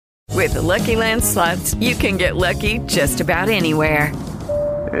With the Lucky Land Slots, you can get lucky just about anywhere.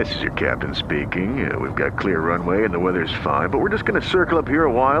 This is your captain speaking. We've got clear runway and the weather's fine, but we're just going to circle up here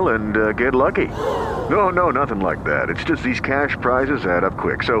a while and get lucky. No, nothing like that. It's just these cash prizes add up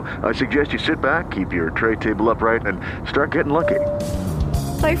quick. So I suggest you sit back, keep your tray table upright, and start getting lucky.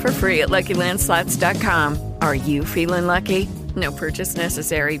 Play for free at LuckyLandSlots.com. Are you feeling lucky? No purchase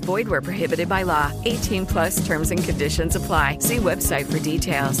necessary. Void where prohibited by law. 18 plus terms and conditions apply. See website for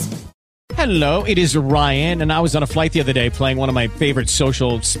details. Hello, it is Ryan, and I was on a flight the other day playing one of my favorite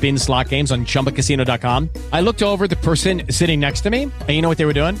social spin slot games on ChumbaCasino.com. I looked over at the person sitting next to me, and you know what they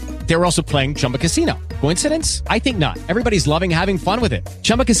were doing? They were also playing Chumba Casino. Coincidence? I think not. Everybody's loving having fun with it.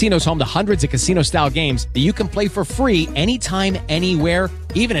 Chumba Casino is home to hundreds of casino-style games that you can play for free anytime, anywhere,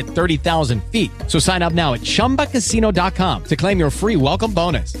 even at 30,000 feet. So sign up now at ChumbaCasino.com to claim your free welcome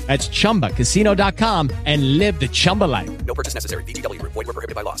bonus. That's ChumbaCasino.com and live the Chumba life. No purchase necessary. VGW. Void where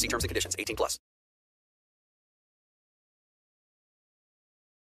prohibited by law. See terms and conditions. 18 plus.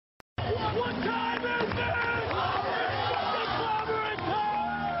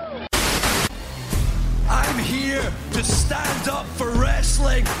 I'm here to stand up for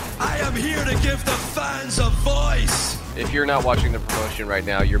wrestling. I am here to give the fans a voice. If you're not watching the promotion right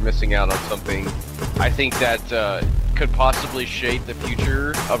now, you're missing out on something I think that could possibly shape the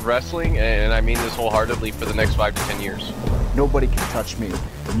future of wrestling, and I mean this wholeheartedly, for the next 5 to 10 years. Nobody can touch me.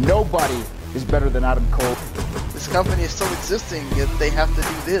 Nobody is better than Adam Cole. This company is still existing, yet they have to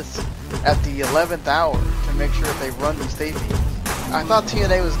do this at the 11th hour to make sure that they run these tapings. I thought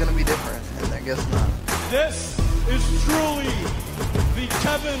TNA was going to be different, and I guess not. This is truly the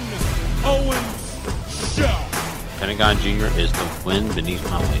Kevin Owens Show. Pentagon Jr. is the wind beneath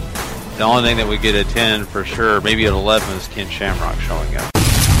my wings. The only thing that we get at 10 for sure, maybe at 11, is Ken Shamrock showing up.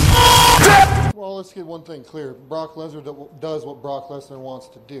 Well, let's get one thing clear. Brock Lesnar does what Brock Lesnar wants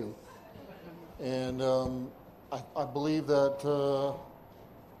to do. And I believe that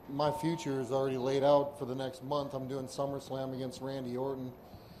my future is already laid out for the next month. I'm doing SummerSlam against Randy Orton.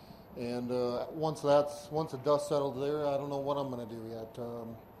 And once the dust settles there, I don't know what I'm going to do yet.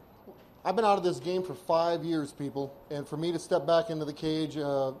 I've been out of this game for 5 years, people. And for me to step back into the cage,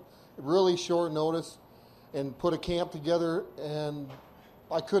 really short notice, and put a camp together, and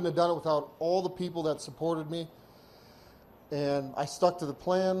I couldn't have done it without all the people that supported me. And I stuck to the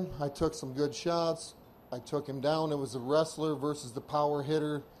plan. I took some good shots. I took him down. It was the wrestler versus the power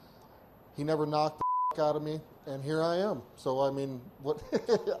hitter. He never knocked the out of me, and here I am. So, I mean, what?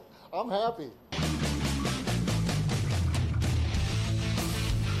 I'm happy.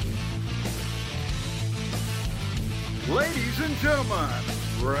 Ladies and gentlemen,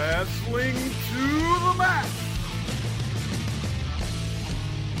 wrestling to the mat.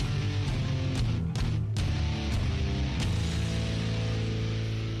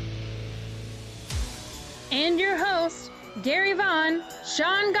 And your hosts, Gary Vaughn,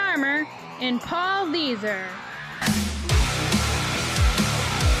 Sean Garmer, and Paul Leeser.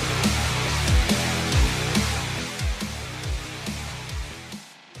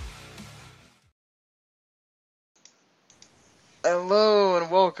 Hello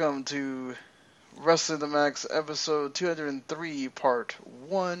and welcome to Wrestling the Max episode 203 part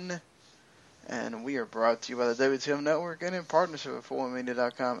 1, and we are brought to you by the WTM Network and in partnership with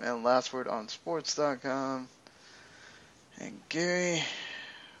FullMania.com and LastWordOnSports.com. And Gary,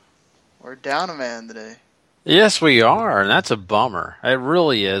 we're down a man today. Yes, we are, and that's a bummer. It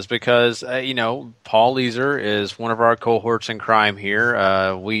really is, because, Paul Leeser is one of our cohorts in crime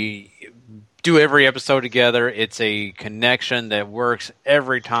here. We do every episode together. It's a connection that works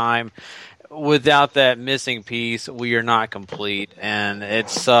every time. Without that missing piece, we are not complete, and it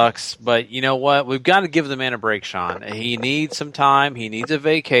sucks. But you know what? We've got to give the man a break, Sean. He needs some time. He needs a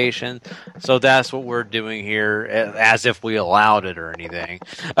vacation. So that's what we're doing here, as if we allowed it or anything.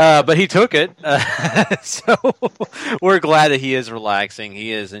 But he took it. So we're glad that he is relaxing.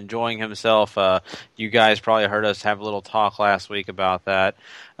 He is enjoying himself. You guys probably heard us have a little talk last week about that.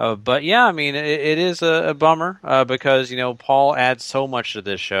 But yeah, I mean, it is a bummer because, Paul adds so much to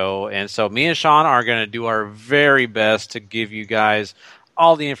this show. And so me and Sean are going to do our very best to give you guys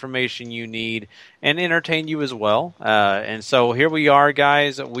all the information you need and entertain you as well. And so here we are,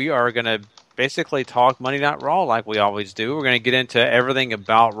 guys. We are going to basically talk Monday Night Raw like we always do. We're going to get into everything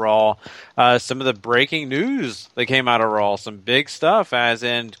about Raw, some of the breaking news that came out of Raw, some big stuff, as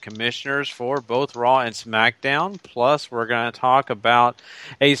in commissioners for both Raw and SmackDown. Plus, we're going to talk about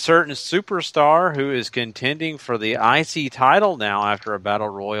a certain superstar who is contending for the IC title now after a Battle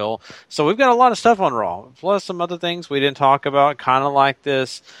Royal. So we've got a lot of stuff on Raw, plus some other things we didn't talk about, kind of like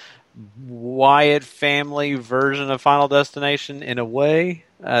this Wyatt family version of Final Destination in a way.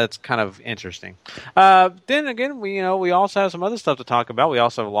 it's kind of interesting. Then again, we also have some other stuff to talk about. We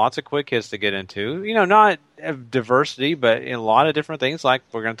also have lots of quick hits to get into. Not diversity, but in a lot of different things. Like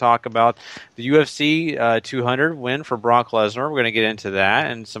we're going to talk about the UFC 200 win for Brock Lesnar. We're going to get into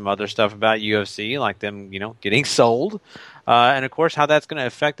that and some other stuff about UFC, like them, getting sold. And, of course, how that's going to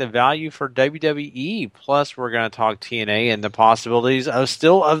affect the value for WWE. Plus, we're going to talk TNA and the possibilities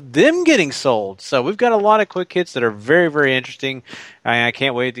of them getting sold. So we've got a lot of quick hits that are very, very interesting. I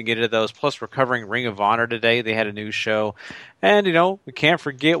can't wait to get into those. Plus, we're covering Ring of Honor today. They had a new show. And, we can't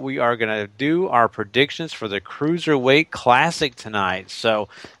forget we are going to do our predictions for the Cruiserweight Classic tonight. So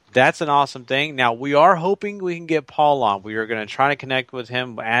that's an awesome thing. Now, we are hoping we can get Paul on. We are going to try to connect with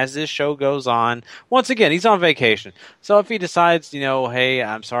him as this show goes on. Once again, he's on vacation. So if he decides, hey,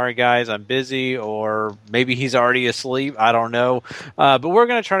 I'm sorry, guys, I'm busy, or maybe he's already asleep, I don't know. But we're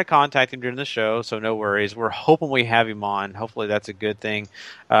going to try to contact him during the show, so no worries. We're hoping we have him on. Hopefully that's a good thing,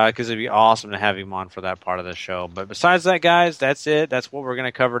 because it'd be awesome to have him on for that part of the show. But besides that, guys, that's it. That's what we're going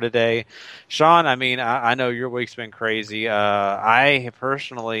to cover today. Sean, I know your week's been crazy. I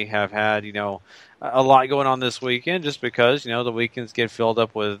personally have had, a lot going on this weekend just because, the weekends get filled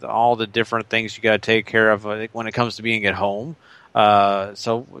up with all the different things you got to take care of when it comes to being at home.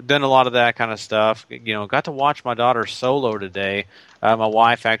 So done a lot of that kind of stuff. Got to watch my daughter solo today. My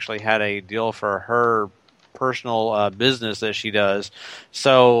wife actually had a deal for her personal business that she does.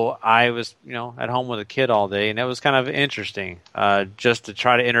 So I was, at home with a kid all day, and it was kind of interesting just to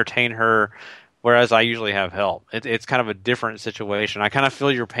try to entertain her. Whereas I usually have help. It's kind of a different situation. I kind of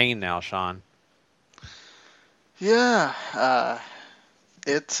feel your pain now, Sean. Yeah,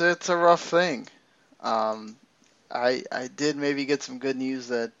 it's a rough thing. I did maybe get some good news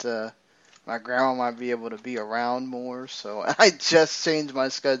that my grandma might be able to be around more. So I just changed my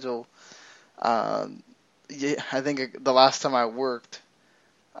schedule. I think the last time I worked,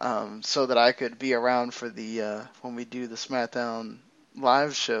 so that I could be around for the when we do the SmackDown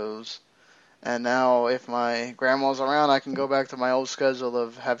live shows. And now, if my grandma's around, I can go back to my old schedule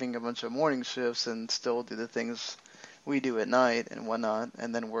of having a bunch of morning shifts and still do the things we do at night and whatnot,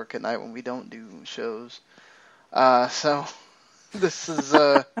 and then work at night when we don't do shows. So this is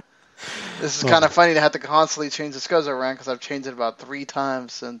kind of funny to have to constantly change the schedule around because I've changed it about 3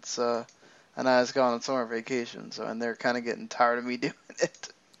 times since and I was gone on summer vacation. So, and they're kind of getting tired of me doing it.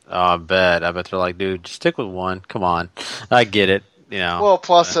 Oh, I bet they're like, dude, just stick with one. Come on, I get it. Well,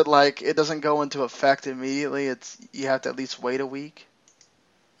 plus it doesn't go into effect immediately. You have to at least wait a week.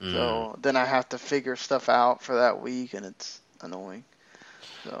 So then I have to figure stuff out for that week, and it's annoying.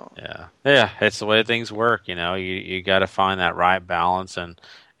 So yeah, it's the way things work. You got to find that right balance, and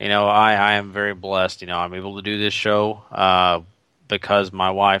I am very blessed. I'm able to do this show because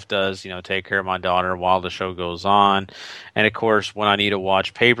my wife does take care of my daughter while the show goes on, and of course when I need to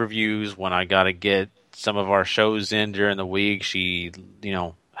watch pay-per-views, when I got to get some of our shows in during the week, she,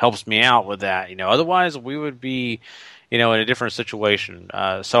 helps me out with that. Otherwise we would be, in a different situation.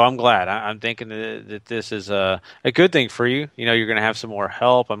 So I'm glad. I'm thinking that this is a good thing for you. You're going to have some more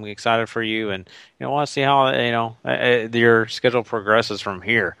help. I'm excited for you, and I want to see how your schedule progresses from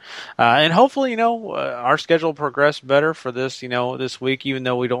here. And hopefully, our schedule progress better for this. This week, even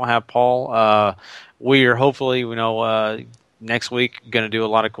though we don't have Paul, we are hopefully, next week, going to do a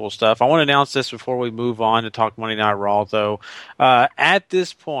lot of cool stuff. I want to announce this before we move on to talk Monday Night Raw, though. At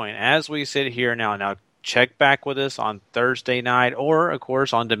this point, as we sit here now check back with us on Thursday night or, of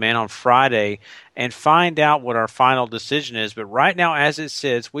course, on demand on Friday and find out what our final decision is. But right now, as it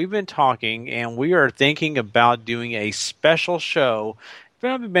sits, we've been talking, and we are thinking about doing a special show,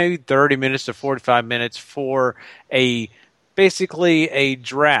 maybe 30 minutes to 45 minutes for basically a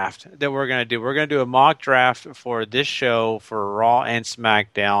draft that we're going to do. We're going to do a mock draft for this show for Raw and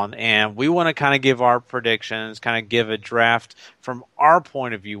SmackDown, and we want to kind of give our predictions, kind of give a draft from our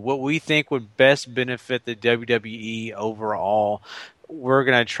point of view, what we think would best benefit the WWE overall. We're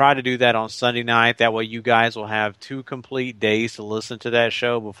going to try to do that on Sunday night. That way you guys will have 2 complete days to listen to that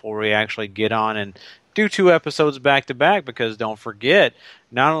show before we actually get on and do 2 episodes back-to-back, because don't forget,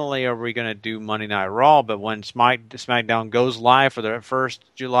 not only are we going to do Monday Night Raw, but when SmackDown goes live for the first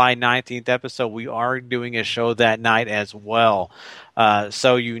July 19th episode, we are doing a show that night as well.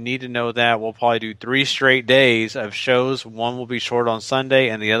 So you need to know that. We'll probably do 3 straight days of shows. One will be short on Sunday,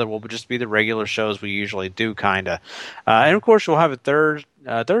 and the other will just be the regular shows we usually do, kind of. And, of course, we'll have a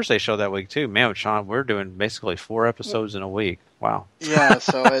Thursday show that week, too. Man, Sean, we're doing basically 4 episodes in a week. Wow. Yeah,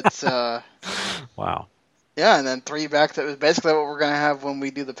 so it's... wow. Yeah, and then 3 back to... Basically what we're going to have when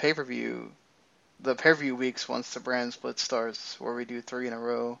we do the pay-per-view. The pay-per-view weeks once the brand split starts, where we do 3 in a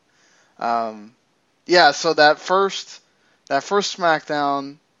row. Yeah, so that first that first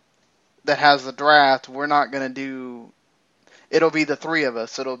SmackDown that has the draft, we're not going to do. It'll be the three of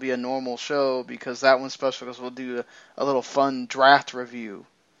us. It'll be a normal show because that one's special because we'll do a little fun draft review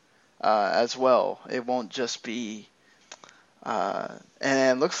as well. It won't just be. And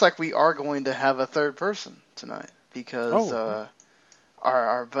it looks like we are going to have a third person tonight because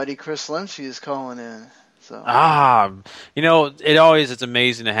our buddy Chris Lemsky is calling in. So. It's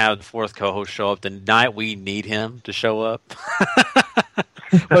amazing to have the fourth co-host show up the night we need him to show up.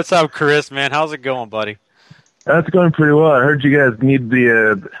 What's up, Chris, man? How's it going, buddy? That's going pretty well. I heard you guys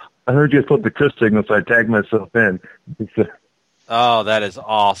I heard you guys put the Chris signal, so I tagged myself in. Oh, that is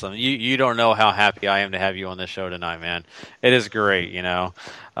awesome. You don't know how happy I am to have you on this show tonight, man. It is great,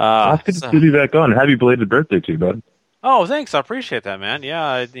 It's good to be back on. Happy belated birthday to you, bud. Oh, thanks. I appreciate that, man.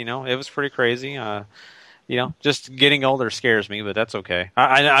 Yeah, it was pretty crazy. Just getting older scares me, but that's okay.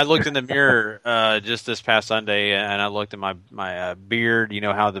 I looked in the mirror just this past Sunday, and I looked at my beard. You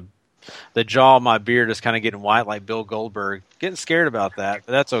know how the jaw of my beard is kind of getting white like Bill Goldberg. Getting scared about that,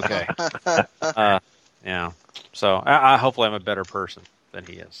 but that's okay. So hopefully I'm a better person than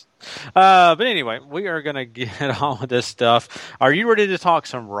he is. But anyway, we are going to get on with this stuff. Are you ready to talk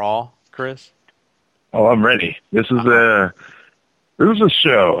some Raw, Chris? Oh, I'm ready. This is a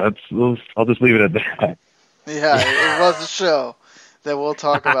show. I'll just leave it at that. Yeah, it was a show that we'll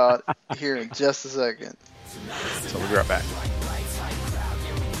talk about here in just a second. So we'll be right back.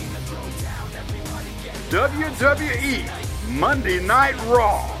 WWE Monday Night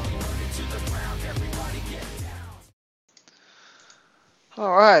Raw.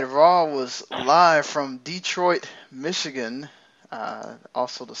 All right, Raw was live from Detroit, Michigan,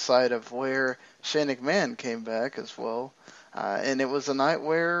 also the site of where Shane McMahon came back as well, and it was a night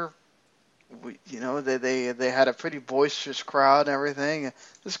where they had a pretty boisterous crowd and everything.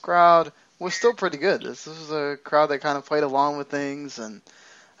 This crowd was still pretty good. This was a crowd that kind of played along with things and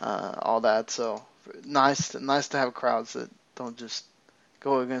all that. So nice to have crowds that don't just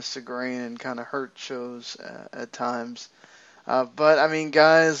go against the grain and kind of hurt shows at times. But I mean,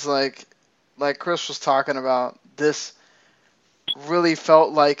 guys, like Chris was talking about, this really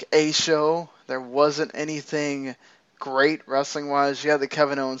felt like a show. There wasn't anything great wrestling-wise. You had the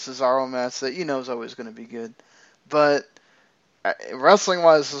Kevin Owens Cesaro match that is always going to be good, but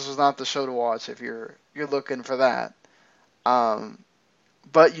wrestling-wise, this was not the show to watch if you're looking for that.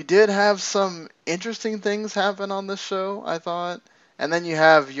 But you did have some interesting things happen on this show, I thought. And then you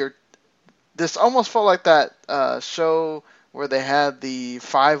have this almost felt like that show where they had the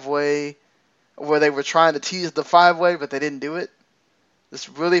 5-way, where they were trying to tease the 5-way, but they didn't do it. This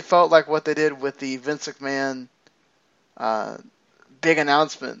really felt like what they did with the Vince McMahon big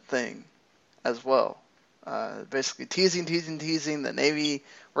announcement thing as well. Basically teasing that maybe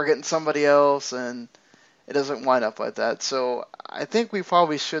we're getting somebody else, and it doesn't wind up like that. So I think we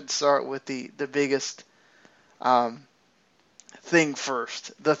probably should start with the biggest thing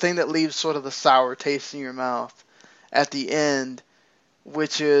first. The thing that leaves sort of the sour taste in your mouth at the end,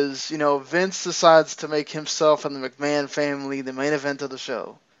 which is, Vince decides to make himself and the McMahon family the main event of the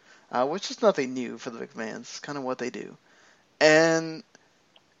show, which is nothing new for the McMahons. It's kind of what they do. And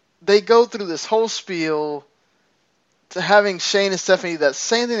they go through this whole spiel to having Shane and Stephanie, that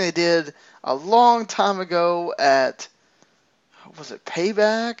same thing they did a long time ago at, was it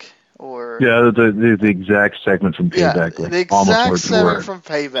Payback? Or the exact segment from Payback. Yeah, the exact segment from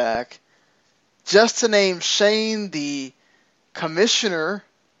Payback. Just to name Shane the commissioner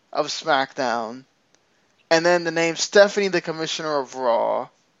of SmackDown, and then to name Stephanie the commissioner of Raw.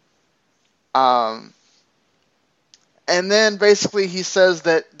 And then basically he says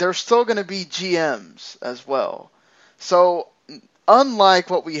that there's still going to be GMs as well. So unlike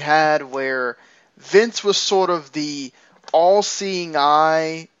what we had where Vince was sort of the all-seeing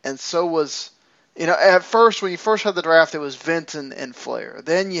eye, and so was, at first, when you first had the draft, it was Vince and Flair.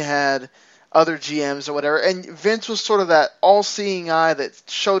 Then you had other GMs or whatever, and Vince was sort of that all-seeing eye that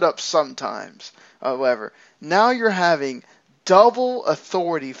showed up sometimes, or whatever. Now you're having double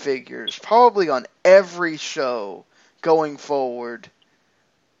authority figures, probably on every show going forward,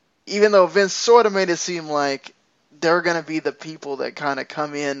 even though Vince sort of made it seem like they're going to be the people that kind of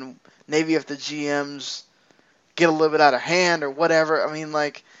come in, maybe if the GMs get a little bit out of hand or whatever. I mean,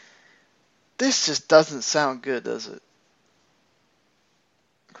 this just doesn't sound good, does it?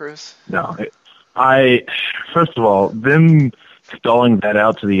 Chris? No. First of all, them stalling that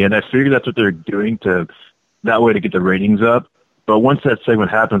out to the end, I figured that's what they're doing that way to get the ratings up. But once that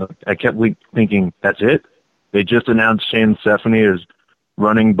segment happened, I kept thinking, that's it? They just announced Shane and Stephanie as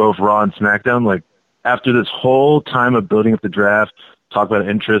running both Raw and SmackDown. After this whole time of building up the draft, talk about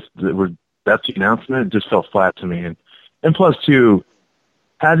interest, that's the announcement, it just fell flat to me. And And plus, too,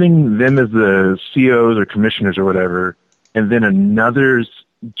 having them as the COs or commissioners or whatever, and then another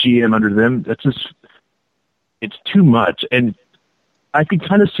GM under them, it's too much. And I could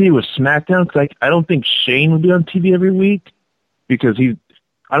kind of see it with SmackDown, because I don't think Shane would be on TV every week, because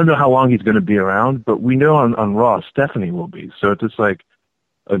I don't know how long he's going to be around, but we know on Raw, Stephanie will be. So it's just like,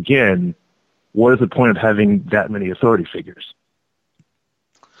 again, what is the point of having that many authority figures?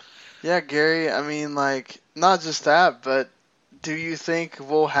 Yeah, Gary, I mean, like, not just that, but do you think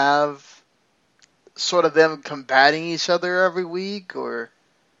we'll have sort of them combating each other every week, or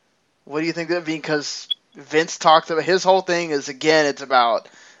what do you think that means? Because Vince talked about, his whole thing is, again, it's about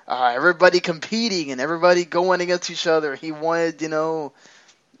everybody competing and everybody going against each other. He wanted,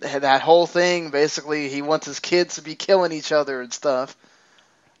 that whole thing, basically, he wants his kids to be killing each other and stuff.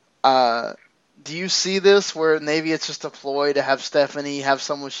 Do you see this where maybe it's just a ploy to have Stephanie have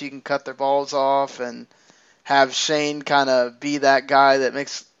someone she can cut their balls off, and have Shane kind of be that guy that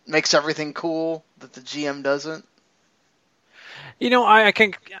makes everything cool that the GM doesn't? I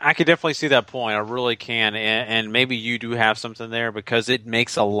could definitely see that point. I really can, and maybe you do have something there, because it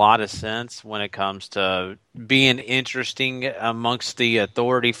makes a lot of sense when it comes to being interesting amongst the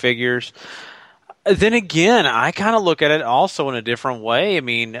authority figures. Then again, I kind of look at it also in a different way. I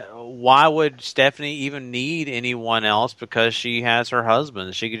mean, why would Stephanie even need anyone else? Because she has her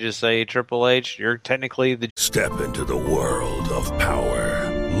husband. She could just say, Triple H, you're technically the... Step into the world of power,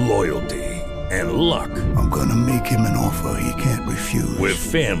 loyalty, and luck. I'm gonna make him an offer he can't refuse. With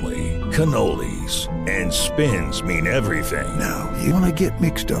family, cannolis, and spins mean everything. Now, you wanna get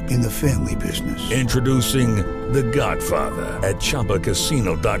mixed up in the family business. Introducing The Godfather at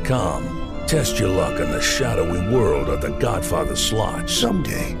ChumbaCasino.com. Test your luck in the shadowy world of The Godfather slot.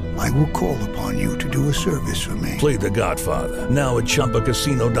 Someday, I will call upon you to do a service for me. Play The Godfather, now at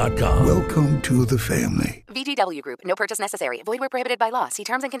ChumbaCasino.com. Welcome to the family. VGW Group. No purchase necessary. Void where prohibited by law. See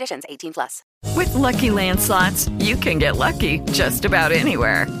terms and conditions. 18+. With Lucky Land Slots, you can get lucky just about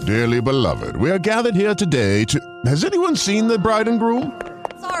anywhere. Dearly beloved, we are gathered here today to... Has anyone seen the bride and groom?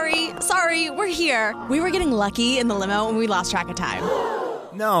 Sorry, we're here. We were getting lucky in the limo and we lost track of time.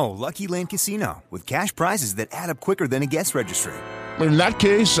 No, Lucky Land Casino, with cash prizes that add up quicker than a guest registry. In that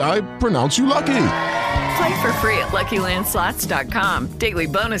case, I pronounce you lucky. Play for free at LuckyLandSlots.com. Daily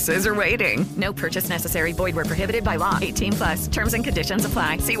bonuses are waiting. No purchase necessary. Void where prohibited by law. 18+. Terms and conditions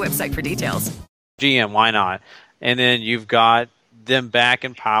apply. See website for details. GM, why not? And then you've got them back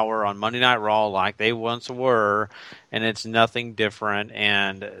in power on Monday Night Raw like they once were, and it's nothing different,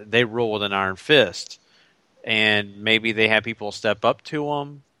 and they rule with an iron fist. And maybe they have people step up to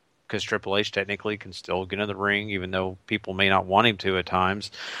them, because Triple H technically can still get in the ring, even though people may not want him to at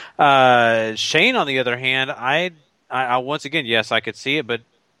times. Shane, on the other hand, I once again, yes, I could see it, but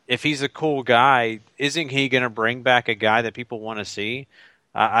if he's a cool guy, isn't he going to bring back a guy that people want to see?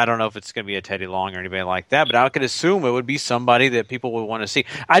 I don't know if it's going to be a Teddy Long or anybody like that, but I could assume it would be somebody that people would want to see.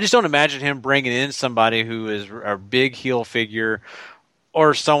 I just don't imagine him bringing in somebody who is a big heel figure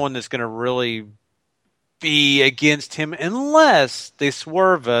or someone that's going to really be against him, unless they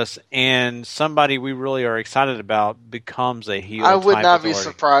swerve us and somebody we really are excited about becomes a heel. I would not authority. be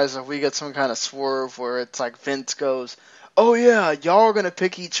surprised if we get some kind of swerve where it's like Vince goes, "Oh yeah, y'all are gonna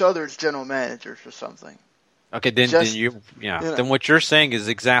pick each other as general managers or something." Okay, then then what you're saying is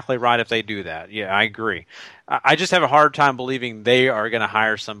exactly right. If they do that, yeah, I agree. I just have a hard time believing they are going to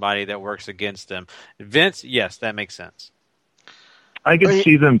hire somebody that works against them. Vince, yes, that makes sense. I could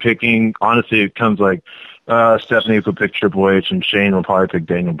see them picking. Honestly, it comes like Stephanie will pick Triple H, and Shane will probably pick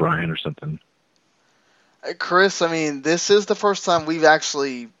Daniel Bryan or something. Chris, I mean, this is the first time we've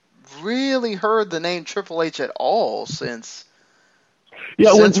actually really heard the name Triple H at all since.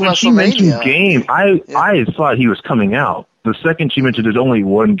 Yeah, when she mentioned game, I thought he was coming out. The second she mentioned there's only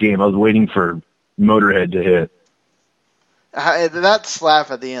one game, I was waiting for Motorhead to hit. That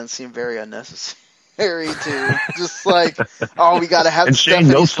slap at the end seemed very unnecessary. Too. Just like, oh, we got to have and Shane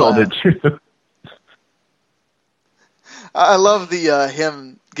no-sold it too. I love the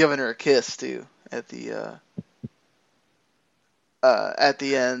him giving her a kiss too at the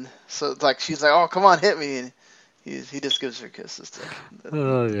end. So it's like she's like, "Oh, come on, hit me," and he just gives her kisses.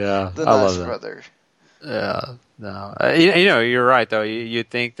 Oh yeah, the I nice love brother. Yeah, no, you're right though.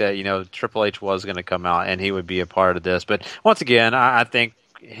 You'd think that Triple H was going to come out and he would be a part of this, but once again, I think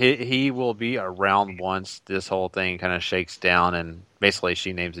he will be around once this whole thing kind of shakes down and basically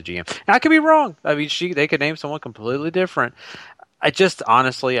she names the GM. And I could be wrong. I mean, they could name someone completely different. I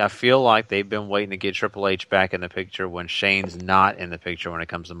feel like they've been waiting to get Triple H back in the picture when Shane's not in the picture when it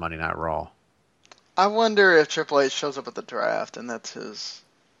comes to Monday Night Raw. I wonder if Triple H shows up at the draft and that's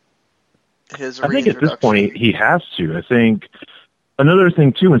I think at this point he has to. I think another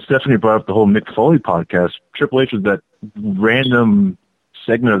thing too, when Stephanie brought up the whole Mick Foley podcast, Triple H was that random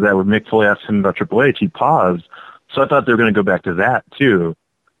segment of that where Mick Foley asked him about Triple H. He paused, so I thought they were going to go back to that too.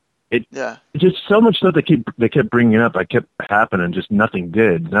 Just so much stuff they kept bringing up. I kept happening, just nothing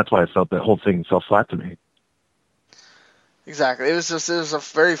did. And that's why I felt that whole thing fell flat to me. Exactly. It was a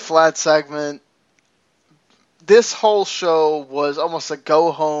very flat segment. This whole show was almost a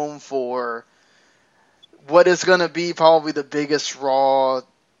go home for what is going to be probably the biggest Raw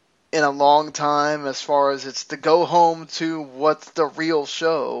in a long time, as far as it's the go home to what's the real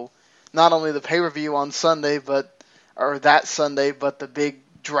show. Not only the pay-per-view on Sunday, or that Sunday, but the big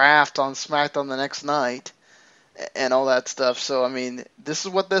draft on SmackDown the next night and all that stuff. So, I mean, this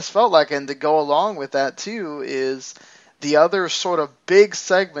is what this felt like. And to go along with that, too, is the other sort of big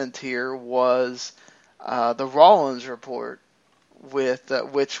segment here was the Rollins report,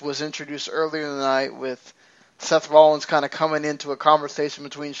 which was introduced earlier in the night with Seth Rollins kind of coming into a conversation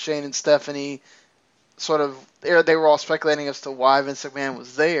between Shane and Stephanie. Sort of, they were all speculating as to why Vince McMahon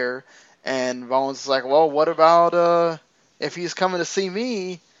was there, and Rollins was like, well, what about if he's coming to see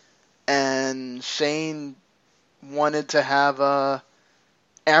me? And Shane wanted to have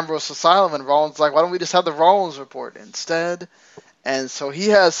Ambrose Asylum, and Rollins was like, why don't we just have the Rollins report instead? And so he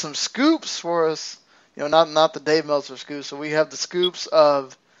has some scoops for us, not the Dave Meltzer scoops, so we have the scoops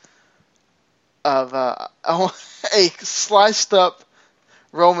of a sliced up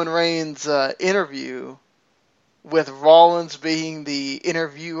Roman Reigns interview with Rollins being the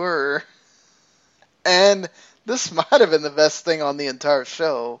interviewer. And this might have been the best thing on the entire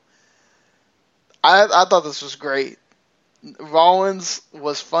show. I thought this was great. Rollins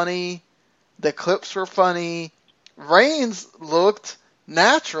was funny. The clips were funny. Reigns looked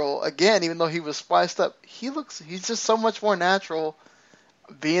natural again, even though he was spiced up. He's just so much more natural,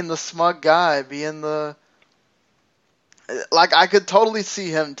 being the smug guy, I could totally see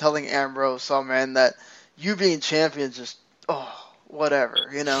him telling Ambrose, oh man, that you being champion just, whatever,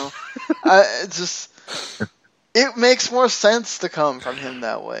 it makes more sense to come from him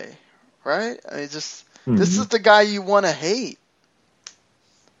that way, right? I mean, this is the guy you want to hate.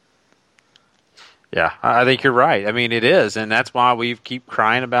 Yeah, I think you're right. I mean, it is, and that's why we keep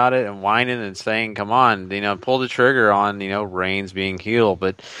crying about it and whining and saying, come on, pull the trigger on, Reigns being heel,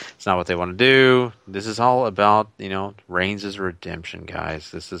 but it's not what they want to do. This is all about, Reigns' redemption,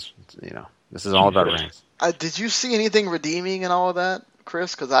 guys. This is all about Reigns. Did you see anything redeeming in all of that,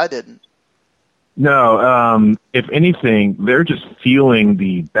 Chris? Because I didn't. No, if anything, they're just feeling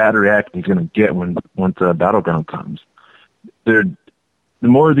the bad reaction he's going to get once Battleground comes. The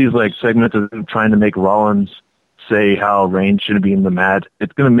more of these segments of them trying to make Rollins say how Reigns shouldn't be in the match,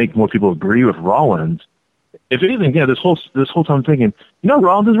 it's going to make more people agree with Rollins. If anything, this whole time I'm thinking,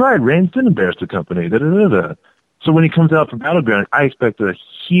 Rollins is right. Reigns did embarrass the company. Da, da, da, da. So when he comes out for Battleground, I expect a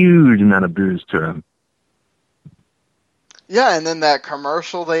huge amount of boos to him. Yeah, and then that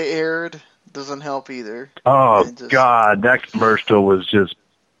commercial they aired doesn't help either. Oh, God, that commercial was just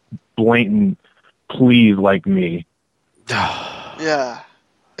blatant, please like me. Yeah.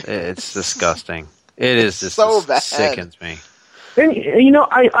 It's disgusting. It is just so bad. Sickens me. And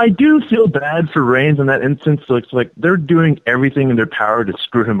I do feel bad for Reigns in that instance. So it's like they're doing everything in their power to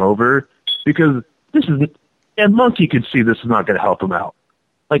screw him over, because and Monkey could see this is not going to help him out.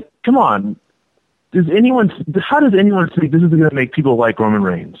 Come on. How does anyone think this is going to make people like Roman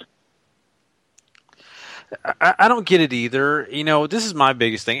Reigns? I don't get it either. This is my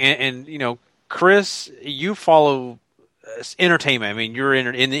biggest thing. And Chris, you follow entertainment. I mean, you're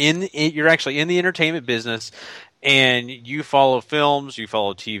you're actually in the entertainment business, and you follow films, you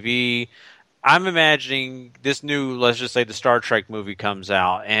follow TV. I'm imagining this new, let's just say the Star Trek movie comes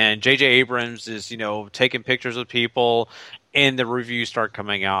out, and J.J. Abrams is, taking pictures of people, and the reviews start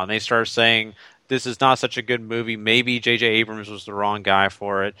coming out, and they start saying, this is not such a good movie. Maybe J.J. Abrams was the wrong guy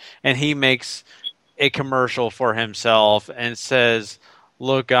for it. And he makes a commercial for himself and says,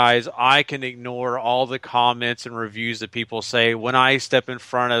 look, guys, I can ignore all the comments and reviews that people say. When I step in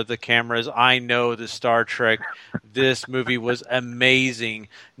front of the cameras, I know the Star Trek, this movie was amazing,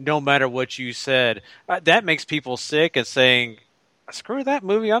 no matter what you said. That makes people sick and saying, screw that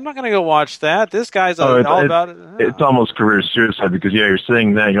movie, I'm not going to go watch that. This guy's all about it. It's almost career suicide, because, you're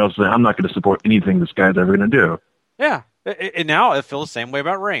saying that, you're also saying, I'm not going to support anything this guy's ever going to do. Yeah. And now I feel the same way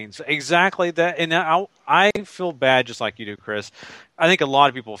about Reigns. Exactly that. And now I feel bad just like you do, Chris. I think a lot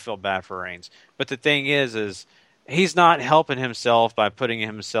of people feel bad for Reigns. But the thing is he's not helping himself by putting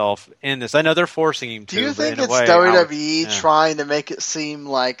himself in this. I know they're forcing him to. Do you think it's WWE trying to make it seem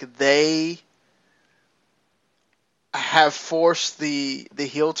like they have forced the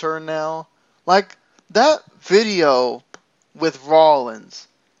heel turn now? Like, that video with Rollins,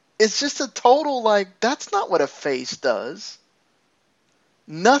 it's just a total, like, that's not what a face does.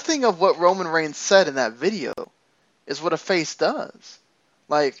 Nothing of what Roman Reigns said in that video is what a face does.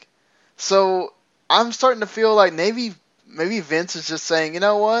 Like, so I'm starting to feel like maybe Vince is just saying, you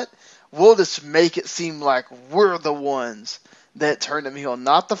know what? We'll just make it seem like we're the ones that turned him heel,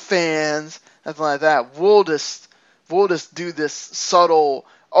 not the fans, nothing like that. We'll just do this subtle,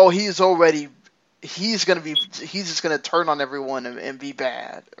 he's just gonna turn on everyone and be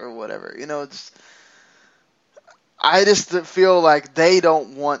bad or whatever. You know, I just feel like they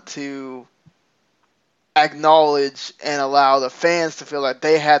don't want to acknowledge and allow the fans to feel like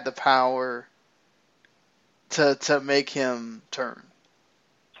they had the power to make him turn.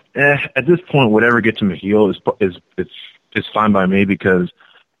 At this point, whatever gets him a heel is fine by me, because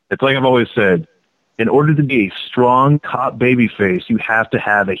it's like I've always said, in order to be a strong top babyface, you have to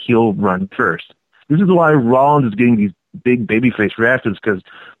have a heel run first. This is why Rollins is getting these big babyface reactions, because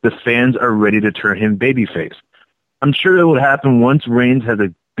the fans are ready to turn him babyface. I'm sure that would happen once Reigns has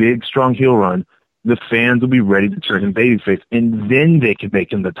a big, strong heel run. The fans will be ready to turn him babyface, and then they can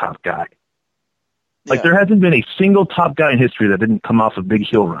make him the top guy. Like, there hasn't been a single top guy in history that didn't come off a big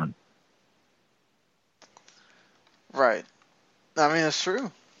heel run. Right. I mean, it's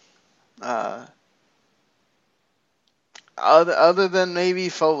true. Other than maybe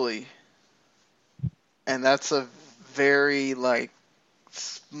Foley. And that's a very, like,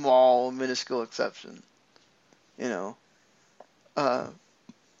 small, minuscule exception. You know?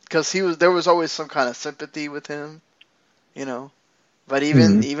 Because there was always some kind of sympathy with him. You know? But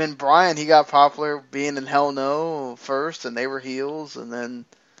even Bryan, he got popular being in Hell No first, and they were heels, and then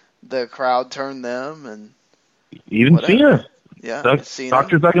the crowd turned them, and even Cena. Yeah, Cena.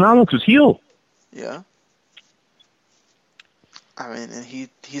 Doctor's Economics was heel. Yeah. I mean, and he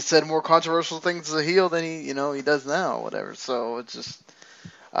said more controversial things as a heel than he does now, whatever. So it's just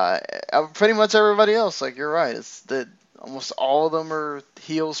pretty much everybody else. Like, you're right. It's that almost all of them are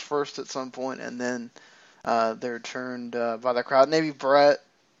heels first at some point, and then they're turned by the crowd. Maybe Brett.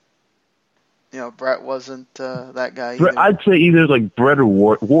 Brett wasn't that guy either. I'd say either like Brett or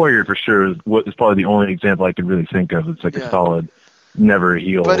Warrior for sure is probably the only example I could really think of. It's like a solid, never a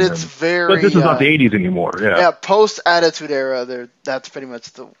heel. But it's very. But this is not the '80s anymore. Yeah. Yeah, post Attitude Era, that's pretty much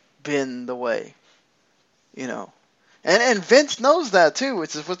been the way. You know, and Vince knows that too,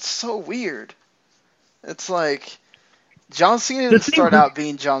 which is what's so weird. It's like John Cena didn't start out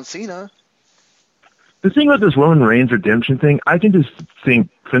being John Cena. The thing about this Roman Reigns redemption thing, I can just think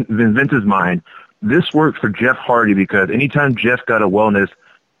in Vince's mind, this worked for Jeff Hardy because anytime Jeff got a wellness,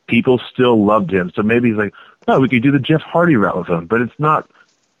 people still loved him. So maybe he's like, we could do the Jeff Hardy route with him. But it's not.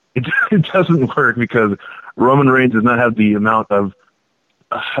 It doesn't work because Roman Reigns does not have the amount of,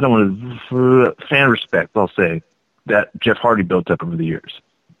 fan respect, I'll say, that Jeff Hardy built up over the years.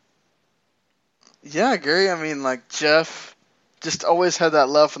 Yeah, Gary. I mean, like, Jeff just always had that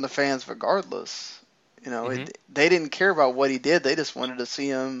love from the fans regardless. You know, they didn't care about what he did. They just wanted to see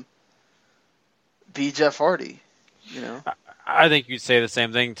him be Jeff Hardy, you know. I think you'd say the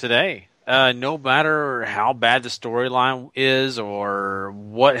same thing today. No matter how bad the storyline is or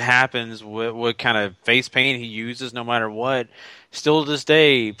what happens, what kind of face paint he uses, no matter what, still to this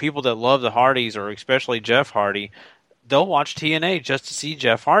day, people that love the Hardys, or especially Jeff Hardy, they'll watch TNA just to see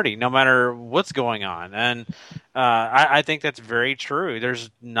Jeff Hardy, no matter what's going on. And I think that's very true. There's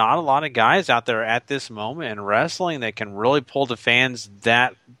not a lot of guys out there at this moment in wrestling that can really pull the fans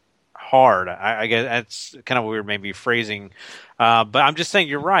that hard. I guess that's kind of weird, maybe phrasing. But I'm just saying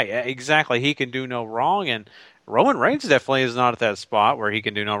you're right. Exactly. He can do no wrong. And Roman Reigns definitely is not at that spot where he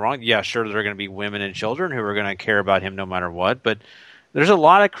can do no wrong. Yeah, sure, there are going to be women and children who are going to care about him no matter what. But there's a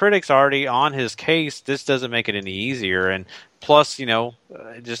lot of critics already on his case. This doesn't make it any easier. And plus,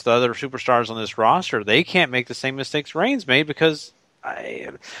 just the other superstars on this roster, they can't make the same mistakes Reigns made because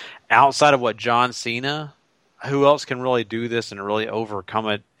outside of John Cena, who else can really do this and really overcome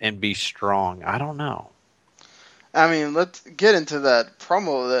it and be strong? I don't know. I mean, let's get into that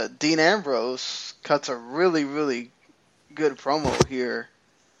promo that Dean Ambrose cuts a really, really good promo here.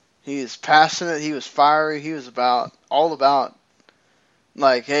 He is passionate. He was fiery. He was all about,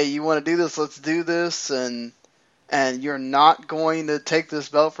 like, hey, you want to do this? Let's do this. And you're not going to take this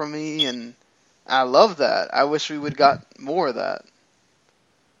belt from me. And I love that. I wish we would got more of that.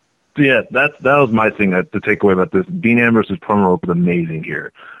 Yeah, that was my thing to take away about this. Dean Ambrose's promo was amazing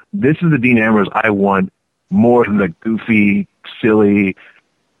here. This is the Dean Ambrose I want more than the goofy, silly,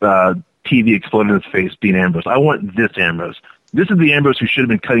 TV exploded in his face Dean Ambrose. I want this Ambrose. This is the Ambrose who should have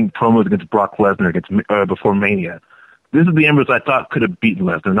been cutting promos against Brock Lesnar before Mania. This is the Ambrose I thought could have beaten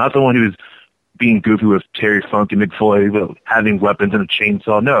Lesnar, not the one who was being goofy with Terry Funk and Mick Foley, having weapons and a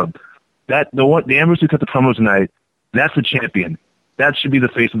chainsaw. No, the Ambrose who cut the promo tonight, that's the champion. That should be the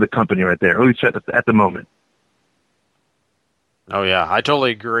face of the company right there, at least at the moment. Oh, yeah, I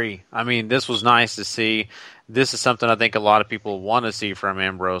totally agree. I mean, this was nice to see. This is something I think a lot of people want to see from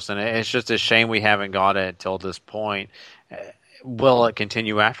Ambrose, and it's just a shame we haven't got it till this point. Will it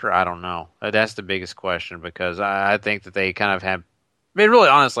continue after? I don't know. That's the biggest question, because I think that they kind of have, I mean, really,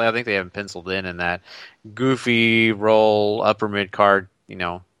 honestly, I think they haven't penciled in that goofy role, upper mid-card,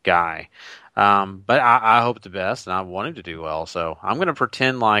 guy. But I hope the best, and I want him to do well, so I'm going to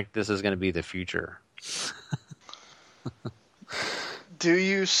pretend like this is going to be the future. Do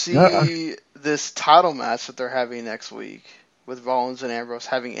you see this title match that they're having next week with Rollins and Ambrose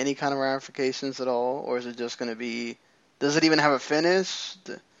having any kind of ramifications at all, or is it just going to be? Does it even have a finish?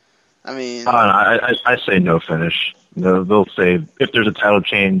 I mean, I say no finish. No, they'll say if there's a title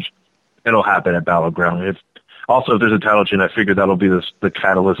change, it'll happen at Battleground. If there's a title change, I figure that'll be the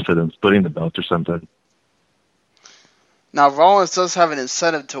catalyst for them splitting the belts or something. Now Rollins does have an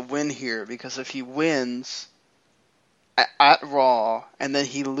incentive to win here, because if he wins at Raw and then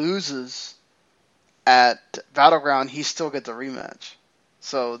he loses at Battleground, he still gets a rematch.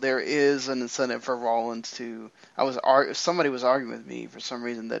 So there is an incentive for Rollins to. Somebody was arguing with me for some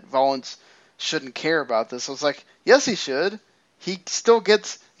reason that Rollins shouldn't care about this. I was like, yes, he should. He still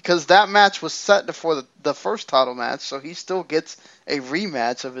gets, because that match was set before the first title match, so he still gets a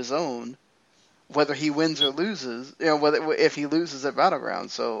rematch of his own, whether he wins or loses. If he loses at Battleground.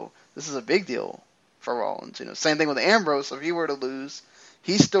 So this is a big deal for Rollins. Same thing with Ambrose. If he were to lose,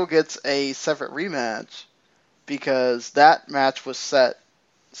 he still gets a separate rematch, because that match was set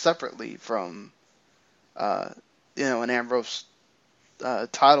separately from, an Ambrose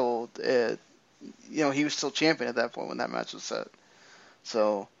title. He was still champion at that point when that match was set.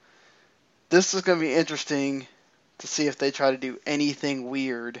 So this is going to be interesting to see if they try to do anything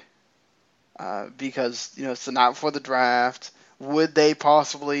weird, because it's the night before the draft. Would they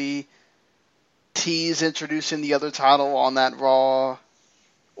possibly tease introducing the other title on that Raw,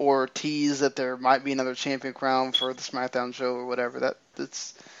 or tease that there might be another champion crown for the SmackDown show or whatever?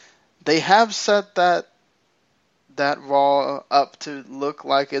 They have set that Raw up to look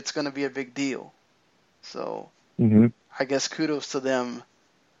like it's going to be a big deal. So I guess kudos to them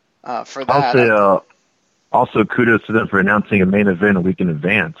for that. I'll say also kudos to them for announcing a main event a week in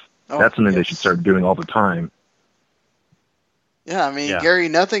advance. That's something they should start doing all the time. Yeah, I mean, Gary,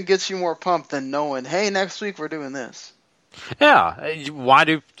 nothing gets you more pumped than knowing, hey, next week we're doing this. Yeah, why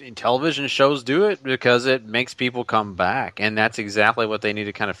do television shows do it? Because it makes people come back, and that's exactly what they need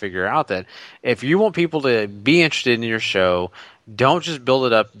to kind of figure out, that if you want people to be interested in your show, don't just build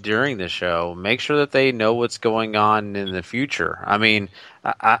it up during the show. Make sure that they know what's going on in the future. I mean,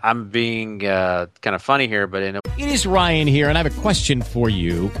 I'm being kind of funny here, but it is Ryan here, and I have a question for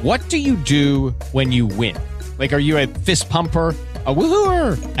you. What do you do when you win? Like, are you a fist pumper, a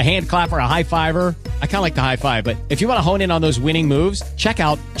woohooer, a hand clapper, a high fiver? I kind of like the high five, but if you want to hone in on those winning moves, check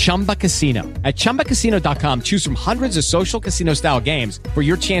out Chumba Casino. At ChumbaCasino.com, choose from hundreds of social casino-style games for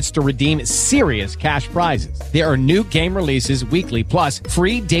your chance to redeem serious cash prizes. There are new game releases weekly, plus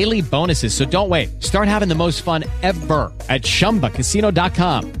free daily bonuses, so don't wait. Start having the most fun ever at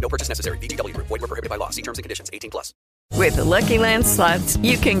ChumbaCasino.com. No purchase necessary. VGW. Void where prohibited by law. See terms and conditions. 18+. With the Lucky Land Slots,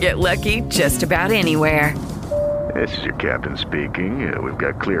 you can get lucky just about anywhere. This is your captain speaking. We've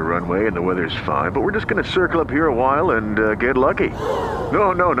got clear runway and the weather's fine, but we're just going to circle up here a while and get lucky.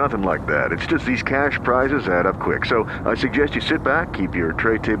 No, nothing like that. It's just these cash prizes add up quick. So I suggest you sit back, keep your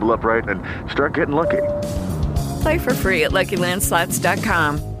tray table upright, and start getting lucky. Play for free at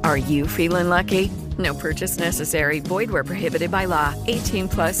LuckyLandSlots.com. Are you feeling lucky? No purchase necessary. Void where prohibited by law.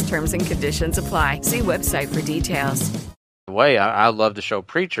 18+ terms and conditions apply. See website for details. Way I love the show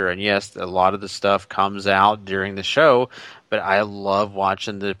Preacher, and yes, a lot of the stuff comes out during the show, but I love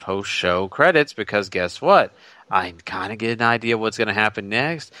watching the post-show credits, because guess what? I kind of get an idea what's going to happen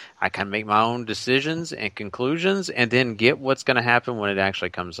next. I kind of make my own decisions and conclusions, and then get what's going to happen when it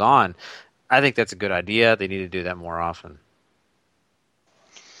actually comes on. I think that's a good idea. They need to do that more often.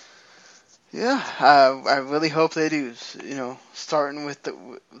 Yeah, I really hope they do. Starting with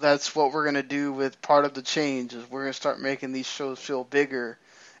that's what we're gonna do with part of the change, is we're gonna start making these shows feel bigger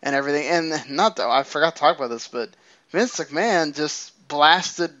and everything. And I forgot to talk about this, but Vince McMahon just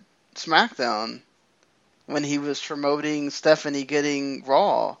blasted SmackDown when he was promoting Stephanie getting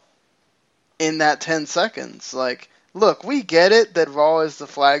Raw in that 10 seconds. Like, look, we get it that Raw is the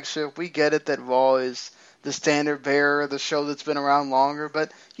flagship. We get it that Raw is the standard bearer of the show that's been around longer,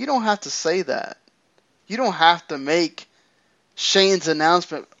 but you don't have to say that. You don't have to make Shane's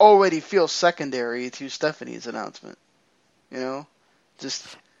announcement already feels secondary to Stephanie's announcement.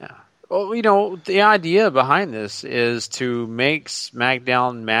 Just. Yeah. Well, the idea behind this is to make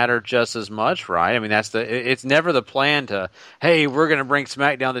SmackDown matter just as much, right? I mean, it's never the plan to, hey, we're going to bring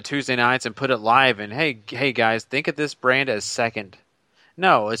SmackDown to Tuesday nights and put it live, and hey guys, think of this brand as second.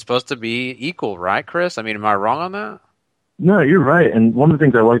 No, it's supposed to be equal, right, Chris? I mean, am I wrong on that? No, you're right. And one of the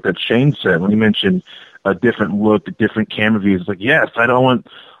things I like that Shane said when he mentioned a different look, different camera views, like, yes, I haven't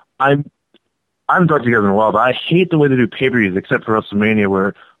talked to you guys in a while, but I hate the way they do pay-per-views except for WrestleMania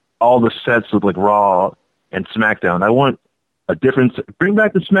where all the sets look like Raw and SmackDown. I want a difference. Bring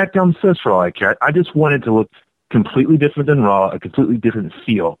back the SmackDown sets for all I care. I just want it to look completely different than Raw, a completely different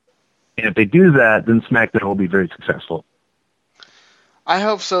feel. And if they do that, then SmackDown will be very successful. I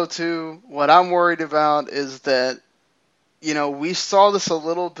hope so, too. What I'm worried about is that, we saw this a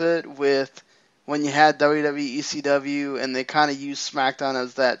little bit with when you had WWE ECW and they kind of used SmackDown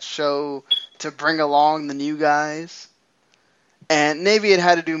as that show to bring along the new guys. And maybe it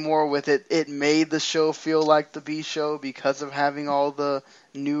had to do more with it. It made the show feel like the B show because of having all the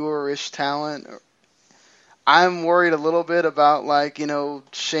newer-ish talent. I'm worried a little bit about,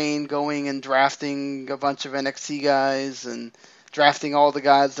 Shane going and drafting a bunch of NXT guys and drafting all the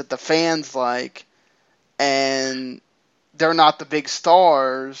guys that the fans like. And they're not the big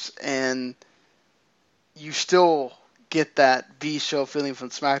stars. And you still get that B show feeling from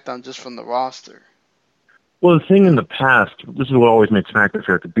SmackDown just from the roster. Well, the thing in the past, this is what always made SmackDown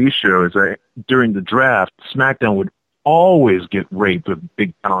fair at the B show, is that during the draft, SmackDown would always get raped with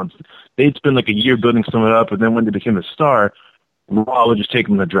big talents. They'd spend like a year building someone up, and then when they became a star, Raw would just take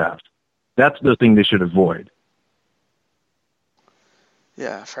them in the draft. That's the thing they should avoid.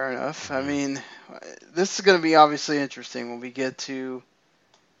 Yeah, fair enough. I mean, this is going to be obviously interesting when we get to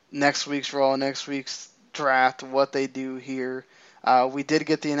next week's Raw, next week's draft, what they do here. We did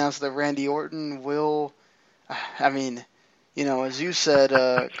get the announcement that Randy Orton will... as you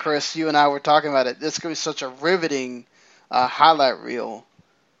said, Chris, you and I were talking about it. This is going to be such a riveting highlight reel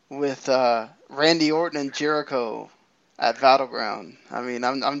with Randy Orton and Jericho at Battleground. I mean,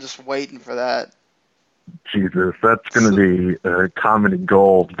 I'm just waiting for that. Jesus, that's going to be comedy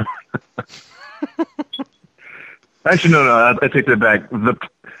gold. Actually, no, I take that back.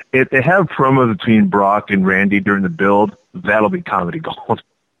 If they have promos between Brock and Randy during the build, that'll be comedy gold.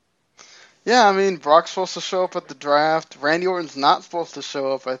 Yeah, I mean, Brock's supposed to show up at the draft. Randy Orton's not supposed to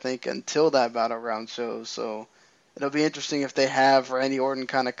show up, I think, until that Battleground show. So it'll be interesting if they have Randy Orton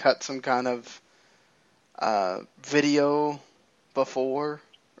kind of cut some kind of video before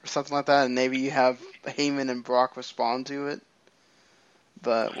or something like that, and maybe you have Heyman and Brock respond to it.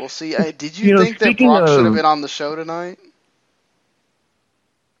 But we'll see. Did you think that Brock should have been on the show tonight?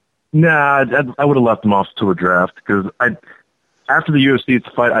 Nah, I would have left him off to a draft because after the UFC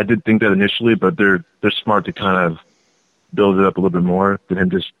fight, I did think that initially, but they're smart to kind of build it up a little bit more than him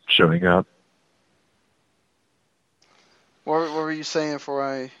just showing up. What were you saying before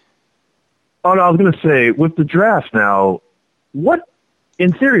I... Oh, no, I was going to say, with the draft now,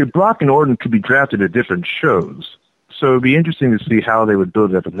 in theory, Brock and Orton could be drafted at different shows. So it would be interesting to see how they would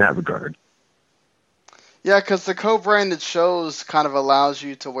build it up in that regard. Yeah, because the co-branded shows kind of allows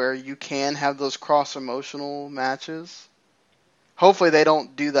you to where you can have those cross-emotional matches. Hopefully they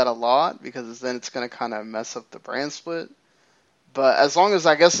don't do that a lot because then it's going to kind of mess up the brand split. But as long as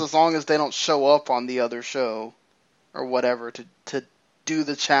they don't show up on the other show or whatever to do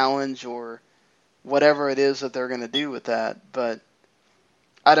the challenge or whatever it is that they're going to do with that. But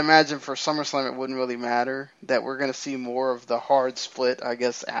I'd imagine for SummerSlam it wouldn't really matter, that we're going to see more of the hard split, I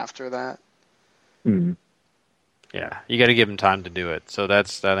guess, after that. Mm-hmm. Yeah, you got to give them time to do it. So I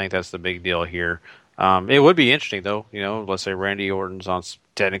think that's the big deal here. It would be interesting, though. Let's say Randy Orton's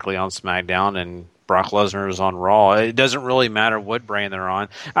technically on SmackDown and Brock Lesnar is on Raw. It doesn't really matter what brand they're on.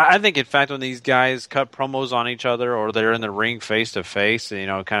 I think, in fact, when these guys cut promos on each other or they're in the ring face to face,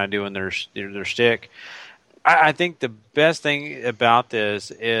 kind of doing their shtick, I think the best thing about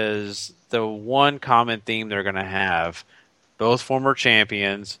this is the one common theme they're going to have. Both former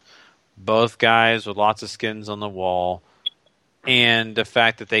champions, both guys with lots of skins on the wall, and the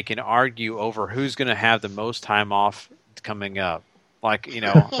fact that they can argue over who's going to have the most time off coming up. Like,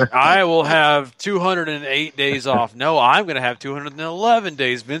 I will have 208 days off. No, I'm going to have 211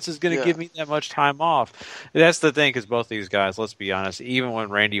 days. Vince is going to give me that much time off. That's the thing, because both these guys, let's be honest, even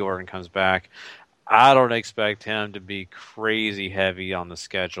when Randy Orton comes back, I don't expect him to be crazy heavy on the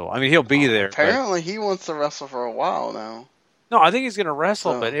schedule. I mean, he'll be there. Apparently, he wants to wrestle for a while now. No, I think he's going to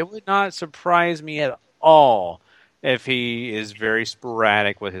wrestle, but it would not surprise me at all if he is very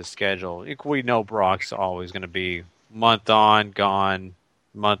sporadic with his schedule. We know Brock's always going to be month on, gone.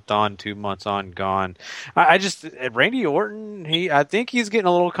 Month on, 2 months on, gone. I just Randy Orton. I think he's getting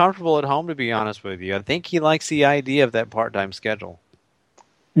a little comfortable at home. To be honest with you, I think he likes the idea of that part-time schedule.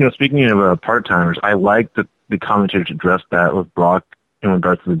 Speaking of part-timers, I like that the commentators addressed that with Brock in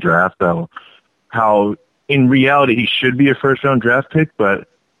regards to the draft, though. How in reality he should be a first-round draft pick, but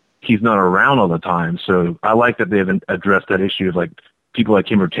he's not around all the time. So I like that they haven't addressed that issue of like people like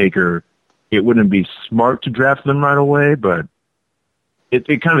him or Taker. It wouldn't be smart to draft them right away, but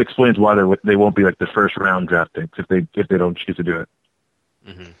it kind of explains why they won't be like the first-round draft picks if they don't choose to do it.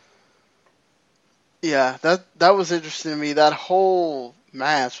 Mm-hmm. Yeah, that was interesting to me. That whole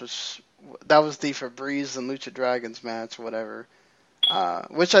match was the Febreze and Lucha Dragons match, whatever.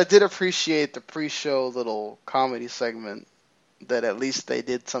 Which I did appreciate the pre-show little comedy segment that at least they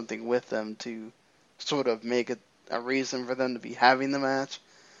did something with them to sort of make it a reason for them to be having the match.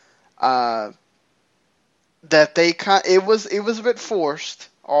 That it was a bit forced,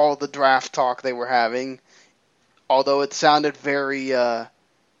 all the draft talk they were having, although it sounded very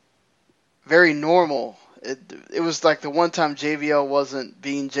very normal. It was like the one time JVL wasn't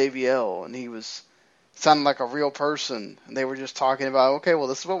being JVL and he was sounding like a real person, and they were just talking about, okay, well,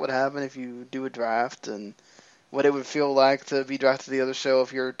 this is what would happen if you do a draft and what it would feel like to be drafted to the other show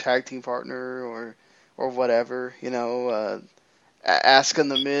if you're a tag team partner or whatever, asking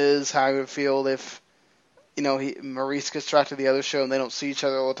the Miz how he would feel if Maurice gets drafted to the other show and they don't see each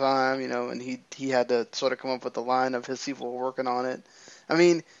other all the time, and he had to sort of come up with the line of his people were working on it. I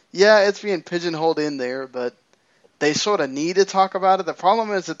mean, yeah, it's being pigeonholed in there, but they sort of need to talk about it. The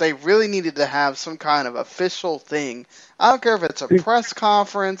problem is that they really needed to have some kind of official thing. I don't care if it's a press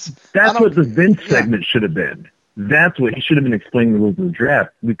conference. That's what the Vince segment should have been. That's what he should have been explaining the rules of the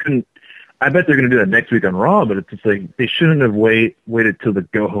draft. We couldn't. I bet they're going to do that next week on Raw, but it's just like they shouldn't have waited till the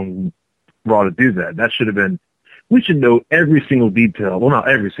go home Raw to do that. That should have been. We should know every single detail. Well, not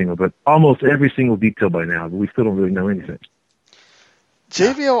every single, but almost every single detail by now. But we still don't really know anything.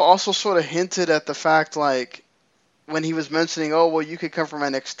 JVL also sort of hinted at the fact, like, when he was mentioning, oh, well, you could come from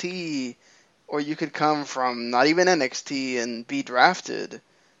NXT, or you could come from not even NXT and be drafted.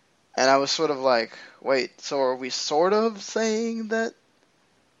 And I was sort of like, wait, so are we sort of saying that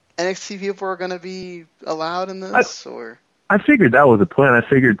NXT people are going to be allowed in this? I figured that was the plan. I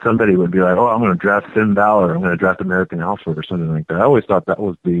figured somebody would be like, oh, I'm going to draft Finn Balor, I'm going to draft American Alpha or something like that. I always thought that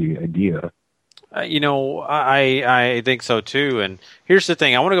was the idea. I think so too. And here's the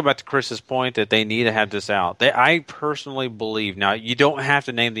thing. I want to go back to Chris's point that they need to have this out. I personally believe, now you don't have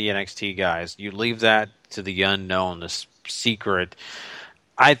to name the NXT guys. You leave that to the unknown, the secret.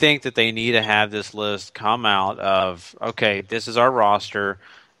 I think that they need to have this list come out of, okay, this is our roster.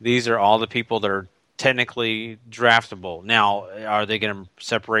 These are all the people that are technically draftable. Now, are they going to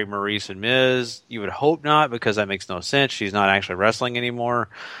separate Maurice and Miz? You would hope not, because that makes no sense. She's not actually wrestling anymore.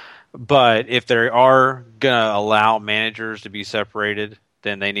 But if they are going to allow managers to be separated,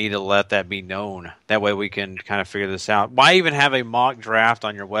 then they need to let that be known. That way we can kind of figure this out. Why even have a mock draft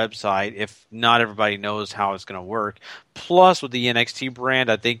on your website if not everybody knows how it's going to work? Plus, with the NXT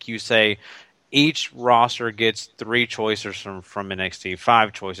brand, I think you say each roster gets 3 choices from NXT,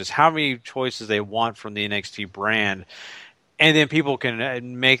 5 choices. How many choices they want from the NXT brand. And then people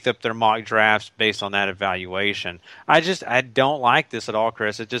can make up their mock drafts based on that evaluation. I don't like this at all,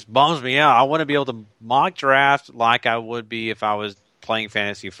 Chris. It just bums me out. I want to be able to mock draft like I would be if I was playing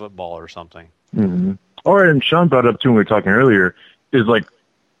fantasy football or something. Mm-hmm. And Sean brought up too when we were talking earlier, is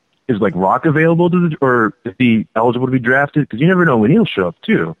Rock available or is he eligible to be drafted? Because you never know when he'll show up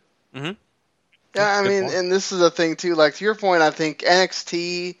too. Mm-hmm. Yeah, I mean, and this is the thing too. Like to your point, I think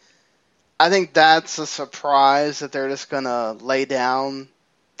NXT. I think that's a surprise that they're just going to lay down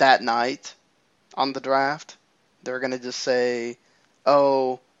that night on the draft. They're going to just say,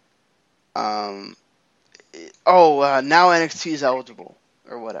 now NXT is eligible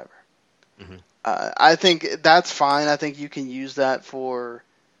or whatever. Mm-hmm. I think that's fine. I think you can use that for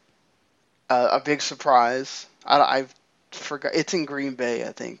a big surprise. I forgot. It's in Green Bay,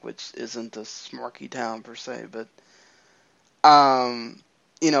 I think, which isn't a smarky town per se, but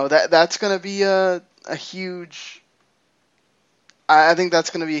that's going to be a huge. I think that's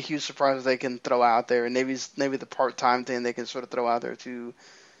going to be a huge surprise they can throw out there, and maybe the part-time thing they can sort of throw out there too.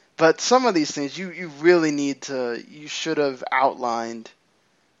 But some of these things you really you should have outlined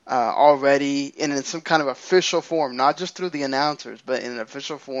already and in some kind of official form, not just through the announcers, but in an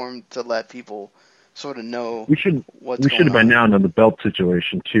official form to let people sort of know we should have by now known the belt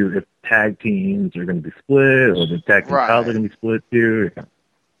situation too. If tag teams are going to be split, or the tag team titles are going to be split too.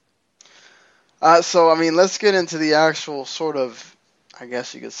 So I mean, let's get into the actual sort of, I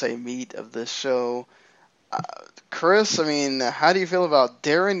guess you could say, meat of this show. Chris, I mean, how do you feel about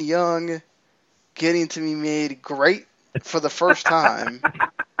Darren Young getting to be made great for the first time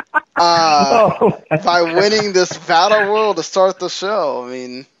by winning this Battle Royal to start the show? I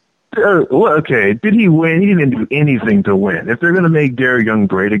mean... Well, okay, did he win? He didn't do anything to win. If they're going to make Darren Young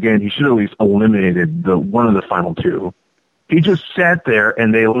great again, he should at least eliminated one of the final two. He just sat there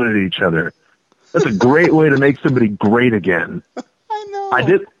and they eliminated each other. That's a great way to make somebody great again. I know.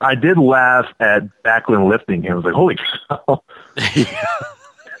 I did laugh at Backlund lifting him. I was like, holy cow.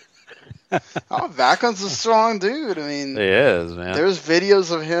 Backlund's a strong dude. I mean, he is, man. There's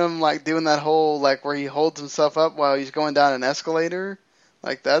videos of him like doing that whole like where he holds himself up while he's going down an escalator.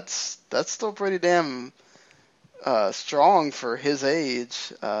 Like that's still pretty damn strong for his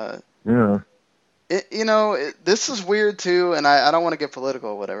age. Yeah. This is weird too, and I don't want to get political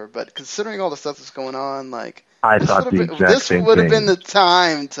or whatever, but considering all the stuff that's going on, like this would have been the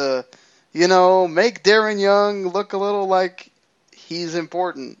time to, make Darren Young look a little like he's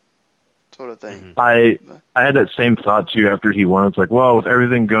important, sort of thing. I had that same thought too after he won. It's like, well, with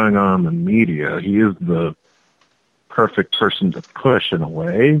everything going on in the media, he is the perfect person to push in a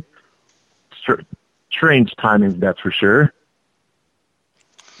way. Strange timing, that's for sure.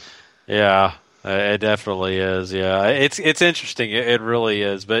 Yeah, it definitely is. Yeah, it's interesting. It really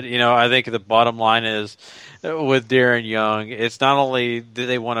is. But I think the bottom line is with Darren Young, it's not only do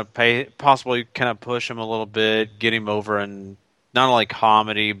they want to possibly kind of push him a little bit, get him over in not only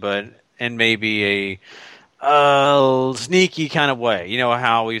comedy, but in maybe a sneaky kind of way. You know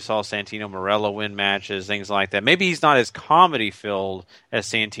how we saw Santino Marella win matches, things like that. Maybe he's not as comedy-filled as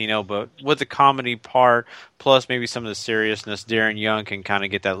Santino, but with the comedy part, plus maybe some of the seriousness, Darren Young can kind of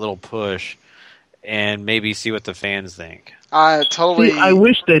get that little push and maybe see what the fans think. I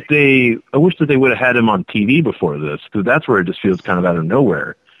wish that they would have had him on TV before this, because that's where it just feels kind of out of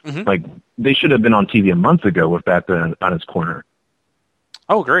nowhere. Mm-hmm. Like, they should have been on TV a month ago with Backlund on his corner.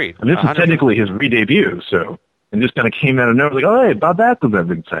 Oh, great. And this is technically his re-debut, so it just kind of came out of nowhere. Like, oh, hey, Bob Backlund's on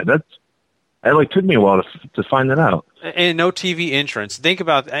the inside. It took me a while to find that out. And no TV entrance. Think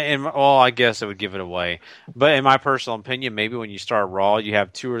about, I guess it would give it away. But in my personal opinion, maybe when you start Raw, you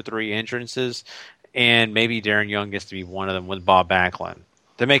have 2 or 3 entrances, and maybe Darren Young gets to be one of them with Bob Backlund.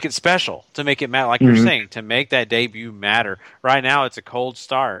 To make it special, to make it matter, like you're saying, to make that debut matter. Right now, it's a cold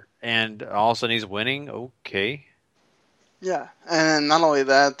start, and all of a sudden he's winning. Okay. Yeah, and not only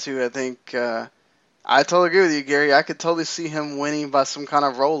that, too, I think I totally agree with you, Gary. I could totally see him winning by some kind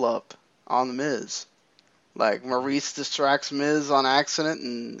of roll-up on The Miz. Like, Maurice distracts Miz on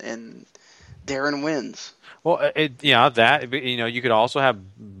accident, and Darren wins. Well, you could also have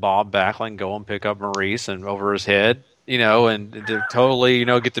Bob Backlund go and pick up Maurice and over his head, and to totally,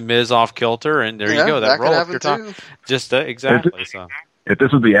 get the Miz off kilter, and there you go. That roll-up you're talking. Just exactly, so. If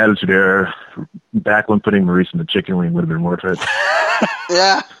this was the Attitude Era, Backlund putting Maurice in the chicken wing would have been worth it.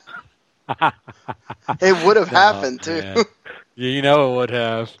 Yeah. It would have happened, too. Man. It would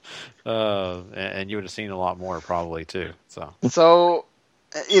have. And you would have seen a lot more, probably, too. So, we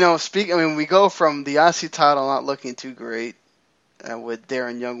go from the IC title not looking too great, with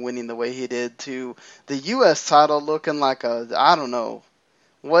Darren Young winning the way he did, to the U.S. title looking like I don't know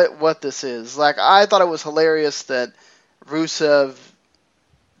what this is. Like, I thought it was hilarious that Rusev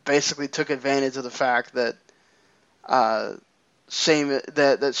basically took advantage of the fact that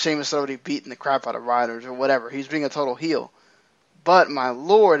Sheamus had already beaten the crap out of Ryder or whatever. He's being a total heel. But my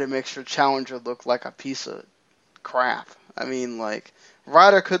lord, it makes your challenger look like a piece of crap. I mean, like,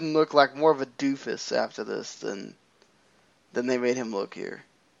 Ryder couldn't look like more of a doofus after this than they made him look here.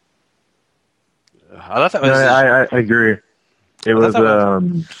 I thought that was I agree. It was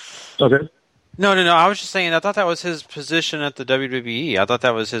okay. No. I was just saying, I thought that was his position at the WWE. I thought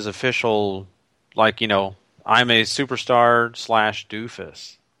that was his official, I'm a superstar /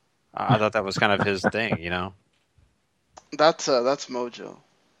 doofus. I thought that was kind of his thing, That's Mojo.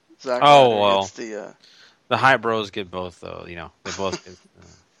 Zach well. The Hype Bros get both, though. They both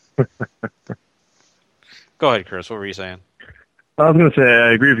get... Go ahead, Chris. What were you saying? I was going to say,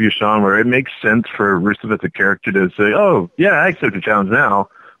 I agree with you, Sean, where it makes sense for Rusev as a character to say, oh, yeah, I accept the challenge now.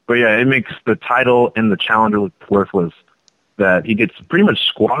 But yeah, it makes the title and the challenger look worthless. That he gets pretty much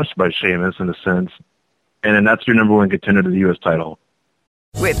squashed by Sheamus in a sense, and then that's your number one contender to the U.S. title.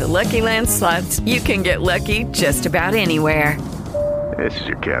 With the Lucky Land Slots, you can get lucky just about anywhere. This is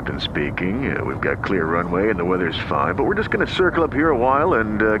your captain speaking. We've got clear runway and the weather's fine, but we're just going to circle up here a while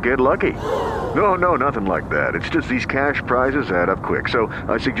and get lucky. No, nothing like that. It's just these cash prizes add up quick. So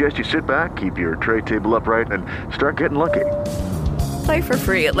I suggest you sit back, keep your tray table upright, and start getting lucky. Play for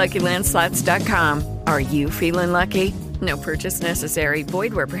free at LuckyLandSlots.com. Are you feeling lucky? No purchase necessary.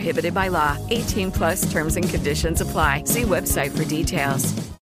 Void where prohibited by law. 18 plus terms and conditions apply. See website for details.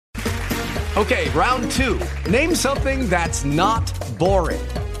 Okay, round 2. Name something that's not boring.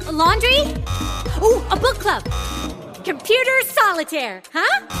 A laundry? Ooh, a book club. Computer solitaire,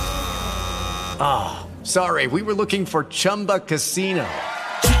 huh? Ah, oh, sorry, we were looking for Chumba Casino.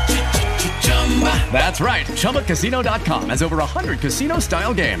 That's right, ChumbaCasino.com has over 100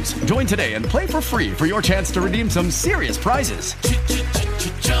 casino-style games. Join today and play for free for your chance to redeem some serious prizes.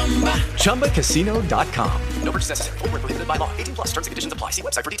 ChumbaCasino.com. No purchase necessary. Void where prohibited by law. 18 plus terms and conditions apply. See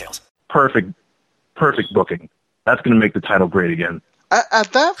website for details. Perfect booking. That's going to make the title great again.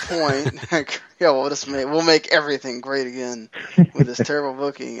 At that point, yeah, we'll make everything great again with this terrible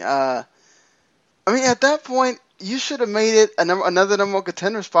booking. I mean, at that point, you should have made it another number one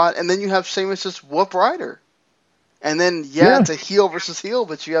contender spot, and then you have Sheamus just whoop Ryder. And then, it's a heel versus heel,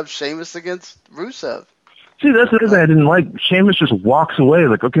 but you have Sheamus against Rusev. See, that's the thing I didn't like. Sheamus just walks away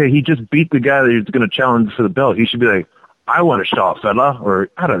like, okay, he just beat the guy that he's going to challenge for the belt. He should be like, I want a shot, fella, or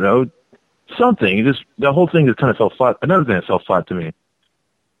I don't know, something. The whole thing just kind of fell flat. Another thing that fell flat to me.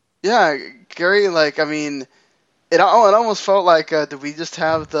 Yeah, Gary, it almost felt like, did we just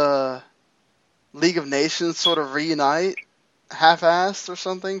have the League of Nations sort of reunite half-assed or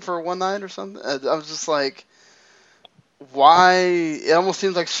something for one night or something? I was just like, why? It almost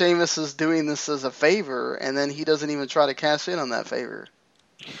seems like Sheamus is doing this as a favor, and then he doesn't even try to cash in on that favor.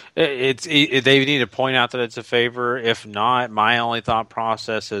 They need to point out that it's a favor. If not, my only thought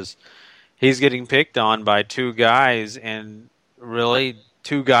process is he's getting picked on by two guys, and really,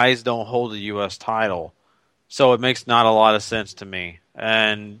 two guys don't hold the U.S. title. So it makes not a lot of sense to me.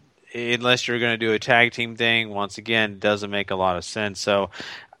 And unless you're going to do a tag team thing, once again, doesn't make a lot of sense. So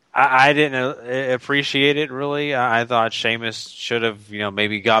I didn't appreciate it, really. I thought Sheamus should have,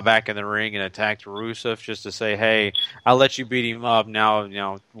 maybe got back in the ring and attacked Rusev just to say, hey, I'll let you beat him up.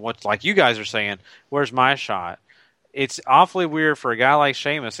 Now, what's like you guys are saying, where's my shot? It's awfully weird for a guy like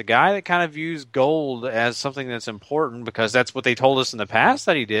Sheamus, a guy that kind of views gold as something that's important because that's what they told us in the past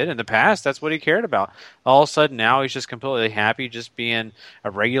that he did. In the past, that's what he cared about. All of a sudden, now he's just completely happy just being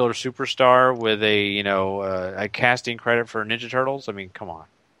a regular superstar with a casting credit for Ninja Turtles. I mean, come on.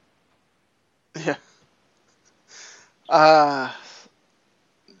 Yeah.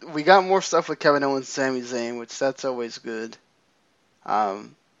 We got more stuff with Kevin Owens and Sami Zayn, which that's always good.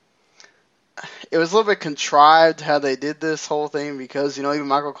 It was a little bit contrived how they did this whole thing because, even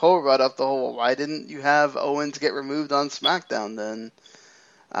Michael Cole brought up the whole, why didn't you have Owens get removed on SmackDown then?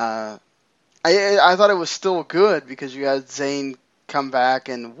 I thought it was still good because you had Zayn come back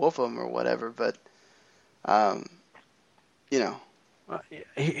and whoop him or whatever, but,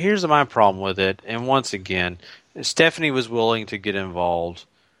 Here's my problem with it, and once again, Stephanie was willing to get involved.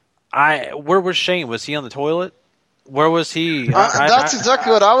 Where was Shane? Was he on the toilet? Where was he? That's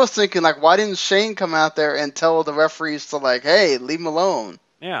exactly what I was thinking. Like, why didn't Shane come out there and tell the referees to, hey, leave him alone?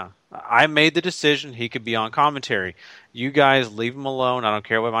 Yeah. I made the decision he could be on commentary. You guys leave him alone. I don't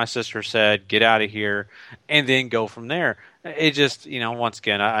care what my sister said. Get out of here. And then go from there. It just, once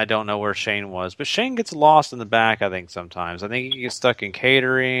again, I don't know where Shane was. But Shane gets lost in the back, I think, sometimes. I think he gets stuck in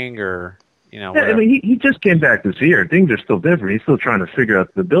catering or, whatever. I mean, he just came back this year. Things are still different. He's still trying to figure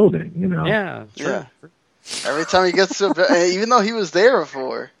out the building, Yeah, true. Yeah. Every time he gets to even though he was there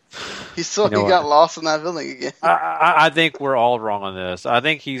before, he got lost in that building again. I think we're all wrong on this. I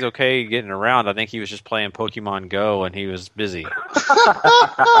think he's okay getting around. I think he was just playing Pokemon Go and he was busy.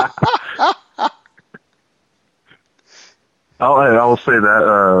 I will say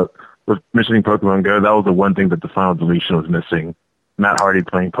that with mentioning Pokemon Go, that was the one thing that the final deletion was missing. Matt Hardy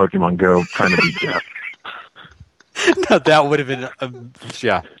playing Pokemon Go, trying to beat Jeff. No, that would have been,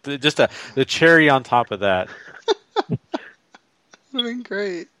 just the cherry on top of that. Would have been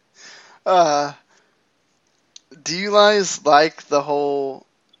great. Do you guys like the whole...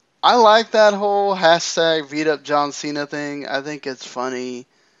 I like that whole hashtag beat up John Cena thing. I think it's funny.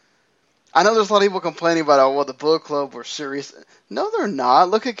 I know there's a lot of people complaining about, the Bullet Club were serious. No, they're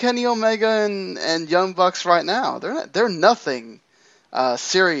not. Look at Kenny Omega and Young Bucks right now. They're nothing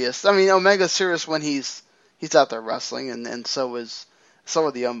serious. I mean, Omega's serious when he's out there wrestling, and so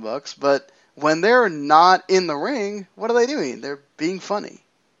are the Young Bucks. But when they're not in the ring, what are they doing? They're being funny,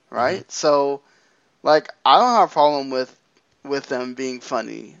 right? Mm-hmm. So, I don't have a problem with them being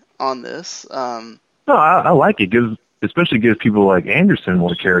funny on this. No, I like it. Especially gives people like Anderson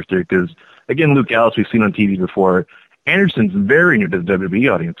more character. Because again, Luke Gallows we've seen on TV before. Anderson's very new to the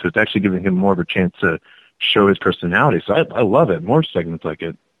WWE audience, so it's actually giving him more of a chance to show his personality. So I love it. More segments like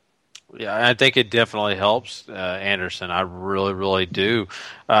it. Yeah, I think it definitely helps Anderson. I really, really do.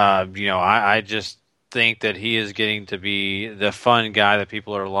 I just think that he is getting to be the fun guy that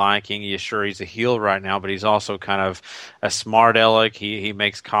people are liking. Sure, he's a heel right now, but he's also kind of a smart aleck. He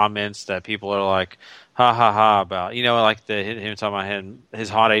makes comments that people are like, ha ha ha about, like him talking about his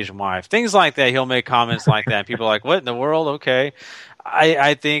hot Asian wife, things like that. He'll make comments like that. People are like, what in the world? Okay.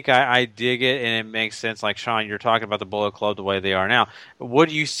 I think I dig it, and it makes sense. Like, Sean, you're talking about the Bullet Club the way they are now. What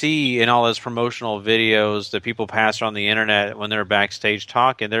do you see in all those promotional videos that people pass on the internet when they're backstage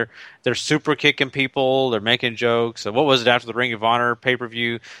talking? They're super kicking people. They're making jokes. What was it after the Ring of Honor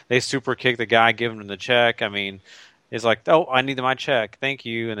pay-per-view? They super kick the guy giving him the check. I mean, it's like, oh, I need my check. Thank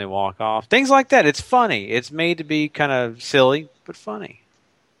you. And they walk off. Things like that. It's funny. It's made to be kind of silly, but funny.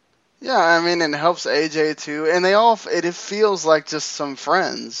 Yeah, I mean, it helps AJ too, and it feels like just some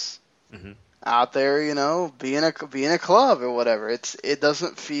friends out there, being a club or whatever. It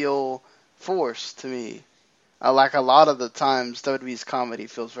doesn't feel forced to me. Like a lot of the times, WWE's comedy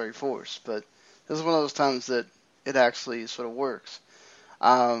feels very forced, but this is one of those times that it actually sort of works.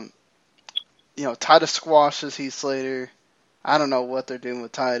 Titus squashes Heath Slater. I don't know what they're doing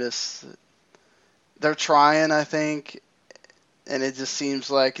with Titus. They're trying, I think. And it just seems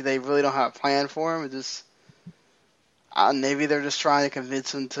like they really don't have a plan for him. It just maybe they're just trying to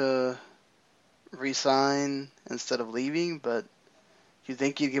convince him to resign instead of leaving. But you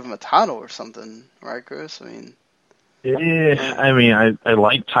think you'd give him a title or something, right, Chris? I mean, yeah. I mean, I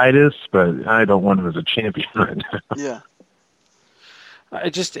like Titus, but I don't want him as a champion right now. Yeah.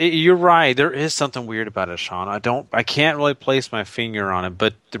 You're right. There is something weird about it, Sean. I can't really place my finger on it,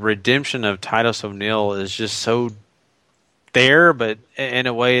 but the redemption of Titus O'Neil is just so there, but in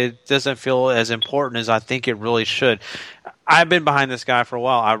a way it doesn't feel as important as I think it really should. I've been behind this guy for a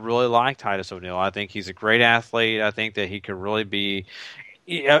while. I really like Titus O'Neil. I think he's a great athlete. I think that he could really be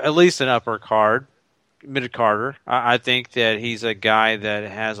at least an upper card, mid-carder. I think that he's a guy that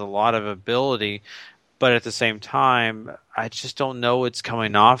has a lot of ability, but at the same time, I just don't know it's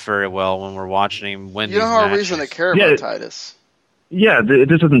coming off very well when we're watching him win these matches. You don't have a reason to care about Titus. Yeah, it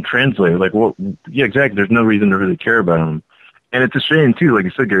just doesn't translate. Like, well, yeah, exactly. There's no reason to really care about him. And it's a shame, too. Like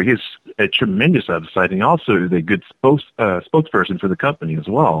you said, Gary, he's a tremendous upside, and also is a good spokesperson for the company as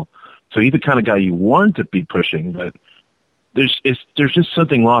well. So he's the kind of guy you want to be pushing, but there's just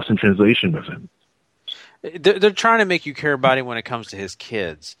something lost in translation with him. They're trying to make you care about him when it comes to his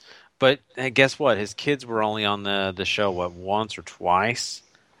kids. But guess what? His kids were only on the show, once or twice?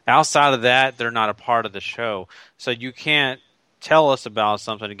 Outside of that, they're not a part of the show. So you can't tell us about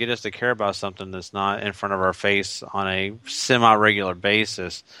something to get us to care about something that's not in front of our face on a semi-regular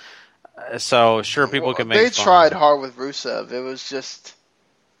basis. So sure, people can make They fun. tried hard with Rusev. It was just,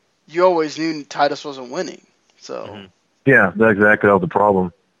 you always knew Titus wasn't winning. So Yeah, that's exactly all the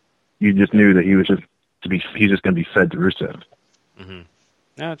problem. You just knew that he's just going to be fed to Rusev.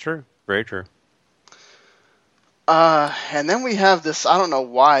 Yeah, true. Very true. And then we have this, I don't know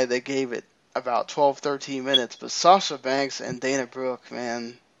why they gave it about 12, 13 minutes, but Sasha Banks and Dana Brooke,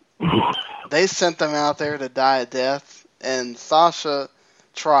 man, they sent them out there to die a death, and Sasha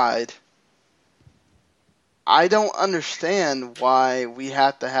tried. I don't understand why we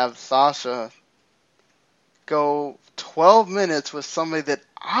had to have Sasha go 12 minutes with somebody that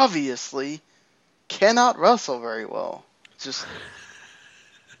obviously cannot wrestle very well. Just,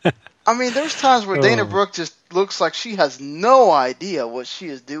 I mean, there's times where Dana Brooke just looks like she has no idea what she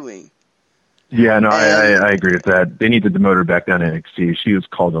is doing. Yeah, no, I agree with that. They need to demote her back down to NXT. She was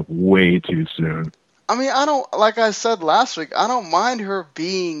called up way too soon. I mean, like I said last week, I don't mind her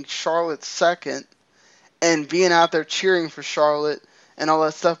being Charlotte's second and being out there cheering for Charlotte and all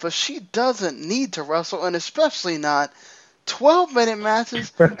that stuff, but she doesn't need to wrestle, and especially not 12-minute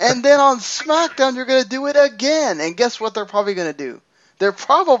matches, and then on SmackDown you're going to do it again. And guess what they're probably going to do? They're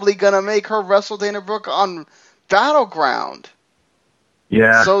probably going to make her wrestle Dana Brooke on Battleground.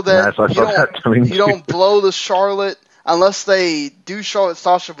 Yeah, so that you don't blow the Charlotte, unless they do Charlotte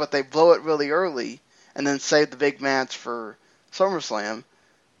Sasha, but they blow it really early and then save the big match for SummerSlam.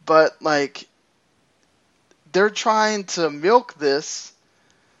 But, like, they're trying to milk this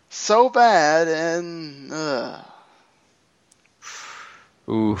so bad, and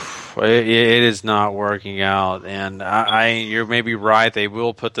Oof, it is not working out, and you're maybe right. They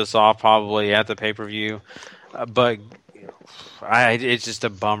will put this off probably at the pay-per-view, but it's just a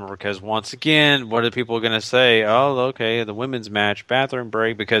bummer because once again, what are people going to say? Oh, okay, the women's match, bathroom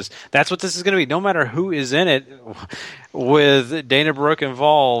break, because that's what this is going to be. No matter who is in it, with Dana Brooke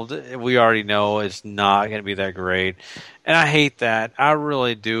involved, we already know it's not going to be that great. And I hate that. I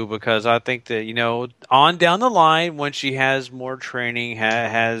really do, because I think that, on down the line, when she has more training,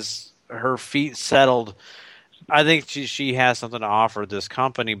 has her feet settled, I think she has something to offer this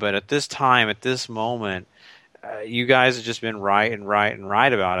company, but at this time, at this moment, you guys have just been right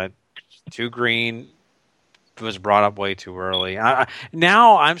about it. Too Green was brought up way too early.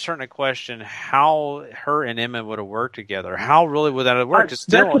 Now I'm starting to question how her and Emma would have worked together. How really would that have worked?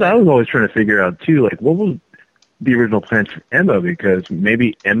 That's what I was always trying to figure out too. Like, what was the original plan for Emma? Because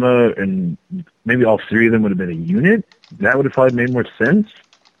maybe Emma and maybe all three of them would have been a unit. That would have probably made more sense.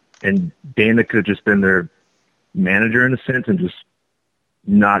 And Dana could have just been their manager in a sense and just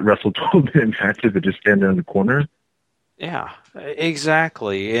not wrestle 12-minute matches, but just stand there in the corner. Yeah,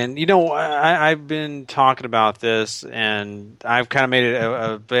 exactly. And, I've been talking about this, and I've kind of made it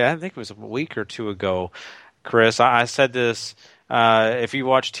I think it was a week or two ago, Chris. I said this. If you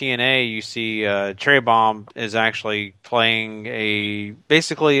watch TNA, you see Cherry Bomb is actually playing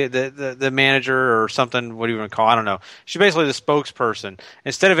basically the manager or something. What do you want to call it? I don't know. She's basically the spokesperson.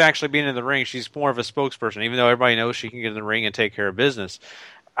 Instead of actually being in the ring, she's more of a spokesperson, even though everybody knows she can get in the ring and take care of business.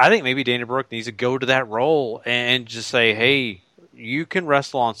 I think maybe Dana Brooke needs to go to that role and just say, hey, you can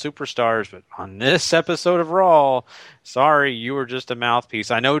wrestle on Superstars, but on this episode of Raw, sorry, you were just a mouthpiece.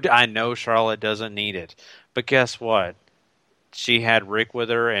 I know Charlotte doesn't need it, but guess what? She had Rick with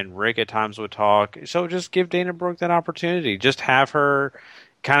her, and Rick at times would talk. So just give Dana Brooke that opportunity. Just have her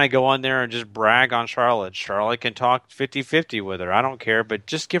kind of go on there and just brag on Charlotte. Charlotte can talk 50-50 with her. I don't care, but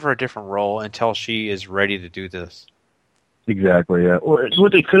just give her a different role until she is ready to do this. Exactly, yeah. Or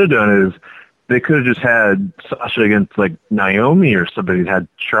what they could have done is they could have just had Sasha against, like, Naomi or somebody that had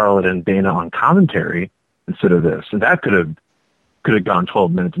Charlotte and Dana on commentary instead of this. And that could have gone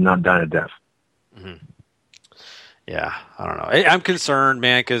 12 minutes and not died a death. Mm-hmm. Yeah, I don't know. I'm concerned,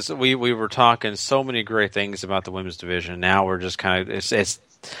 man, because we were talking so many great things about the women's division. Now we're just kind of it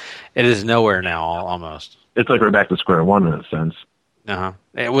is nowhere now almost. It's like we're back to square one in a sense.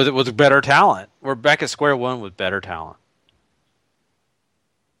 With better talent. We're back at square one with better talent.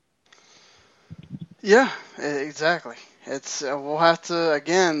 Yeah, exactly. It's we'll have to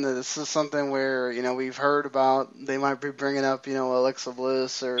again. This is something where we've heard about. They might be bringing up Alexa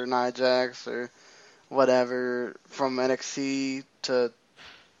Bliss or Nia Jax or whatever from NXT to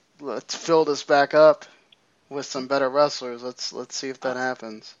let's fill this back up with some better wrestlers. Let's see if that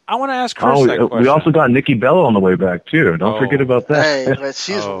happens. I want to ask Chris that question. We also got Nikki Bella on the way back too. Don't forget about that. Hey, but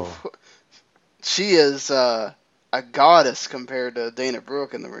she is a goddess compared to Dana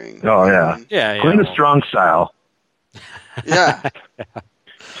Brooke in the ring. Oh yeah, Queen of Strong Style. Yeah.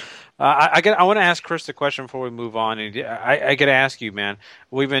 I want to ask Chris the question before we move on. And I got to ask you, man.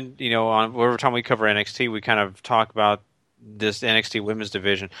 We've been, on every time we cover NXT, we kind of talk about this NXT women's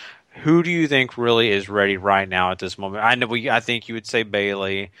division. Who do you think really is ready right now at this moment? I think you would say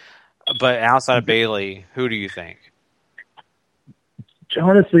Bayley, but outside of Bayley, who do you think?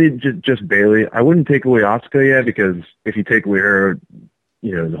 Honestly, just Bayley. I wouldn't take away Asuka yet because if you take away her,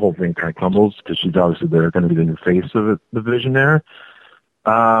 the whole thing kind of crumbles because she's obviously going to be the new face of the division there.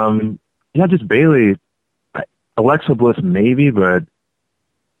 Just Bayley. Alexa Bliss maybe, but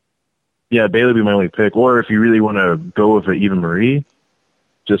yeah, Bayley would be my only pick. Or if you really want to go with Eva Marie,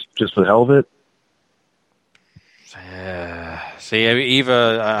 just for the hell of it. See,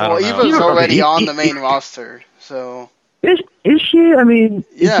 Eva. Eva's already on the main roster, so. Is she? I mean,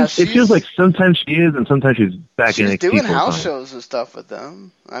 yeah, it feels like sometimes she is, and sometimes she's back in NXT. She's doing house shows and stuff with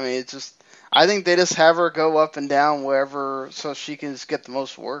them. I mean, it's just. I think they just have her go up and down wherever so she can just get the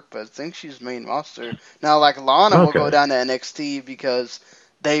most work, but I think she's main roster. Now, like Lana will go down to NXT because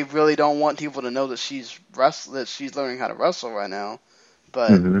they really don't want people to know that she's learning how to wrestle right now.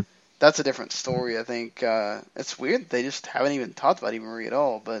 But that's a different story, I think. It's weird they just haven't even talked about Eva Marie at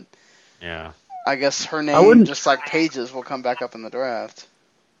all, but yeah, I guess her name, just like Paige's, will come back up in the draft.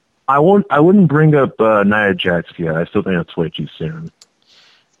 I wouldn't bring up Nia Jax yet. I still think that's way too soon.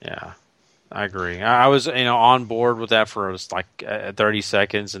 Yeah. I agree. I was, on board with that for 30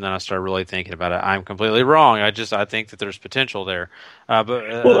 seconds, and then I started really thinking about it. I'm completely wrong. I think that there's potential there. Let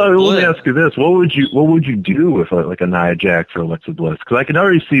me ask you this: what would you do with like a Nia Jax or Alexa Bliss? Because I can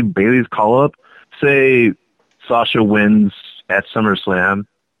already see Bayley's call up. Say Sasha wins at SummerSlam.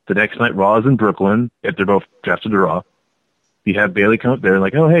 The next night Raw is in Brooklyn. If they're both drafted to Raw, you have Bayley come up there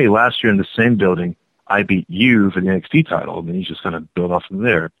and oh hey, last year in the same building I beat you for the NXT title, and then you just kind of build off from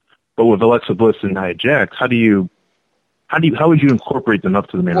there. But with Alexa Bliss and Nia Jax, how would you incorporate them up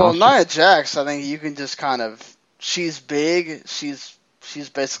to the main roster? Well, Nia Jax, I think you can just kind of. She's big. She's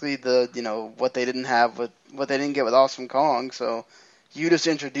basically the what they didn't get with Awesome Kong. So you just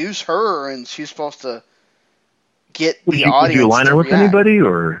introduce her, and she's supposed to get the audience. Would you align her with anybody,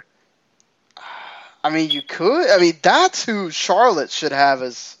 or? I mean, you could. I mean, that's who Charlotte should have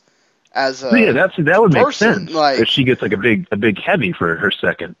as as a So yeah, that would make person, sense like, if she gets like a big heavy for her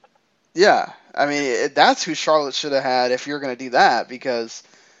second. Yeah, I mean, that's who Charlotte should have had if you're going to do that, because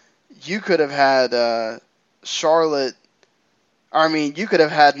you could have had Charlotte. I mean, you could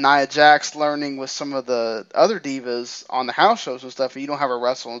have had Nia Jax learning with some of the other divas on the house shows and stuff, and you don't have her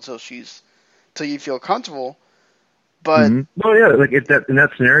wrestle until you feel comfortable. But Well, yeah, like in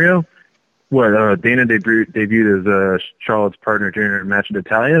that scenario, Dana debuted as Charlotte's partner during her match with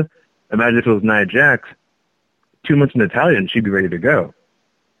Natalya. Imagine if it was Nia Jax, 2 months in Natalya, and she'd be ready to go.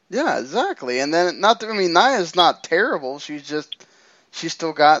 yeah, exactly. And then Nia's not terrible. She's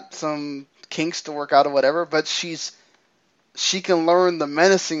still got some kinks to work out or whatever, but she can learn the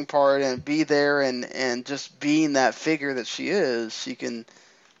menacing part and be there and just being that figure that she is. She can,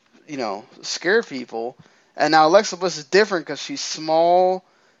 scare people. And now Alexa Bliss is different because she's small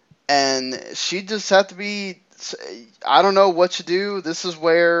and she just had to be, I don't know what you do. This is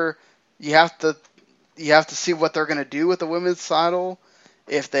where you have to see what they're going to do with the women's title.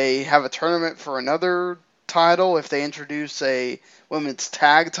 If they have a tournament for another title, if they introduce a women's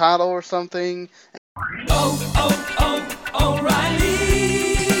tag title or something. O'Reilly.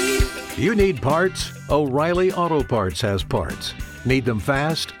 You need parts? O'Reilly Auto Parts has parts. Need them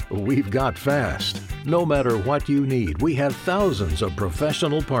fast? We've got fast. No matter what you need, we have thousands of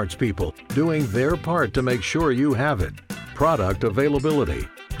professional parts people doing their part to make sure you have it. Product availability.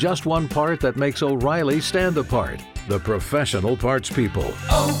 Just one part that makes O'Reilly stand apart. The professional parts people.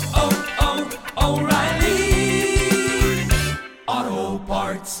 O'Reilly Auto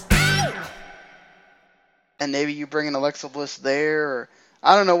Parts. And maybe you bring in Alexa Bliss there, or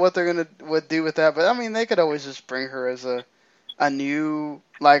I don't know what they're gonna do with that. But I mean, they could always just bring her as a new,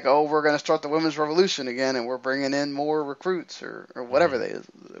 like, we're gonna start the women's revolution again, and we're bringing in more recruits or whatever they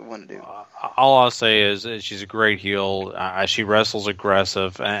want to do. All I'll say is she's a great heel. She wrestles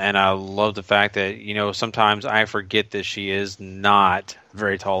aggressive, and I love the fact that, sometimes I forget that she is not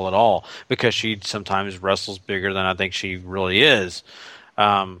very tall at all, because she sometimes wrestles bigger than I think she really is.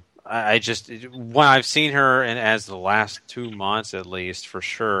 I just, when I've seen her, and as the last 2 months at least, for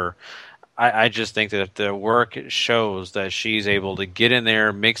sure, I just think that if the work shows that she's able to get in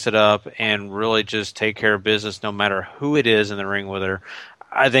there, mix it up, and really just take care of business no matter who it is in the ring with her,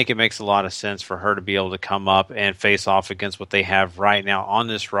 I think it makes a lot of sense for her to be able to come up and face off against what they have right now on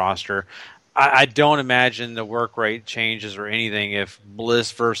this roster. I don't imagine the work rate changes or anything if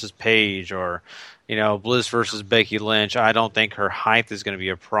Bliss versus Paige or Bliss versus Becky Lynch. I don't think her height is going to be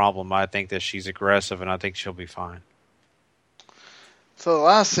a problem. I think that she's aggressive, and I think she'll be fine. So the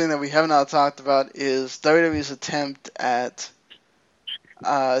last thing that we have not talked about is WWE's attempt at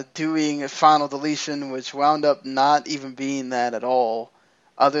doing a final deletion, which wound up not even being that at all,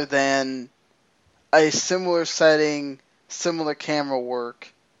 other than a similar setting, similar camera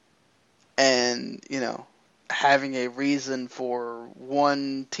work, and, having a reason for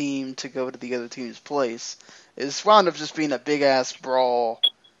one team to go to the other team's place. It's wound up just being a big-ass brawl,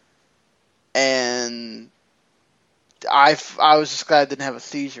 and I was just glad I didn't have a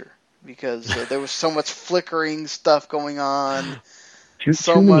seizure, because there was so much flickering stuff going on.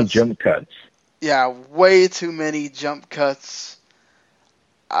 Too many jump cuts. Yeah, way too many jump cuts.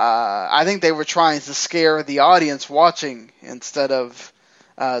 I think they were trying to scare the audience watching instead of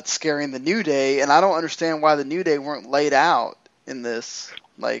scaring the New Day, and I don't understand why the New Day weren't laid out in this.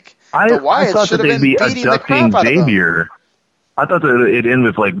 Like, the Wyatts thought should that have they'd been be beating the crap abducting out of them. Xavier. I thought that it'd end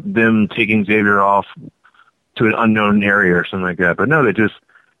with like them taking Xavier off to an unknown area or something like that. But no, they just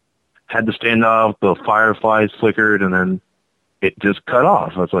had the standoff, the fireflies flickered, and then it just cut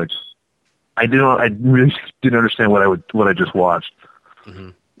off. I was like, I really didn't understand what I just watched. Mm-hmm.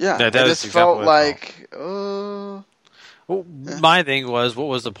 Yeah, that it is just exactly felt like, Well, my thing was, what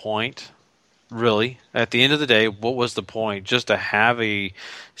was the point? Really, at the end of the day, what was the point? Just to have a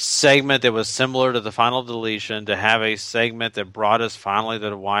segment that was similar to the final deletion, to have a segment that brought us finally to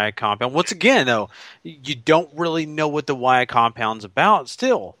the Wyatt compound. Once again, though, you don't really know what the Wyatt compound's about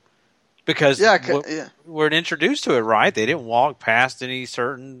still, because we're introduced to it, right? They didn't walk past any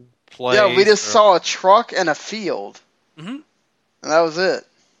certain place. Yeah, we just saw a truck and a field, and that was it.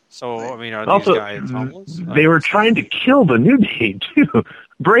 So, I mean, are Also, these guys homeless? they were trying to kill the New Day, too.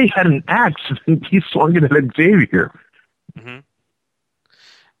 Bray had an axe, and he swung it at Xavier. Mm-hmm.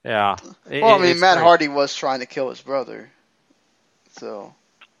 Yeah. Matt Hardy was trying to kill his brother. So,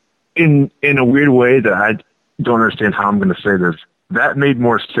 In a weird way that I don't understand how I'm going to say this, that made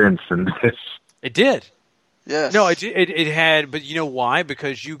more sense than this. It did. Yes. No, it had, but you know why?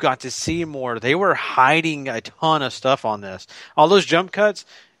 Because you got to see more. They were hiding a ton of stuff on this. All those jump cuts,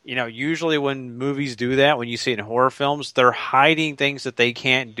 usually when movies do that, when you see it in horror films, they're hiding things that they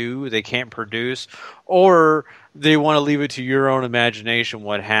can't do, they can't produce, or they want to leave it to your own imagination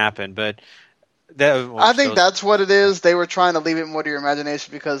what happened. But I think that's what it is. They were trying to leave it more to your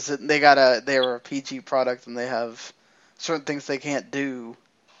imagination because they were a PG product and they have certain things they can't do.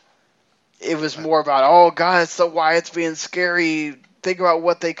 It was more about, oh God, it's why it's being scary. Think about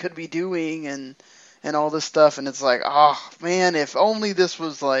what they could be doing and all this stuff. And it's like, oh man, if only this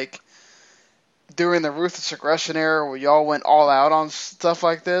was like during the Ruthless Aggression era where y'all went all out on stuff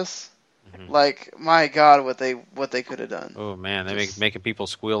like this. Mm-hmm. Like, my God, what they could have done. Oh man, they making people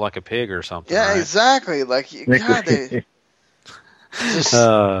squeal like a pig or something. Yeah, right? Exactly. Like, God, they just such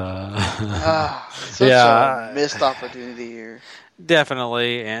a missed opportunity here.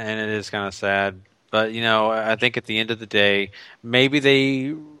 Definitely, and it is kind of sad. But, I think at the end of the day, maybe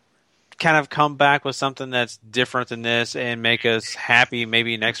they kind of come back with something that's different than this and make us happy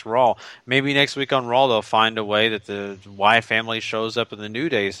maybe next Raw. Maybe next week on Raw they'll find a way that the Wyatt family shows up in the New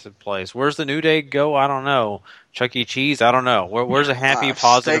Day's place. Where's the New Day go? I don't know. Chuck E. Cheese? I don't know. Where's a happy,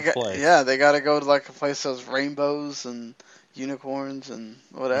 positive place? Yeah, they got to go to like a place that has rainbows and unicorns and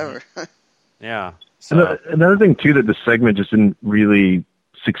whatever. Mm-hmm. Yeah. So. Another thing, too, that the segment just didn't really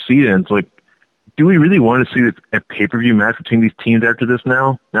succeed in, it's like, do we really want to see a pay-per-view match between these teams after this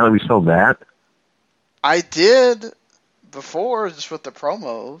now that we saw that? I did before, just with the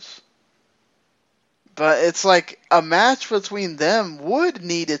promos. But it's like a match between them would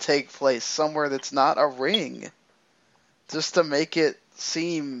need to take place somewhere that's not a ring. Just to make it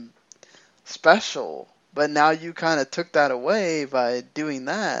seem special. But now you kind of took that away by doing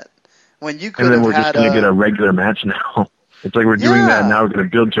that. When you could and then have we're just going to get a regular match now. It's like we're doing that, and now we're going to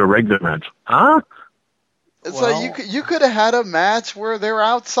build to a regular match. Huh? It's like you could have had a match where they're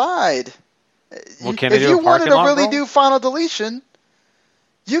outside. Well, if you wanted to really do Final Deletion,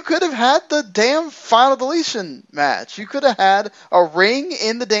 you could have had the damn Final Deletion match. You could have had a ring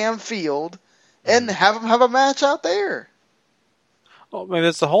in the damn field and have them have a match out there. Well, maybe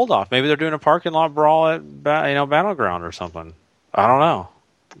it's the hold off. Maybe they're doing a parking lot brawl at Battleground or something. I don't know.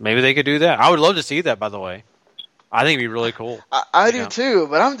 Maybe they could do that. I would love to see that, by the way. I think it'd be really cool. I do too,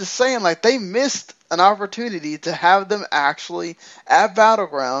 but I'm just saying, like, they missed an opportunity to have them actually, at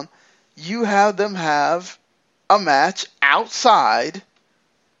Battleground, you have them have a match outside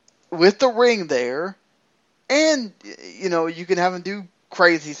with the ring there, and, you can have them do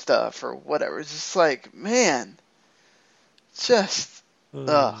crazy stuff or whatever. It's just like, man,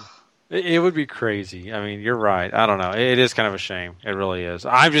 ugh. It would be crazy. I mean, you're right. I don't know. It is kind of a shame. It really is.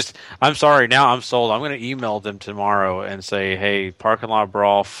 I'm sorry. Now I'm sold. I'm going to email them tomorrow and say, hey, parking lot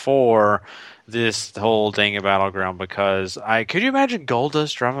brawl for this whole thing at Battleground, because could you imagine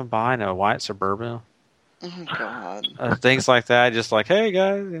Goldust driving by in a white Suburban? Oh, God. Things like that. Just like, hey,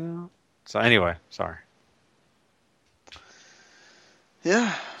 guys, So anyway, sorry.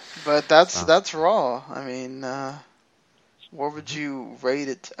 Yeah, but that's Raw. I mean, what would you rate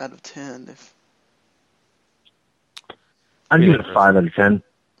it out of 10? I'd give it a 5 out of 10.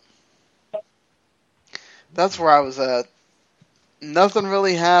 That's where I was at. Nothing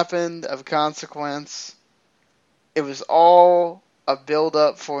really happened of consequence. It was all a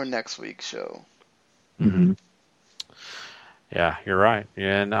build-up for next week's show. Mm-hmm. Yeah, you're right.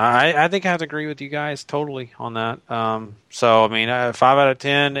 And I think I have to agree with you guys totally on that. So, I mean, 5 out of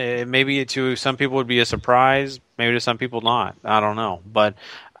 10, maybe to some people would be a surprise, maybe to some people not. I don't know. But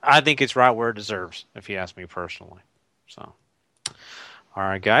I think it's right where it deserves, if you ask me personally. So, all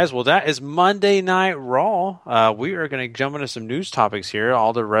right, guys. Well, that is Monday Night Raw. We are going to jump into some news topics here.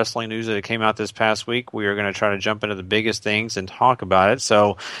 All the wrestling news that came out this past week, we are going to try to jump into the biggest things and talk about it.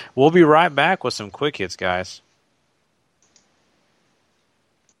 So, we'll be right back with some quick hits, guys.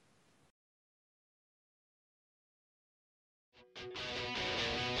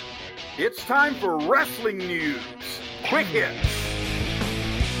 It's time for wrestling news. Quick hits.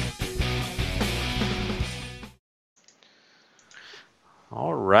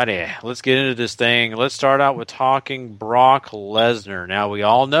 Alrighty, let's get into this thing. Let's start out with talking Brock Lesnar. Now, we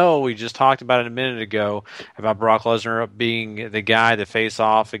all know, we just talked about it a minute ago, about Brock Lesnar being the guy to face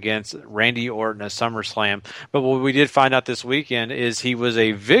off against Randy Orton at SummerSlam. But what we did find out this weekend is he was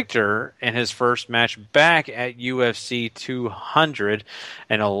a victor in his first match back at UFC 200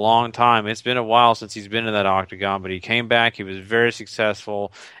 in a long time. It's been a while since he's been in that octagon, but he came back. He was very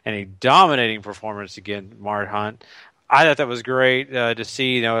successful and a dominating performance against Mark Hunt. I thought that was great to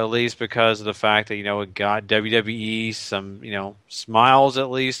see, at least because of the fact that, it got WWE some, smiles at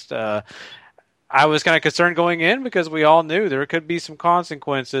least. I was kind of concerned going in because we all knew there could be some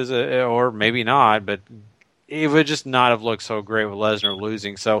consequences, or maybe not, but it would just not have looked so great with Lesnar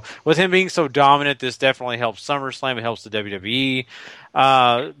losing. So with him being so dominant, this definitely helps SummerSlam. It helps the WWE.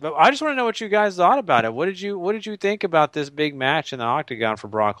 But I just want to know what you guys thought about it. What did you think about this big match in the Octagon for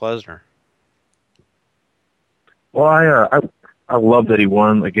Brock Lesnar? Well, I love that he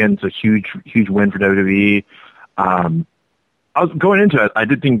won. Again, it's a huge win for WWE. I was going into it, I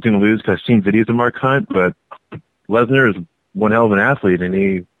did think he was going to lose because I've seen videos of Mark Hunt, but Lesnar is one hell of an athlete, and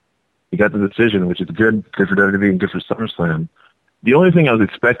he got the decision, which is good for WWE and good for SummerSlam. The only thing I was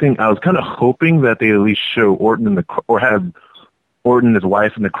expecting, I was kind of hoping that they at least show Orton or have Orton and his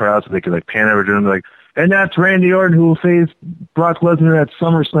wife in the crowd so they could like pan over to him like, and that's Randy Orton who will face Brock Lesnar at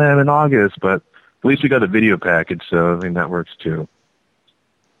SummerSlam in August. But at least we got a video package, so I think that works too.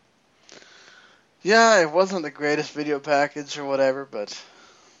 Yeah, it wasn't the greatest video package or whatever, but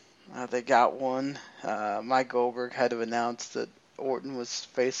they got one. Mike Goldberg had to announce that Orton was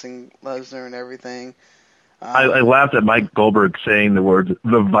facing Lesnar and everything. I laughed at Mike Goldberg saying the words,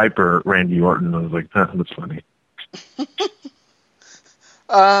 the Viper, Randy Orton. I was like, that's funny.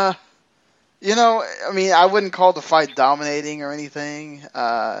 I mean, I wouldn't call the fight dominating or anything.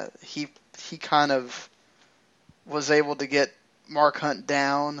 He kind of was able to get Mark Hunt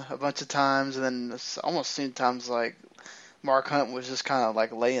down a bunch of times, and then it almost seemed times like Mark Hunt was just kind of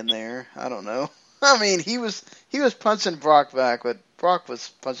like laying there. I don't know. I mean, he was punching Brock back, but Brock was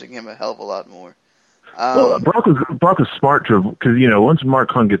punching him a hell of a lot more. Well, Brock was smart because once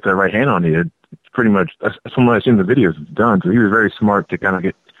Mark Hunt gets that right hand on you, it's pretty much from what I've seen in the videos, it's done. So he was very smart to kind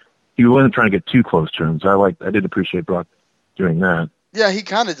of he wasn't trying to get too close to him. So I did appreciate Brock doing that. Yeah, he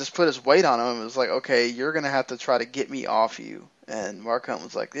kind of just put his weight on him. It was like, okay, you're gonna have to try to get me off you. And Mark Hunt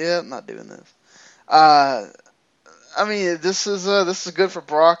was like, yeah, I'm not doing this. I mean, this is good for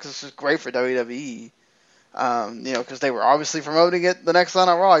Brock. This is great for WWE. Because they were obviously promoting it the next night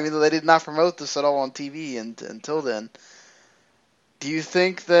on Raw, even though they did not promote this at all on TV until then. Do you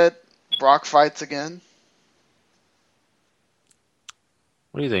think that Brock fights again?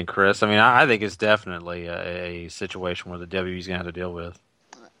 What do you think, Chris? I mean, I think it's definitely a situation where the WWE's going to have to deal with.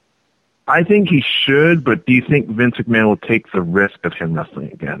 I think he should, but do you think Vince McMahon will take the risk of him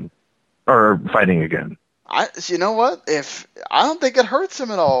wrestling again or fighting again? You know what? I don't think it hurts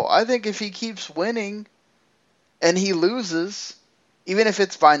him at all. I think if he keeps winning and he loses, even if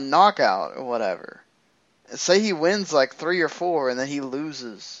it's by knockout or whatever, say he wins like 3 or 4 and then he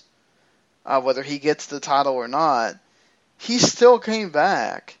loses, whether he gets the title or not, he still came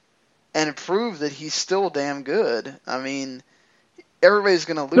back and proved that he's still damn good. I mean, everybody's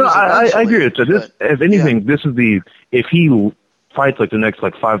going to lose. No, I agree with that. If anything, this is if he fights like the next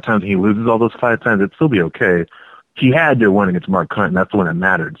 5 times and he loses all those 5 times, it'd still be okay. He had to win against Mark Hunt, and that's the one that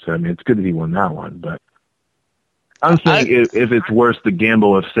mattered. So I mean, it's good that he won that one. But I'm saying if it's worse to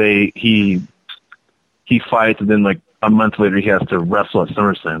gamble if say he fights and then a month later he has to wrestle at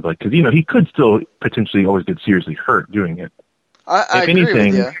SummerSlam, because he could still potentially always get seriously hurt doing it. I agree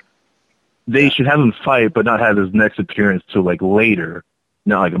with you. They should have him fight, but not have his next appearance till later,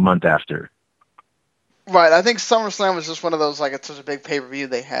 not a month after. Right. I think SummerSlam was just one of those it's such a big pay-per-view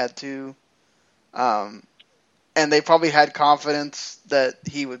they had to, and they probably had confidence that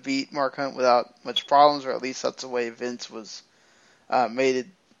he would beat Mark Hunt without much problems, or at least that's the way Vince was made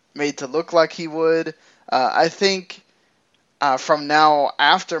to look like he would. I think from now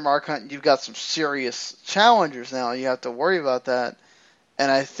after Mark Hunt, you've got some serious challengers now. You have to worry about that. And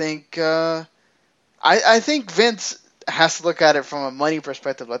I think I think Vince has to look at it from a money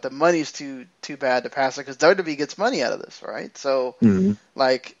perspective. The money's too bad to pass it because WWE gets money out of this, right? So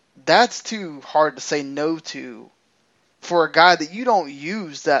that's too hard to say no to for a guy that you don't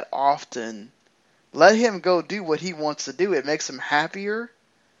use that often. Let him go do what he wants to do. It makes him happier.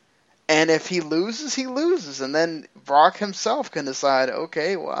 And if he loses, he loses. And then Brock himself can decide,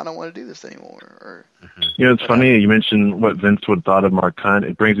 okay, well, I don't want to do this anymore. It's funny you mentioned what Vince would have thought of Mark Hunt.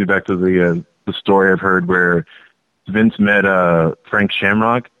 It brings me back to the story I've heard where Vince met Frank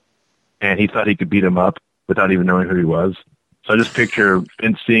Shamrock, and he thought he could beat him up without even knowing who he was. So I just picture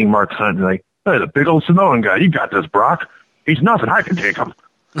Vince seeing Mark Hunt and hey, the big old Samoan guy, you got this, Brock. He's nothing. I can take him.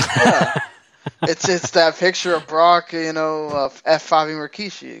 Yeah. It's that picture of Brock, F5ing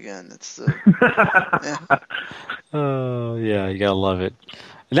Rikishi again. It's yeah. Oh yeah, you gotta love it.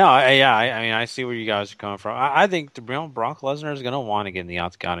 No, I mean, I see where you guys are coming from. I think Brock Lesnar is gonna want to get in the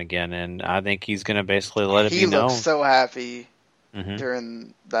Octagon again, and I think he's gonna basically let it be known. He looked so happy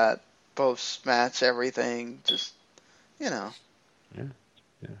during that post-match, everything. Just Yeah.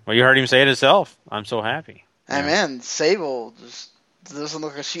 Well, you heard him say it himself. I'm so happy. And man, Sable just doesn't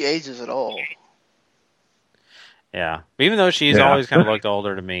look like she ages at all. Yeah. Even though she's always kind of looked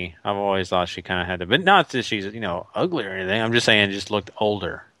older to me, I've always thought she kind of had to. But not that she's, ugly or anything. I'm just saying just looked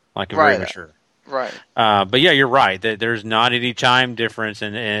older, like very mature. Right. But yeah, you're right. There's not any time difference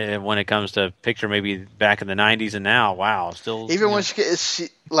in when it comes to picture maybe back in the 90s and now. Wow. Still. Even when she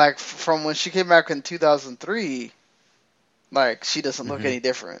like from when she came back in 2003, like she doesn't look any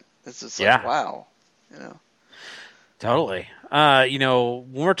different. It's just like, wow. Totally.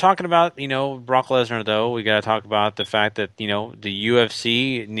 When we're talking about, Brock Lesnar, though, we got to talk about the fact that, the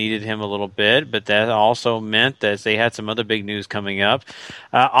UFC needed him a little bit, but that also meant that they had some other big news coming up.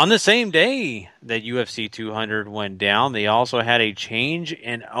 On the same day that UFC 200 went down, they also had a change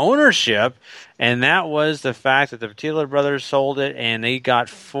in ownership, and that was the fact that the Fertitta brothers sold it, and they got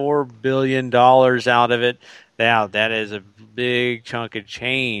 $4 billion out of it. Now, that is a big chunk of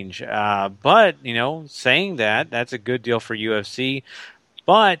change. But, saying that's a good deal for UFC.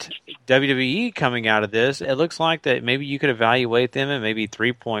 But WWE coming out of this, it looks like that maybe you could evaluate them at maybe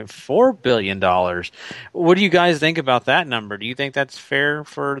 $3.4 billion. What do you guys think about that number? Do you think that's fair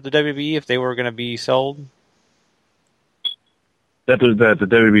for the WWE if they were going to be sold? That the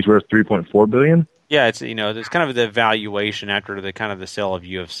WWE's worth $3.4 billion? Yeah, it's it's kind of the valuation after the kind of the sale of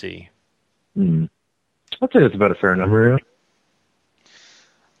UFC. I'd say that's about a fair number. Yeah.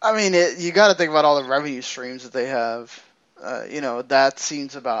 I mean, you got to think about all the revenue streams that they have. That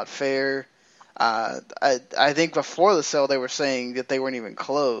seems about fair. I think before the sale they were saying that they weren't even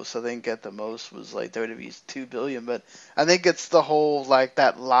close. I think at the most was like WWE's $2 billion, but I think it's the whole like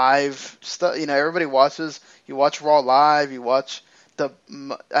that live stuff. Everybody watches. You watch Raw live. You watch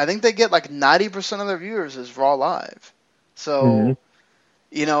I think they get like 90% of their viewers is Raw live. So.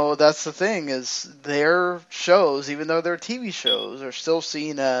 That's the thing is their shows, even though they're TV shows, are still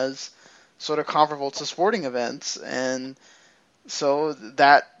seen as sort of comparable to sporting events, and so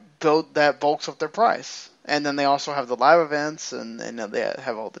that bulks up their price. And then they also have the live events, and they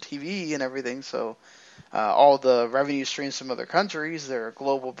have all the TV and everything. So all the revenue streams from other countries, they're a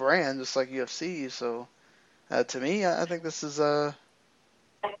global brand, just like UFC. So to me, I think this is that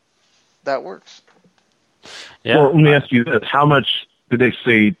works. Yeah. Well, let me ask you this: how much did they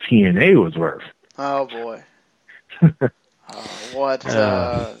say TNA was worth? Oh boy. What?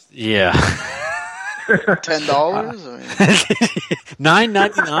 Yeah. $10?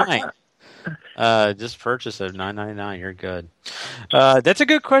 $9.99. Just purchase it. $9.99. You're good. That's a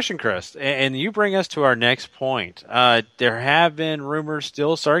good question, Chris. And you bring us to our next point. There have been rumors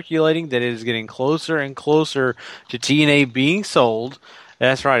still circulating that it is getting closer and closer to TNA being sold.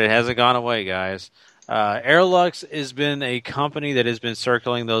 That's right. It hasn't gone away, guys. Airlux has been a company that has been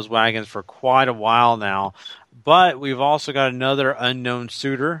circling those wagons for quite a while now, but we've also got another unknown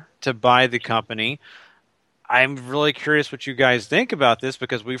suitor to buy the company. I'm really curious what you guys think about this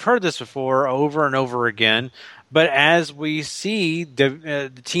because we've heard this before over and over again, but as we see,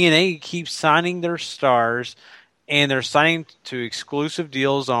 the TNA keeps signing their stars, and they're signing to exclusive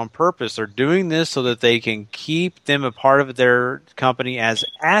deals on purpose. They're doing this so that they can keep them a part of their company as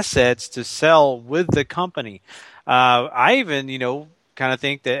assets to sell with the company. I even, kind of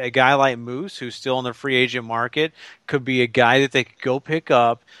think that a guy like Moose, who's still in the free agent market, could be a guy that they could go pick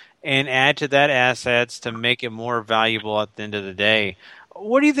up and add to that assets to make it more valuable at the end of the day.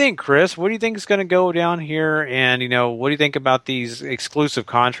 What do you think, Chris? What do you think is going to go down here? And, what do you think about these exclusive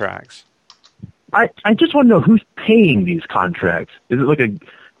contracts? I just want to know who's paying these contracts. Is it like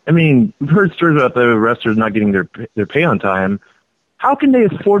we've heard stories about the wrestlers not getting their pay on time. How can they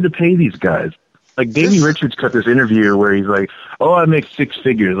afford to pay these guys? Like, Davey Richards cut this interview where he's like, oh, I make six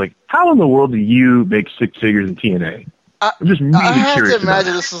figures. Like, how in the world do you make six figures in TNA? I'm just really I have curious. To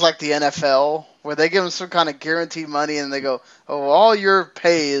imagine this is like the NFL, where they give them some kind of guaranteed money and they go, oh, all your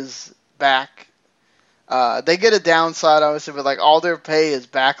pay is back. They get a downside, obviously, but like all their pay is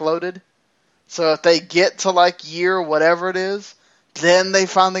backloaded. So if they get to like year whatever it is, then they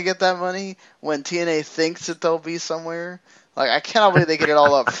finally get that money when TNA thinks that they'll be somewhere. Like, I cannot believe they get it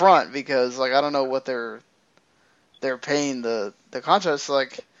all up front because like I don't know what they're paying the contracts.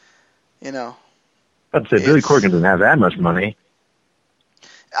 Like, I'd say Billy Corgan doesn't have that much money.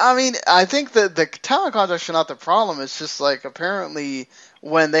 I mean, I think that the talent contracts are not the problem. It's just like apparently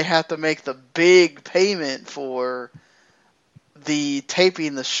when they have to make the big payment for the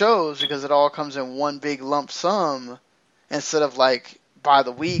taping the shows because it all comes in one big lump sum instead of like by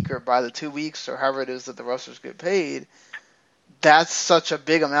the week or by the 2 weeks or however it is that the wrestlers get paid. That's such a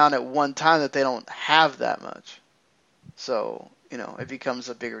big amount at one time that they don't have that much. So, it becomes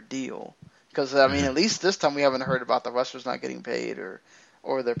a bigger deal. Because, I mean, at least this time we haven't heard about the wrestlers not getting paid or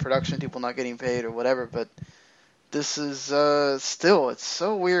the production people not getting paid or whatever. But this is still, it's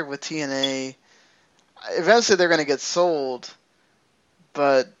so weird with TNA. eventually they're going to get sold.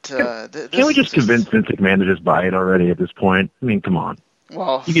 But can't we just convince Vince McMahon to just buy it already at this point? I mean, come on.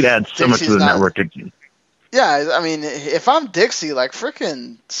 Well, you could add so much to the network. Yeah, I mean, if I'm Dixie, like,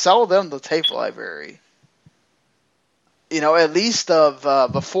 freaking sell them the tape library. You know, at least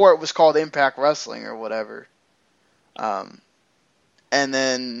of before it was called Impact Wrestling or whatever. And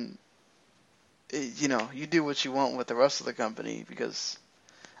then, you know, you do what you want with the rest of the company, because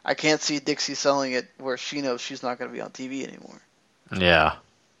I can't see Dixie selling it where she knows she's not going to be on TV anymore. Yeah.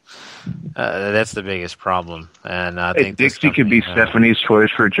 That's the biggest problem. And I think Dixie could be Stephanie's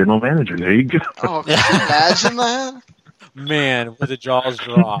choice for general manager. There you go. Oh, can you imagine that? Man, with the jaws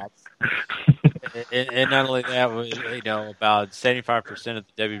dropped. And not only that, you know, about 75% of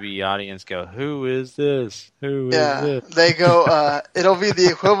the WB audience go, "Who is this? Who is this?" They go, it'll be the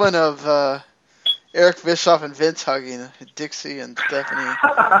equivalent of Eric Bischoff and Vince hugging Dixie and Stephanie.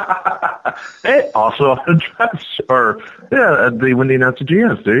 Hey, also on the draft, they win the announcer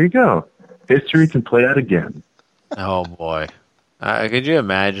GMs. There you go. History can play out again. Oh boy, could you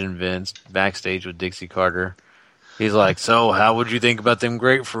imagine Vince backstage with Dixie Carter? He's like, "So, how would you think about them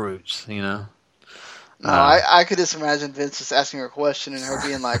grapefruits?" You know. No, I could just imagine Vince just asking her a question and her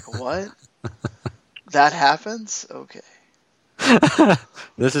being like, "What? That happens? Okay."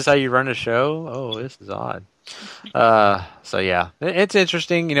 This is how you run a show? Oh, this is odd. So yeah, it's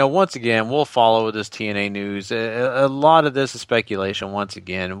interesting. You know, once again, we'll follow this TNA news. A lot of this is speculation. Once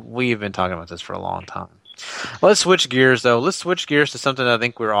again, we've been talking about this for a long time. Let's switch gears, though. Let's switch gears to something I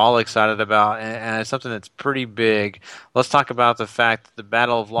think we're all excited about, and it's something that's pretty big. Let's talk about the fact that the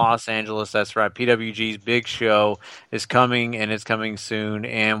Battle of Los Angeles, that's right, PWG's big show, is coming, and it's coming soon,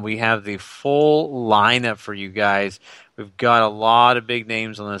 and we have the full lineup for you guys. We've got a lot of big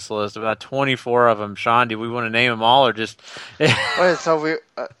names on this list, about 24 of them. Sean, do we want to name them all, or just... Wait, so we,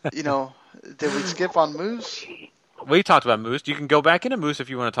 you know, did we skip on Moose? We talked about Moose. You can go back into Moose if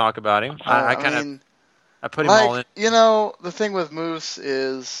you want to talk about him. I put him all in. You know, the thing with Moose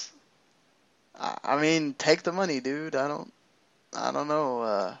is, I mean, take the money, dude. I don't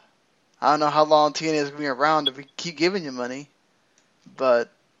know. I don't know how long TNA is going to be around if we keep giving you money,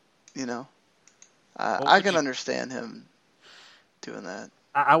 but you know, I can understand him doing that.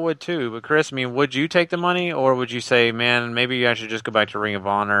 I would too, but Chris, I mean, would you take the money, or would you say, man, maybe I should just go back to Ring of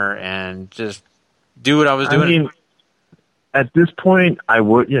Honor and just do what I was doing? I mean, at this point, I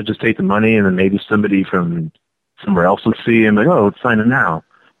would just take the money, and then maybe somebody from somewhere else would see him, like, oh, let's sign him now.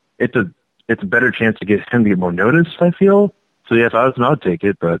 It's a better chance to get him to get more notice, I feel. So yeah, if I was him, I would take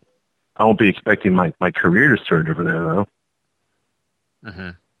it, but I won't be expecting my career to start over there, though. Mm-hmm.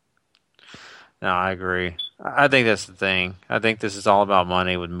 No, I agree. I think that's the thing. I think this is all about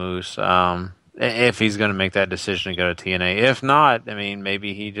money with Moose. If he's going to make that decision to go to TNA. If not, I mean,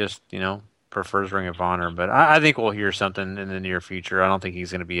 maybe he just, you know, prefers Ring of Honor, but I think we'll hear something in the near future. I don't think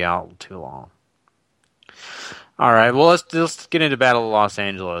he's going to be out too long. All right, well, let's get into Battle of Los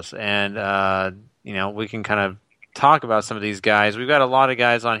Angeles, and you know, we can kind of talk about some of these guys. We've got a lot of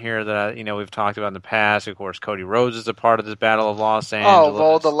guys on here that you know we've talked about in the past. Of course, Cody Rhodes is a part of this Battle of Los Angeles. Oh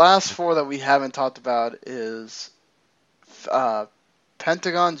well, the last four that we haven't talked about is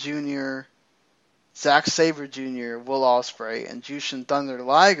Pentagon Jr., Zack Sabre Jr., Will Ospreay, and Jushin Thunder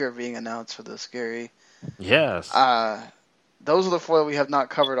Liger being announced for this, Gary. Yes. Those are the four that we have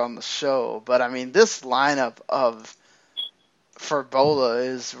not covered on the show. But, I mean, this lineup for Bola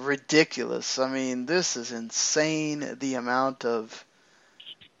is ridiculous. I mean, this is insane, the amount of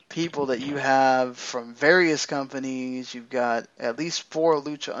people that you have from various companies. You've got at least 4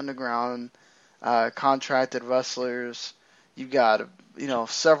 Lucha Underground contracted wrestlers. You've got, you know,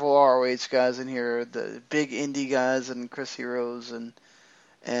 several ROH guys in here, the big indie guys, and Chris Heroes and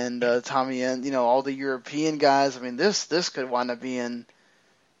Tommy, and you know, all the European guys. I mean, this could wind up being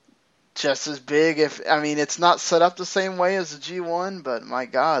just as big. It's not set up the same way as the G1, but my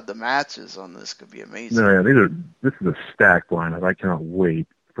God, the matches on this could be amazing. No, yeah, this is a stacked lineup. I cannot wait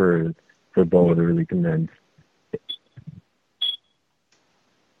for Bola to really commence.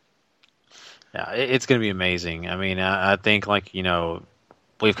 Yeah, it's going to be amazing. I mean, I think, like, you know,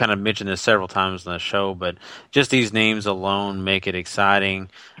 we've kind of mentioned this several times on the show, but just these names alone make it exciting.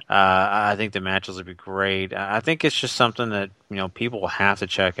 I think the matches will be great. I think it's just something that, you know, people will have to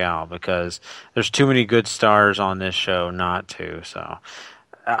check out because there's too many good stars on this show not to. So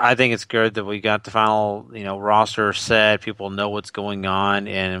I think it's good that we got the final, you know, roster set. People know what's going on,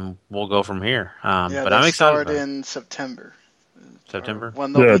 and we'll go from here. But I'm excited. Start in September. September?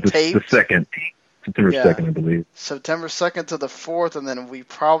 When they'll be taped. The 2nd. September 2nd, I believe. September 2nd to the 4th, and then we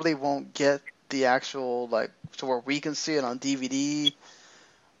probably won't get the actual, like, to where we can see it on DVD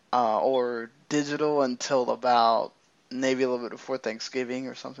or digital until about maybe a little bit before Thanksgiving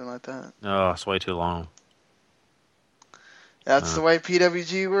or something like that. Oh, it's way too long. That's the way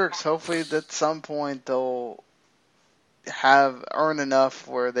PWG works. Hopefully at some point they'll earn enough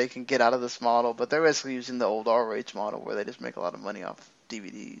where they can get out of this model, but they're basically using the old RH model where they just make a lot of money off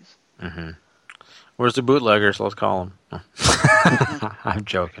DVDs. Mm-hmm. Where's the bootleggers? Let's call them. I'm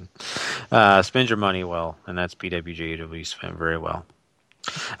joking. Spend your money well, and that's PWG. It'll be spent very well.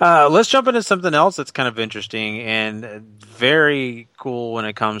 Let's jump into something else that's kind of interesting and very cool when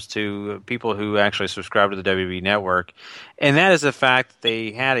it comes to people who actually subscribe to the WWE Network, and that is the fact that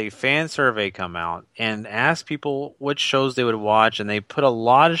they had a fan survey come out and asked people which shows they would watch, and they put a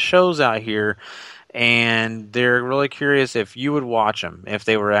lot of shows out here, and they're really curious if you would watch them, if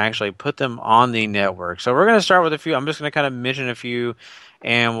they were actually put them on the network. So we're going to start with a few. I'm just going to kind of mention a few,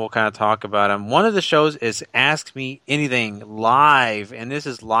 and we'll kind of talk about them. One of the shows is Ask Me Anything Live, and this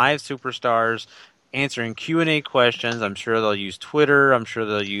is live superstars answering Q&A questions. I'm sure they'll use Twitter. I'm sure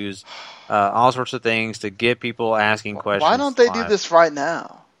they'll use all sorts of things to get people asking questions. Why don't they live. do this right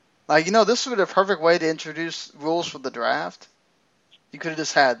now? Like, this would be the perfect way to introduce rules for the draft. You could have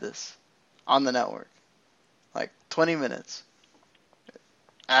just had this on the network. Like, 20 minutes.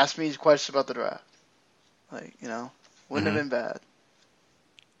 Ask me questions about the draft. Like, wouldn't have been bad.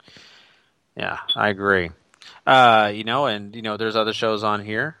 Yeah, I agree. There's other shows on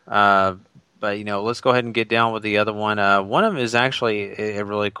here. But, let's go ahead and get down with the other one. One of them is actually a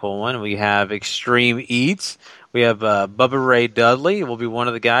really cool one. We have Extreme Eats. We have Bubba Ray Dudley will be one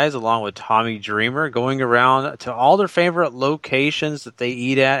of the guys, along with Tommy Dreamer, going around to all their favorite locations that they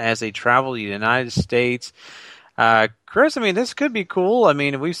eat at as they travel the United States. Chris, this could be cool.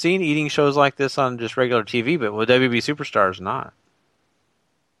 We've seen eating shows like this on just regular TV, but with WB Superstars, not.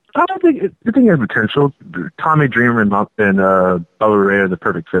 I think it has potential. Tommy Dreamer and Bubba Ray are the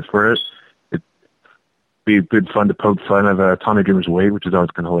perfect fit for it. It'd be good fun to poke fun of Tommy Dreamer's weight, which is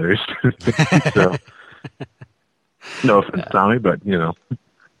always kind of hilarious. So, no offense, Tommy, but Yeah,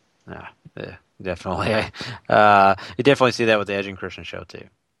 definitely. You definitely see that with the Edge and Christian show too.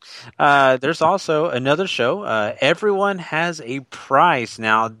 There's also another show, Everyone Has a Price.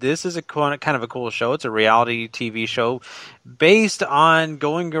 Now, this is kind of a cool show. It's a reality TV show based on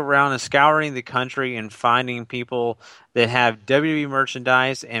going around and scouring the country and finding people that have WWE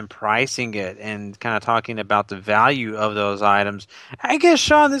merchandise and pricing it and kind of talking about the value of those items. I guess,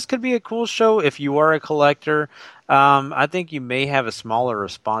 Sean, this could be a cool show if you are a collector. I think you may have a smaller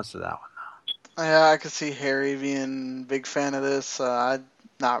response to that one. Yeah, I could see Harry being a big fan of this. I'm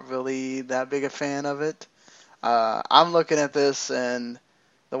not really that big a fan of it. I'm looking at this, and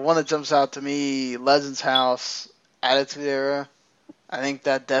the one that jumps out to me, Legends House, Attitude Era, I think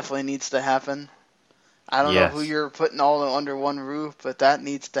that definitely needs to happen. I don't know who you're putting all under one roof, but that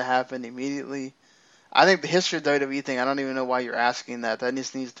needs to happen immediately. I think the history of WWE thing, I don't even know why you're asking that. That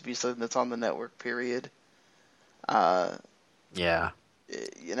just needs to be something that's on the network, period. Yeah.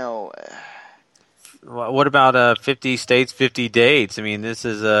 What about 50 states, 50 dates? This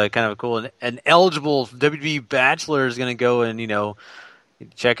is kind of cool. An eligible WWE bachelor is going to go and,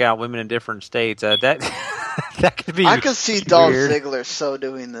 check out women in different states. That could be I could see Dolph Ziggler so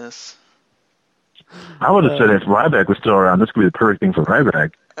doing this. I would have said if Ryback was still around, this could be the perfect thing for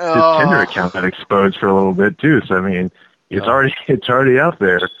Ryback. His Tinder account got exposed for a little bit, too. So, it's already out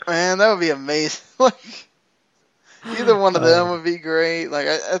there. Man, that would be amazing. Either one of them would be great.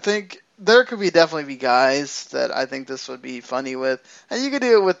 I think there could definitely be guys that I think this would be funny with, and you could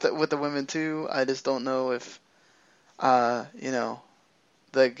do it with the women too. I just don't know if, the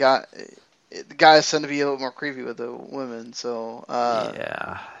guys tend to be a little more creepy with the women. So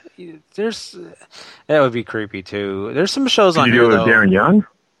yeah, that would be creepy too. There's some shows on here though. Could you do it with Darren Young?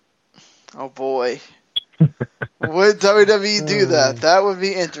 Oh boy, would WWE do that? That would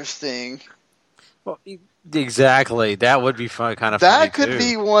be interesting. Well, exactly. That would be fun, kind of that funny could too.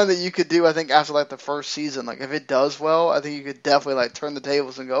 be one that you could do, I think, after the first season. If it does well, I think you could definitely turn the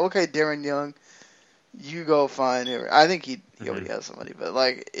tables and go, okay, Darren Young, you go find him. I think he already has somebody, but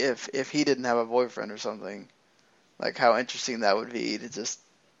if he didn't have a boyfriend or something, how interesting that would be to just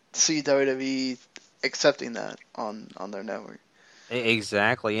see WWE accepting that on their network.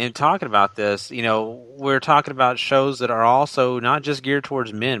 Exactly. And talking about this, we're talking about shows that are also not just geared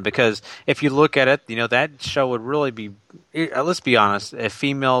towards men, because if you look at it, that show would really be, let's be honest, a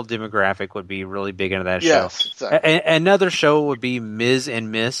female demographic would be really big into that show. Exactly. Another show would be Miz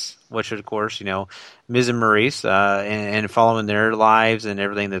and Miss, which of course, Miz and Maurice, and following their lives and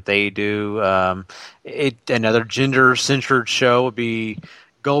everything that they do. Another gender-centered show would be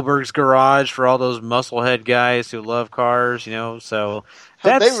Goldberg's Garage for all those musclehead guys who love cars, So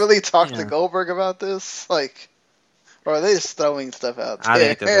Have they really talked to Goldberg about this? Like, or are they just throwing stuff out there? I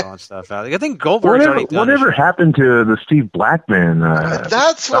think they're throwing stuff out. I think Goldberg's already done Whatever happened to the Steve Blackman?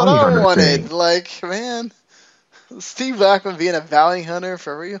 That's what I wanted. Thing. Like, man, Steve Blackman being a bounty hunter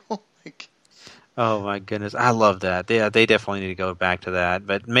for real. Like, oh my goodness, I love that. Yeah, they definitely need to go back to that.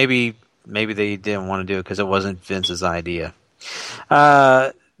 But maybe they didn't want to do it because it wasn't Vince's idea.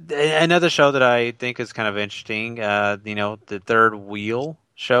 Another show that I think is kind of interesting, the Third Wheel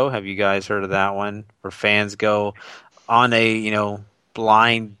show. Have you guys heard of that one? Where fans go on a,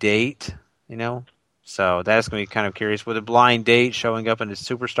 blind date, So that's going to be kind of curious. With a blind date showing up and the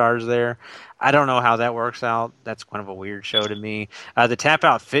superstars there, I don't know how that works out. That's kind of a weird show to me. The Tap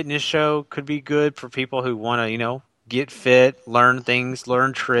Out Fitness show could be good for people who want to, get fit, learn things,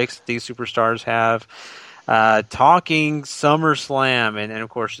 learn tricks that these superstars have. Talking SummerSlam, and of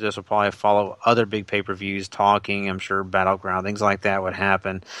course this will probably follow other big pay-per-views. Talking, I'm sure Battleground, things like that would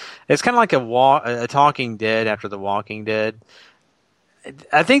happen. It's kind of like a Talking Dead after The Walking Dead.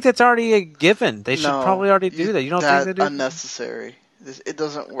 I think that's already a given. They should probably already do that. You don't think they do? Unnecessary. It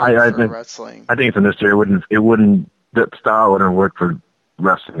doesn't work for wrestling. I think it's unnecessary. It wouldn't. That style wouldn't work for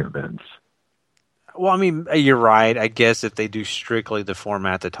wrestling events. Well, I mean, you're right. I guess if they do strictly the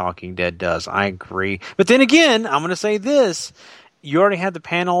format that Talking Dead does, I agree. But then again, I'm going to say this. You already had the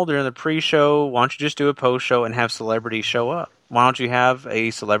panel during the pre-show. Why don't you just do a post-show and have celebrities show up? Why don't you have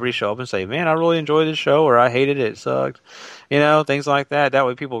a celebrity show up and say, man, I really enjoyed this show, or I hated it, it sucked. Things like that. That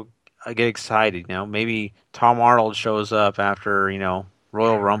way people get excited. Maybe Tom Arnold shows up after,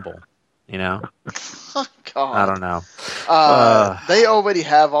 Royal Rumble. Oh, God. I don't know. They already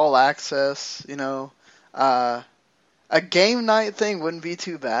have all access, A game night thing wouldn't be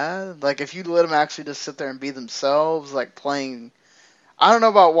too bad. Like, if you let them actually just sit there and be themselves, like playing... I don't know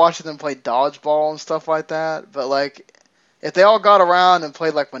about watching them play dodgeball and stuff like that, but, like, if they all got around and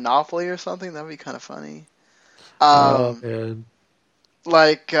played, like, Monopoly or something, that would be kind of funny. Like,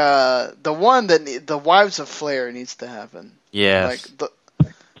 the one that... The Wives of Flair needs to happen. Yes. Like,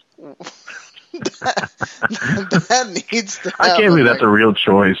 that needs to happen. I can't believe that's a real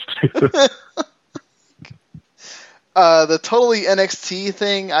choice. The totally NXT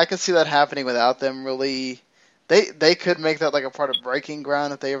thing, I can see that happening without them really. They could make that like a part of Breaking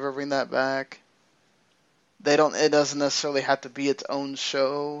Ground if they ever bring that back. It doesn't necessarily have to be its own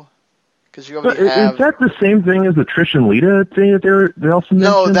show because you already have. Is that the same thing as the Trish and Lita thing that they also mentioned?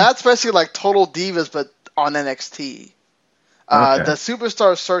 No, that's basically like Total Divas, but on NXT. Okay. The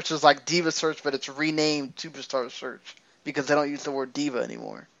Superstar Search is like Diva Search, but it's renamed Superstar Search because they don't use the word diva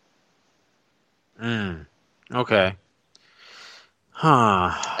anymore. Okay.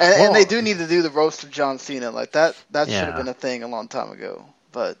 Huh. And they do need to do the roast of John Cena. Like that should have been a thing a long time ago.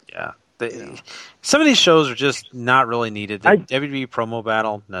 But yeah, some of these shows are just not really needed. The WWE promo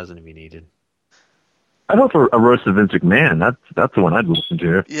battle doesn't be needed. I'd hope for a roast of Vince McMahon. That's the one I'd listen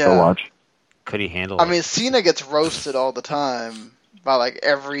to. Yeah. Watch. Could he handle it? I mean, Cena gets roasted all the time by like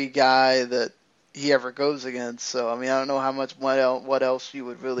every guy that he ever goes against. So I mean, I don't know how much what else you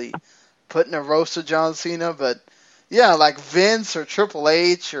would really put in a roast of John Cena, but yeah, like Vince or Triple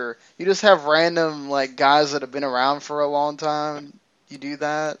H, or you just have random like guys that have been around for a long time. You do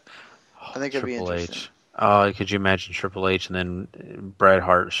that, I think it'd be interesting. H. Oh, could you imagine Triple H and then Bret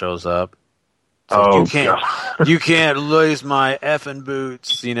Hart shows up? So you can't lace my effing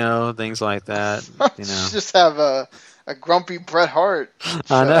boots, things like that. Just have a grumpy Bret Hart.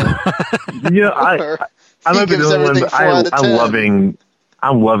 I know. I might be the only one, but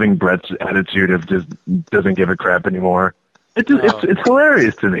I'm loving Bret's attitude of just doesn't give a crap anymore. It's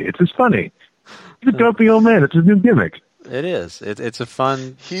hilarious to me. It's just funny. He's a grumpy old man. It's his new gimmick. It is. It's a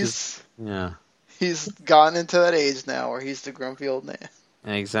fun. He's gotten into that age now where he's the grumpy old man.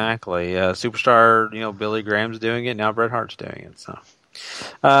 Exactly. Superstar, Billy Graham's doing it. Now Bret Hart's doing it. So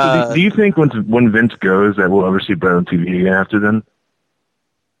do you think when Vince goes that we'll ever see Bret on TV again after then?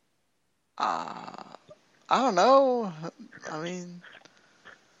 I don't know. I mean,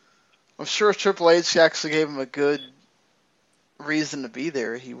 I'm sure if Triple H actually gave him a good reason to be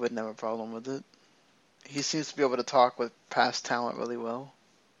there, he wouldn't have a problem with it. He seems to be able to talk with past talent really well.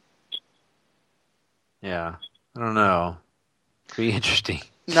 Yeah. I don't know. Be interesting.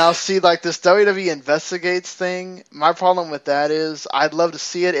 Now, see, like this WWE Investigates thing, my problem with that is I'd love to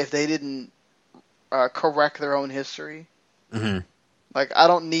see it if they didn't correct their own history. Mm-hmm. Like, I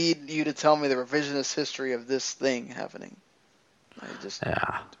don't need you to tell me the revisionist history of this thing happening.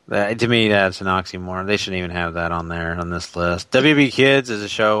 To me, that's an oxymoron. They shouldn't even have that on there on this list. WB Kids is a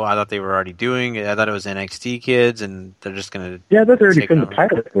show I thought they were already doing. I thought it was NXT Kids, and they're just going to... Yeah, I thought they already filmed the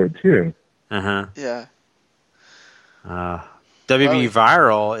pilot for it, too. Uh-huh. Yeah. WB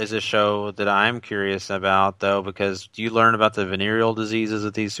Viral is a show that I'm curious about, though, because do you learn about the venereal diseases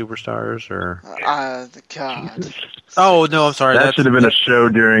of these superstars, or? God. Oh no, I'm sorry. That should have been a show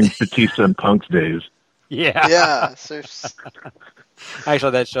during Batista and Punk's days. Yeah. Yeah.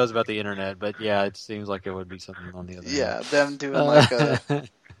 Actually, that show's about the internet, but yeah, it seems like it would be something on the other. Yeah, end. them doing like a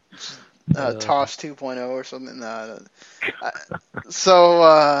Toss 2.0 or something.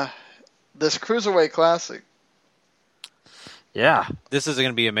 So this Cruiserweight Classic. Yeah, this is going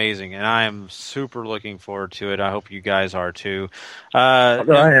to be amazing, and I am super looking forward to it. I hope you guys are too. I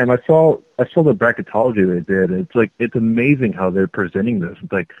am. I saw the bracketology they did. It's amazing how they're presenting this.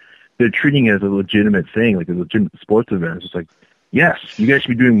 It's like they're treating it as a legitimate thing, like a legitimate sports event. It's just like, yes, you guys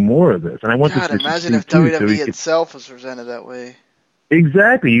should be doing more of this. And I want this. Imagine if WWE itself was presented that way.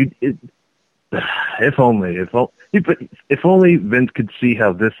 Exactly. If only Vince could see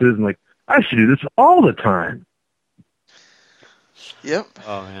how this is, and like, I should do this all the time. Yep.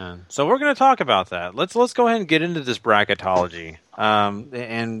 Oh man. So we're going to talk about that. Let's go ahead and get into this bracketology.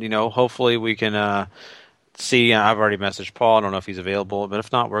 And hopefully we can see. I've already messaged Paul. I don't know if he's available, but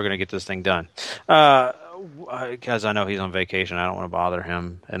if not, we're going to get this thing done. Because I know he's on vacation. I don't want to bother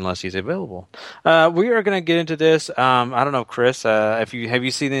him unless he's available. We are going to get into this. I don't know, Chris. Have you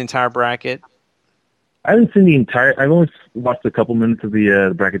seen the entire bracket? I haven't seen the entire. I've only watched a couple minutes of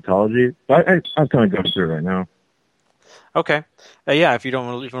the bracketology. But I'm kind of going through it right now. Okay. Yeah, if you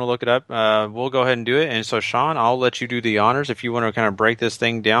want to look it up, we'll go ahead and do it. And so, Sean, I'll let you do the honors if you want to kind of break this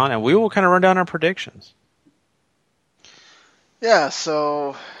thing down, and we will kind of run down our predictions. Yeah,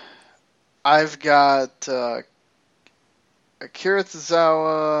 so I've got Akira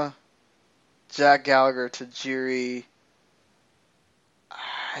Tozawa, Jack Gallagher, Tajiri.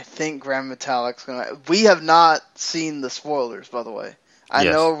 I think Grand Metalic's going to... We have not seen the spoilers, by the way. I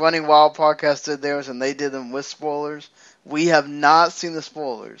know Running Wild Podcast did theirs, and they did them with spoilers. We have not seen the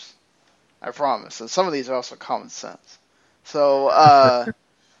spoilers. I promise. And some of these are also common sense. So,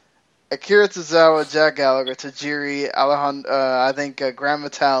 Akira Tozawa, Jack Gallagher, Tajiri, Alejandro, I think Grand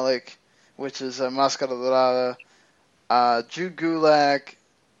Metalik, which is Mascara Dorada, Drew Gulak,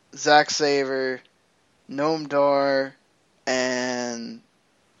 Zack Sabre, Noam Dar, and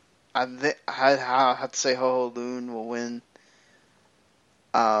I have to say Ho Ho Lun will win.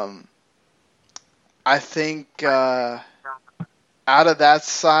 I think out of that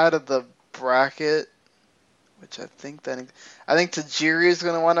side of the bracket, which I think Tajiri is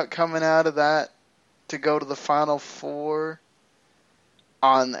going to wind up coming out of that to go to the Final Four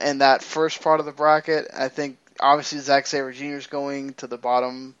in that first part of the bracket. I think obviously Zack Sabre Jr. is going to the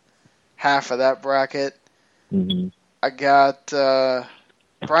bottom half of that bracket. Mm-hmm. I got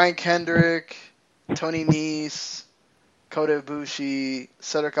Brian Kendrick, Tony Nese, Kota Ibushi,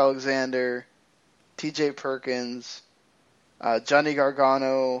 Cedric Alexander, T.J. Perkins, Johnny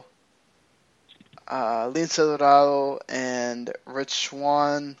Gargano, Lince Dorado, and Rich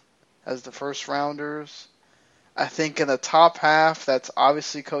Swann as the first rounders. I think in the top half, that's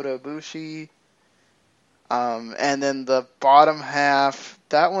obviously Kota Ibushi. And then the bottom half,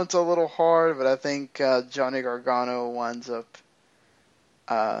 that one's a little hard, but I think Johnny Gargano winds up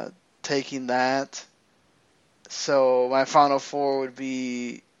taking that. So my Final Four would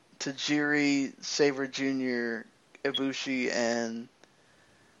be Tajiri, Sabre Jr., Ibushi, and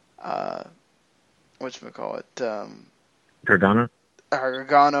whatchamacallit? Gargano?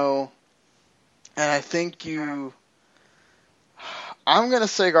 Gargano. And I think I'm going to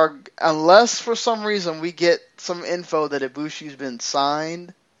say unless for some reason we get some info that Ibushi's been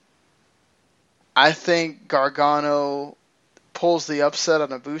signed, I think Gargano pulls the upset on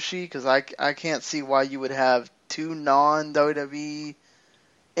Ibushi, because I can't see why you would have two non-WWE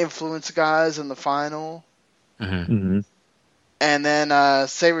influence guys in the final. Mm-hmm. Mm-hmm. And then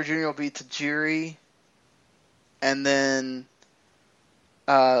Sabre Jr. will beat Tajiri, and then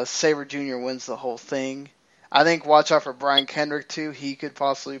Sabre Jr. wins the whole thing. I think watch out for Brian Kendrick too. He could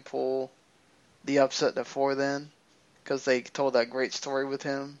possibly pull the upset before then, because they told that great story with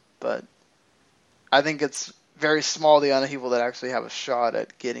him. But I think it's very small the amount of people that actually have a shot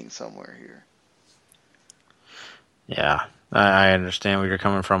at getting somewhere here. Yeah, I understand where you're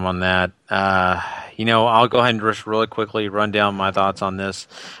coming from on that. I'll go ahead and just really quickly run down my thoughts on this.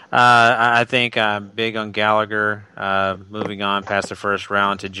 I think I'm big on Gallagher. Moving on past the first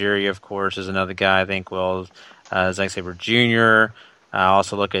round, Tajiri, of course, is another guy I think will. Zack Sabre Jr. I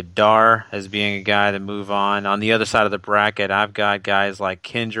also look at Dar as being a guy that move on. On the other side of the bracket, I've got guys like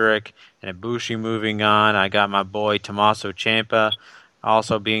Kendrick and Ibushi moving on. I got my boy Tommaso Ciampa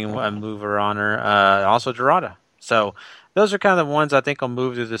also being a mover-oner. Also Dorada. So those are kind of the ones I think will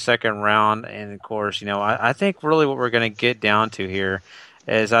move to the second round. And, of course, I think really what we're going to get down to here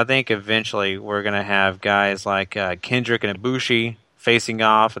is I think eventually we're going to have guys like Kendrick and Ibushi facing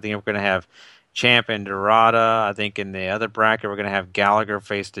off. I think we're going to have Champ and Dorada. I think in the other bracket we're going to have Gallagher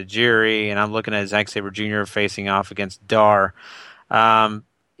face Tajiri. And I'm looking at Zack Sabre Jr. facing off against Dar. And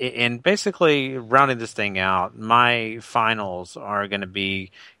basically rounding this thing out, my finals are going to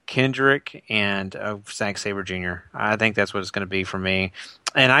be Kendrick and Zack Sabre Jr. I think that's what it's going to be for me.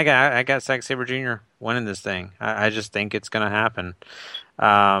 And I got Zack Sabre Jr. winning this thing. I just think it's going to happen.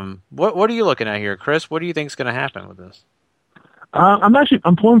 What are you looking at here, Chris? What do you think is going to happen with this?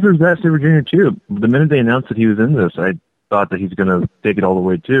 I'm pulling for Zack Sabre Jr. too. The minute they announced that he was in this, I thought that he's going to take it all the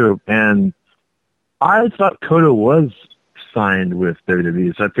way too. And I thought Kota was signed with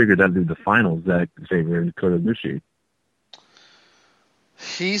WWE, so I figured that'd be the finals, Zack Sabre and Kota Ibushi.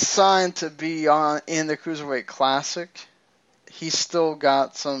 He's signed to be in the Cruiserweight Classic. He's still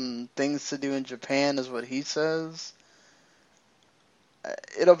got some things to do in Japan, is what he says.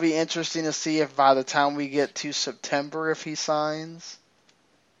 It'll be interesting to see if by the time we get to September, if he signs.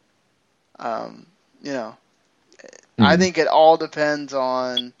 I think it all depends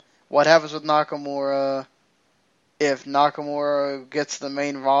on what happens with Nakamura. If Nakamura gets the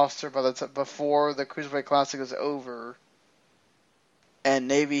main roster before the Cruiserweight Classic is over, and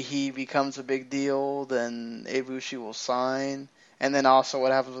maybe he becomes a big deal, then Ibushi will sign. And then also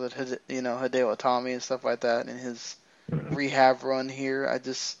what happens with Hideo Itami and stuff like that in his rehab run here.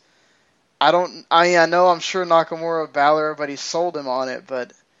 I know I'm sure Nakamura, Balor, everybody sold him on it,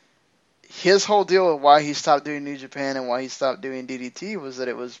 but his whole deal of why he stopped doing New Japan and why he stopped doing DDT was that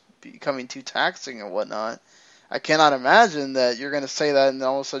it was becoming too taxing and whatnot. I cannot imagine that you're going to say that and then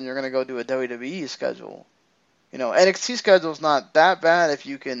all of a sudden you're going to go do a WWE schedule. NXT schedule is not that bad if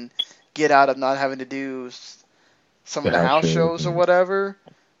you can get out of not having to do some of the house shows or whatever.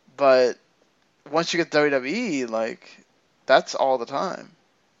 But once you get WWE, that's all the time.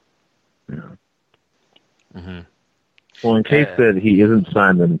 Yeah. Mm-hmm. Well, in case that he isn't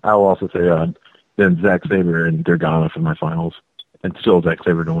signed, then I'll also say then Zack Sabre and Gargano for my finals, and still Zack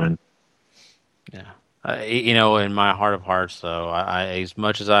Sabre to win. Yeah. In my heart of hearts, though, I as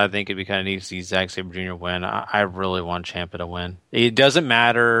much as I think it'd be kind of neat to see Zack Sabre Jr. win, I really want Ciampa to win. It doesn't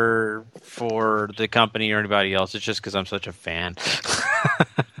matter for the company or anybody else. It's just because I'm such a fan.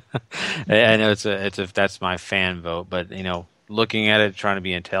 I know that's my fan vote, but looking at it, trying to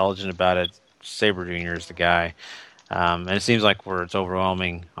be intelligent about it, Sabre Jr. is the guy, and it seems like it's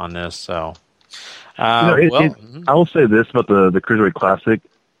overwhelming on this. So, I will say this about the Cruiserweight Classic.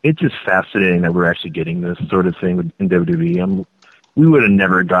 It's just fascinating that we're actually getting this sort of thing in WWE. We would have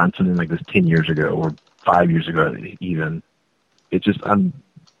never gotten something like this 10 years ago or 5 years ago even. It's just,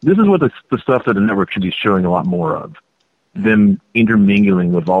 this is what the stuff that the network should be showing a lot more of. Them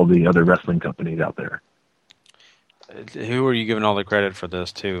intermingling with all the other wrestling companies out there. Who are you giving all the credit for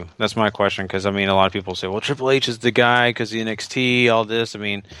this to? That's my question, because, a lot of people say, well, Triple H is the guy because the NXT, all this.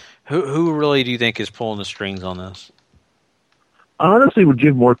 Who really do you think is pulling the strings on this? I honestly would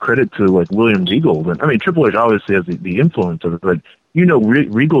give more credit to William Regal than Triple H obviously has the influence of it, but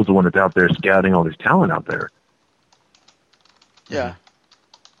Regal's the one that's out there scouting all this talent out there. Yeah.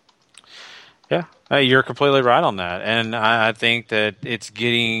 Yeah, you're completely right on that, and I think that it's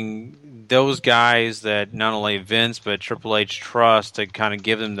getting those guys that not only Vince but Triple H trust to kind of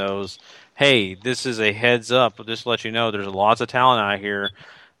give them those. Hey, this is a heads up. Just to let you know, there's lots of talent out here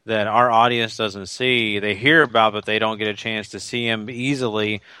that our audience doesn't see. They hear about, but they don't get a chance to see them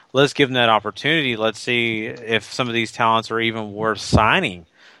easily. Let's give them that opportunity. Let's see if some of these talents are even worth signing.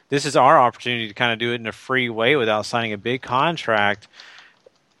 This is our opportunity to kind of do it in a free way without signing a big contract.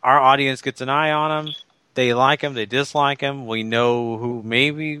 Our audience gets an eye on them. They like them. They dislike them. We know who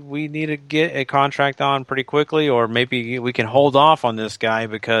maybe we need to get a contract on pretty quickly, or maybe we can hold off on this guy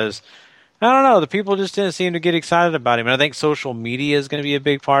because I don't know. The people just didn't seem to get excited about him. And I think social media is going to be a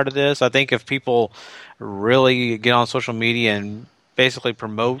big part of this. I think if people really get on social media and basically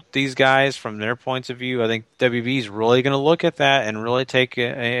promote these guys from their points of view, I think WB is really going to look at that and really take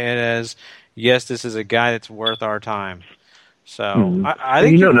it as, yes, this is a guy that's worth our time. So I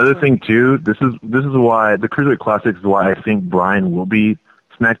think another thing too. This is why the Cruiserweight Classic is why I think Bryan will be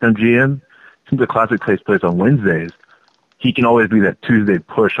SmackDown GM. Since the Classic takes place on Wednesdays, he can always be that Tuesday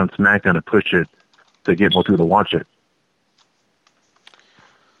push on SmackDown to push it to get more people to watch it.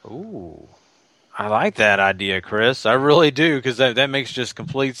 Ooh, I like that idea, Chris. I really do, because that makes just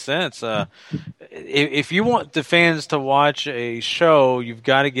complete sense. If you want the fans to watch a show, you've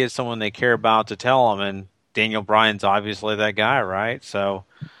got to get someone they care about to tell them, and Daniel Bryan's obviously that guy, right? So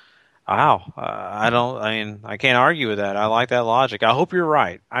Wow. I can't argue with that. I like that logic. I hope you're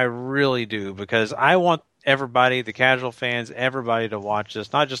right. I really do, because I want everybody, the casual fans, everybody to watch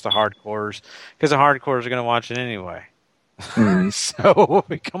this, not just the hardcores, because the hardcores are going to watch it anyway. So,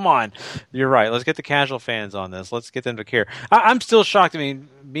 come on. You're right. Let's get the casual fans on this. Let's get them to care. I'm still shocked. I mean,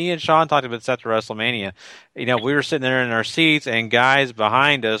 me and Sean talked about this after WrestleMania. You know, we were sitting there in our seats, and guys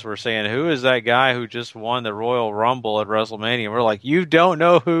behind us were saying, who is that guy who just won the Royal Rumble at WrestleMania? And we're like, you don't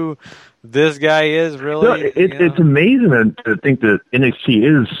know who this guy is, really? No, it's amazing to think that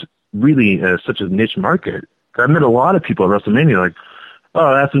NXT is really such a niche market. I met a lot of people at WrestleMania like, oh,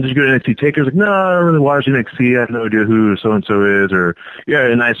 I asked them, did you go to NXT Takeover? Like, no, I don't really watch NXT. I have no idea who so-and-so is. Or, yeah,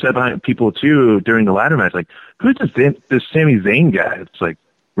 and I said behind people, too, during the ladder match, like, who's this Sami Zayn guy? It's like,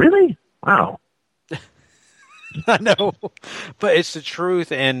 really? Wow. I know, but it's the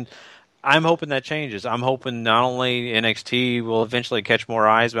truth, and I'm hoping that changes. I'm hoping not only NXT will eventually catch more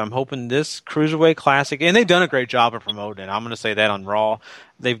eyes, but I'm hoping this Cruiserweight Classic, and they've done a great job of promoting it. I'm going to say that on Raw.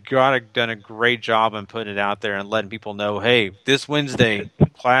 They've done a great job in putting it out there and letting people know, hey, this Wednesday,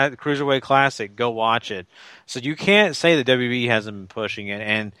 Cruiserweight Classic, go watch it. So you can't say that WWE hasn't been pushing it.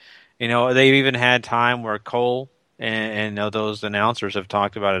 And, you know, they've even had time where Cole and those announcers have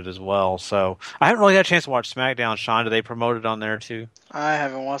talked about it as well. So I haven't really had a chance to watch SmackDown. Sean, do they promote it on there too? I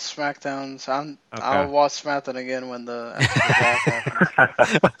haven't watched SmackDown. So Okay. I'll watch SmackDown again when the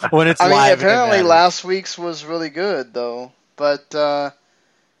happens. When it's I live. mean, apparently last week's was really good though. But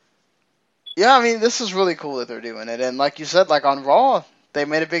yeah, I mean, this is really cool that they're doing it. And like you said, like on Raw, they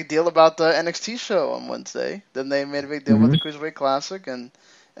made a big deal about the NXT show on Wednesday. Then they made a big deal with the Cruiserweight Classic and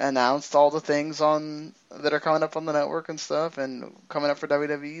announced all the things that are coming up on the network and stuff and coming up for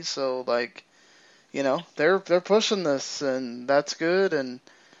WWE. So like, you know, they're pushing this, and that's good, and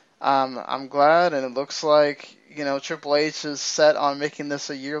I'm glad. And it looks like, you know, Triple H is set on making this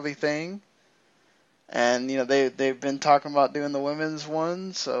a yearly thing. And you know, they've been talking about doing the women's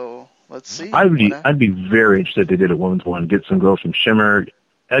one, so let's see. I'd be very interested if they did a women's one. Get some girls from Shimmer.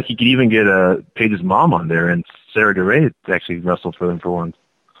 Heck, you could even get Paige's mom on there, and Sarah DeRay to actually wrestle for them for once.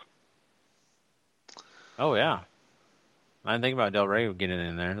 Oh, yeah. I didn't think about Del Rey getting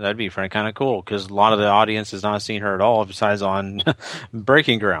in there. That'd be kind of cool, because a lot of the audience has not seen her at all, besides on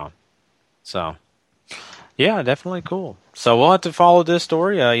Breaking Ground. So, yeah, definitely cool. So we'll have to follow this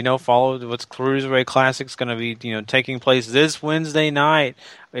story. Follow what's Cruiserweight Classic's going to be, taking place this Wednesday night.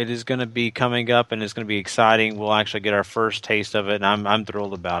 It is going to be coming up, and it's going to be exciting. We'll actually get our first taste of it, and I'm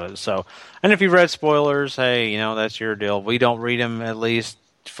thrilled about it. So, and if you've read spoilers, hey, that's your deal. We don't read them, at least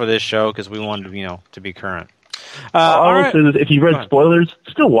for this show, because we wanted to be current. All right. If you read spoilers,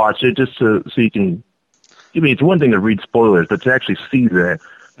 still watch it just so you can. I mean, it's one thing to read spoilers, but to actually see the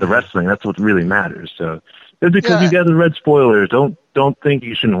wrestling, that's what really matters. So, just because you guys have read spoilers, don't think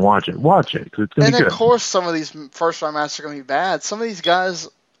you shouldn't watch it. Watch it, because it's going to be good. And of course, some of these first round matches are going to be bad. Some of these guys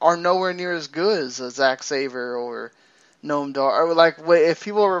are nowhere near as good as Zack Sabre or Noam Dar. Or like, if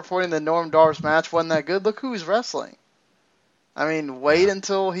people are reporting that Noam Dar's match wasn't that good, look who he's wrestling. I mean, wait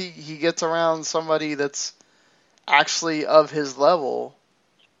until he gets around somebody that's actually of his level,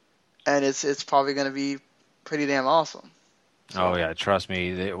 and it's probably going to be pretty damn awesome. So. Oh, yeah, trust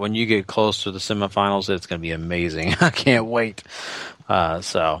me. When you get close to the semifinals, it's going to be amazing. I can't wait. All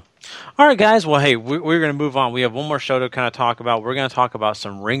right, guys. Well, hey, we're going to move on. We have one more show to kind of talk about. We're going to talk about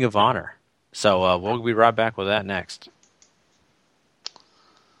some Ring of Honor. So we'll be right back with that next.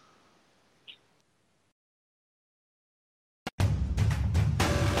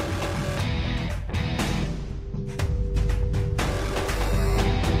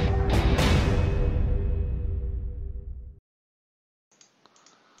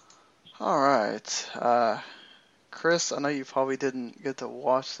 All right. Chris, I know you probably didn't get to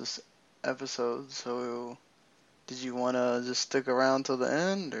watch this episode, so did you want to just stick around till the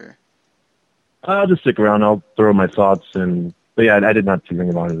end, or? I'll just stick around. I'll throw my thoughts in. But yeah, I did not see Ring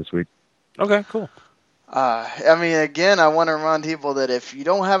of Honor this week. Okay, cool. I mean, again, I want to remind people that if you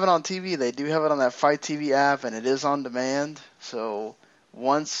don't have it on TV, they do have it on that Fight TV app, and it is on demand. So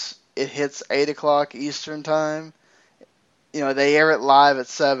once it hits 8 o'clock Eastern time, they air it live at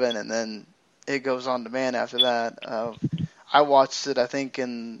 7, and then it goes on demand after that. I watched it, I think,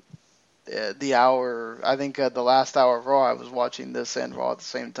 in the hour. I think the last hour of Raw, I was watching this and Raw at the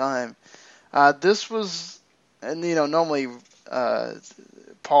same time. This was, and normally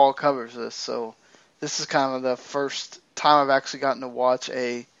Paul covers this, so this is kind of the first time I've actually gotten to watch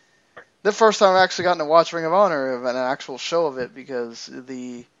Ring of Honor of an actual show of it, because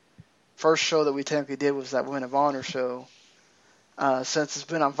the first show that we technically did was that Ring of Honor show. Since it's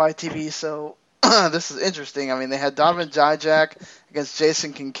been on Fight TV, so this is interesting. I mean, they had Donovan Dijak against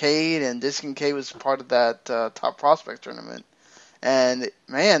Jason Kincaid, and Jason Kincaid was part of that top prospect tournament. And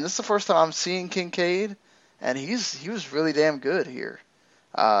man, this is the first time I'm seeing Kincaid, and he was really damn good here.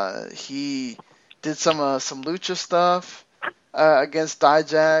 He did some lucha stuff against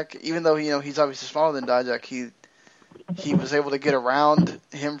Dijak, even though he's obviously smaller than Dijak. He was able to get around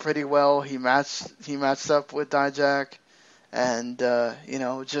him pretty well. He matched up with Dijak, and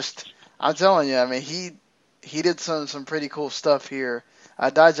just I'm telling you, I mean he did some pretty cool stuff here.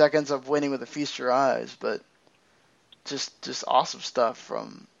 Dijak ends up winning with a feast your eyes, but just awesome stuff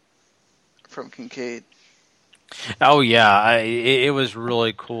from Kincaid. Oh yeah, it was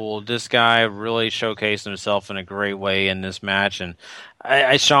really cool. This guy really showcased himself in a great way in this match, and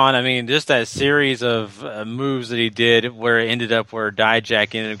Sean, I mean, just that series of moves that he did, where it ended up where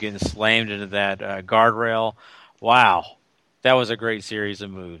Dijak ended up getting slammed into that guardrail. Wow, that was a great series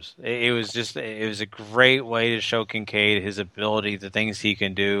of moves. It was a great way to show Kincaid his ability, the things he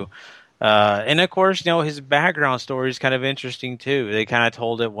can do. And of course, his background story is kind of interesting too. They kind of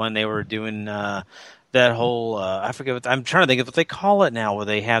told it when they were doing that whole I forget I'm trying to think of what they call it now, where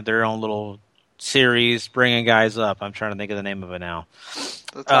they have their own little series bringing guys up. I'm trying to think of the name of it now.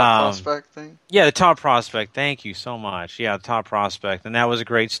 The top prospect thing? Yeah, the top prospect. Thank you so much. Yeah, the top prospect. And that was a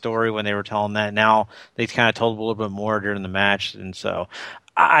great story when they were telling that. Now they kind of told a little bit more during the match. And so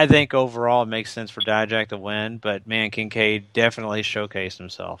I think overall it makes sense for Dijak to win. But, man, Kincaid definitely showcased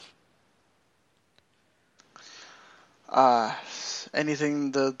himself.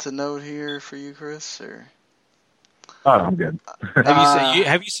 Anything to note here for you, Chris? Or? Oh, I'm good.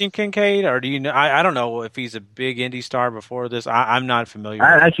 Have you seen Kincaid, or do you know? I don't know if he's a big indie star before this. I'm not familiar.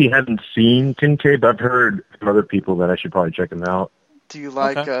 I actually haven't seen Kincaid, but I've heard from other people that I should probably check him out. Do you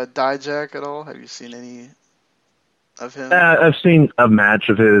like Dijak at all? Have you seen any of him? I've seen a match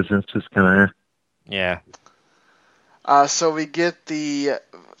of his, and it's just kind of... Yeah. So we get the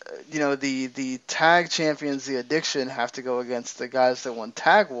tag champions, the Addiction, have to go against the guys that won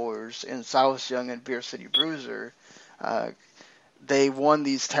Tag Wars in Silas Young and Beer City Bruiser. They won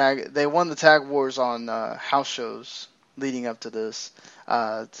the Tag Wars on house shows leading up to this.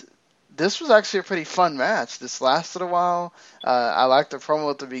 This was actually a pretty fun match. This lasted a while. I liked the promo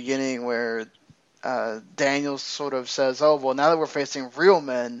at the beginning where Daniels sort of says, "Oh, well, now that we're facing real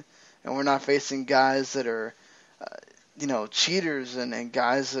men and we're not facing guys that are cheaters and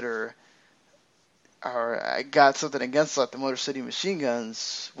guys that are got something against like the Motor City Machine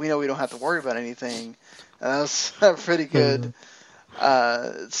Guns, we know we don't have to worry about anything." That was pretty good.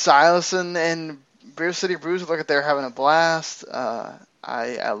 Silas and Beer City Bruiser, look at they're having a blast.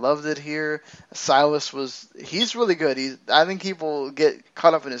 I loved it here. Silas he's really good. I think people get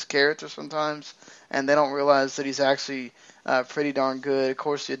caught up in his character sometimes, and they don't realize that he's actually pretty darn good. Of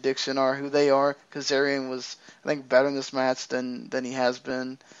course, the Addiction are who they are. Kazarian was, I think, better in this match than he has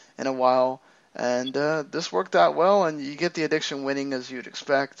been in a while. And this worked out well, and you get the Addiction winning as you'd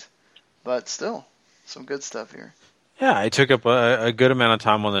expect. But still, some good stuff here. Yeah, it took up a good amount of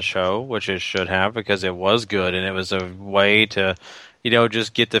time on the show, which it should have, because it was good, and it was a way to,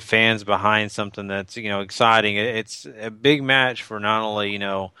 just get the fans behind something that's, exciting. It's a big match for not only,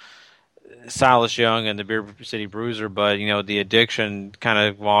 Silas Young and the Beer City Bruiser, but, the Addiction kind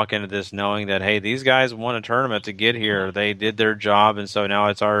of walk into this knowing that, hey, these guys won a tournament to get here. They did their job, and so now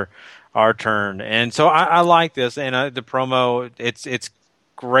it's our turn. And so I like this, and the promo, it's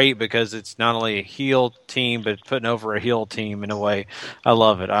great because it's not only a heel team, but putting over a heel team in a way. I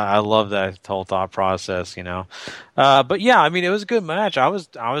love it. I love that whole thought process, But yeah, I mean, it was a good match. I was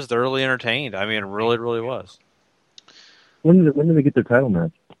thoroughly entertained. I mean, it really, really was. When did they get their title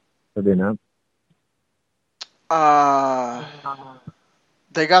match? Have they announced?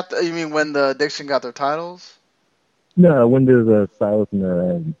 They got. You mean when the Addiction got their titles? No. When did Silas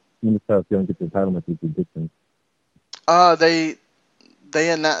and Silas Young get their title match with the Addiction?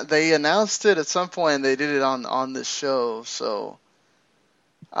 They announced it at some point, and they did it on this show. So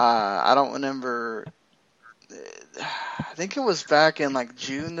I don't remember. I think it was back in like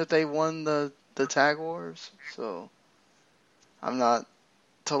June that they won the Tag Wars. So I'm not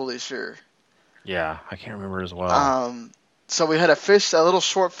totally sure. Yeah, I can't remember as well. So we had a little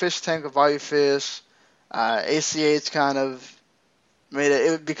short fish tank of value fish. ACH kind of made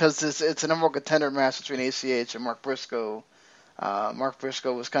it because it's a number one contender match between ACH and Mark Briscoe. Mark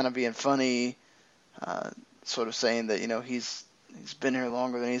Briscoe was kind of being funny, sort of saying that he's been here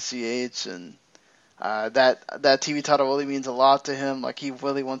longer than ACH, and that TV title really means a lot to him. Like, he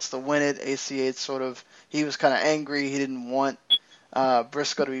really wants to win it. ACH he was kind of angry. He didn't want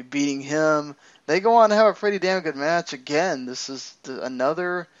Briscoe to be beating him. They go on to have a pretty damn good match again. This is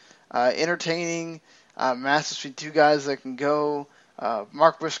another entertaining matches between two guys that can go.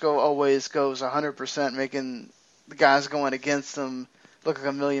 Mark Briscoe always goes 100%, making the guys going against him look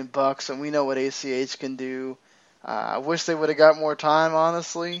like $1,000,000, and we know what ACH can do. I wish they would have got more time,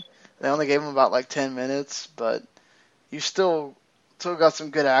 honestly. They only gave him about like 10 minutes, but you still got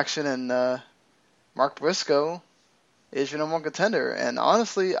some good action, and Mark Briscoe is your number one contender. And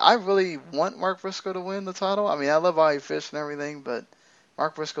honestly, I really want Mark Briscoe to win the title. I mean, I love how he fished and everything, but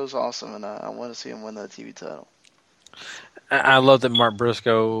Mark Briscoe's awesome, and I want to see him win the TV title. I love that Mark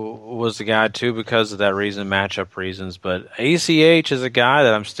Briscoe was the guy, too, because of that reason, matchup reasons. But ACH is a guy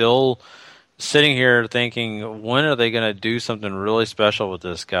that I'm still sitting here thinking, when are they going to do something really special with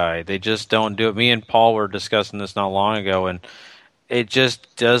this guy? They just don't do it. Me and Paul were discussing this not long ago, and it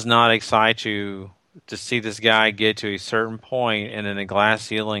just does not excite you to see this guy get to a certain point and then the glass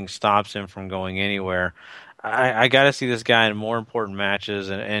ceiling stops him from going anywhere. I got to see this guy in more important matches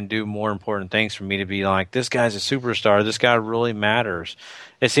and do more important things for me to be like, this guy's a superstar. This guy really matters.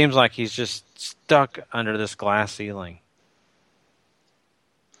 It seems like he's just stuck under this glass ceiling.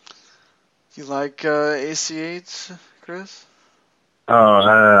 You like ACH, Chris? Oh,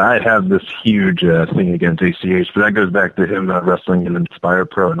 I have this huge thing against ACH, but that goes back to him not wrestling in Inspire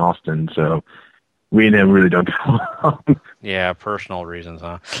Pro in Austin, so we and him really don't get along. Yeah, personal reasons,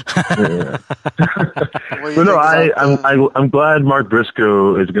 huh? Yeah. But no, I'm glad Mark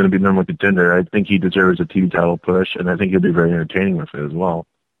Briscoe is going to be the number one contender. I think he deserves a TV title push, and I think he'll be very entertaining with it as well.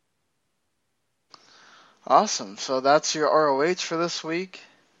 Awesome. So that's your ROH for this week.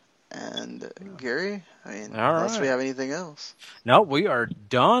 And Gary, unless we have anything else. No, we are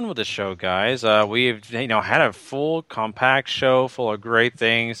done with the show, guys. We've had a full, compact show full of great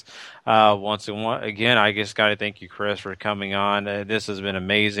things. Once again, I just got to thank you, Chris, for coming on. This has been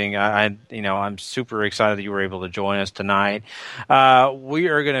amazing. I'm super excited that you were able to join us tonight. We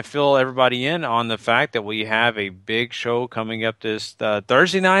are going to fill everybody in on the fact that we have a big show coming up this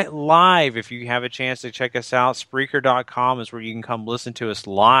Thursday night live. If you have a chance to check us out, Spreaker.com is where you can come listen to us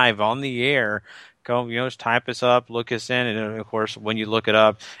live on the air. Go, just type us up, look us in, and of course, when you look it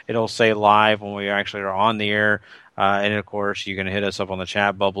up, it'll say live when we actually are on the air. And of course, you can hit us up on the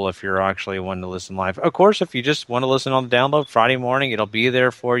chat bubble if you're actually wanting to listen live. Of course, if you just want to listen on the download Friday morning, it'll be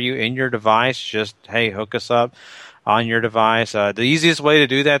there for you in your device. Just, hook us up on your device. The easiest way to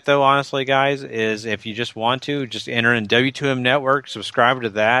do that, though, honestly, guys, is if you just want to, just enter in W2M Network, subscribe to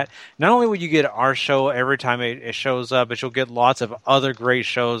that. Not only will you get our show every time it shows up, but you'll get lots of other great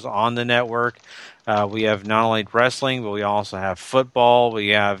shows on the network. We have not only wrestling, but we also have football. We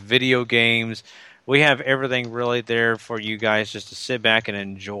have video games. We have everything really there for you guys just to sit back and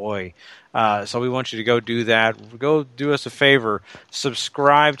enjoy. So we want you to go do that. Go do us a favor.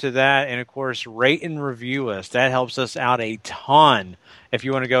 Subscribe to that. And, of course, rate and review us. That helps us out a ton. If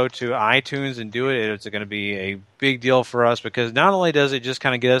you want to go to iTunes and do it, it's going to be a big deal for us because not only does it just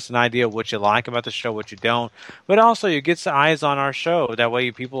kind of get us an idea of what you like about the show, what you don't, but also it gets the eyes on our show. That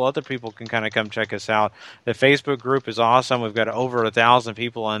way other people can kind of come check us out. The Facebook group is awesome. We've got over 1,000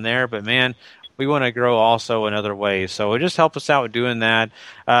 people on there, but, man, we want to grow also in other ways. So just help us out with doing that.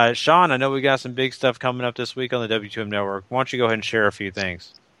 Sean, I know we got some big stuff coming up this week on the W2M Network. Why don't you go ahead and share a few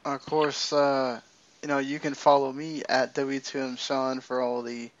things? Of course, you can follow me at W2M Sean for all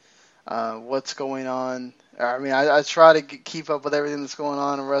the what's going on. I mean, I try to keep up with everything that's going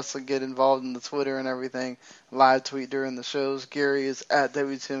on in wrestling, get involved in the Twitter and everything, live tweet during the shows. Gary is at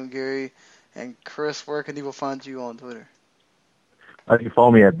W2M Gary. And Chris, where can people find you on Twitter? You can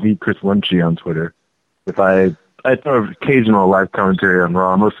follow me at @VChrisLunchy on Twitter. I throw occasional live commentary on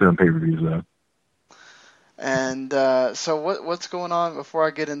Raw, mostly on pay-per-views though. And so what's going on before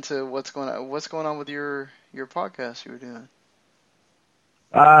I get into what's going on with your podcast you were doing?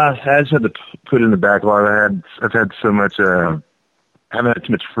 I just had to put it in the backlog. I've had so much. I haven't had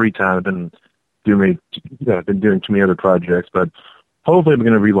too much free time. I've been doing too many other projects, but hopefully I'm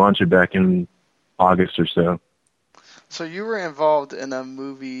going to relaunch it back in August or so. So you were involved in a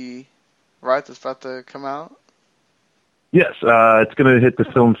movie, right, that's about to come out? Yes, it's going to hit the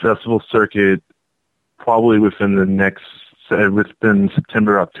film festival circuit probably within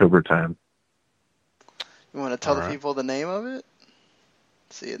September, October time. You want to tell the people the name of it?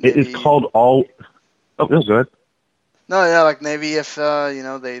 It is called All... Oh, go ahead. No, yeah, like maybe if,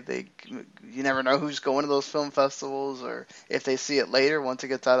 they you never know who's going to those film festivals or if they see it later once it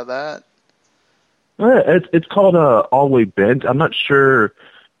gets out of that. It's called All Way Bent. I'm not sure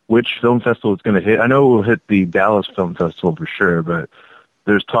which film festival it's going to hit. I know it will hit the Dallas Film Festival for sure, but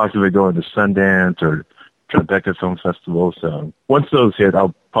there's talks of it going to Sundance or Tribeca Film Festival. So once those hit,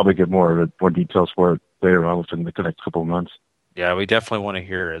 I'll probably get more details for it later on within the next couple of months. Yeah, we definitely want to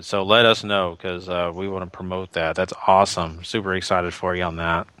hear it. So let us know because we want to promote that. That's awesome. Super excited for you on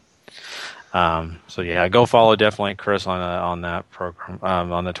that. So yeah, go follow definitely Chris on that program,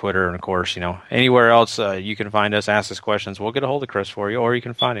 on the Twitter, and of course, anywhere else you can find us, ask us questions. We'll get a hold of Chris for you, or you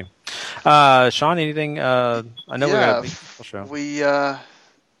can find him. Sean, anything? I know we got a show.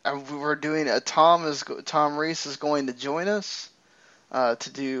 We're doing Tom Reese is going to join us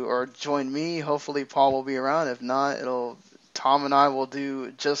join me. Hopefully, Paul will be around. If not, Tom and I will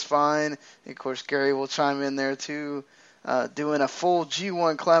do just fine. And of course, Gary will chime in there too. Doing a full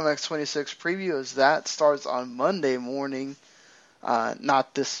G1 Climax 26 preview as that starts on Monday morning.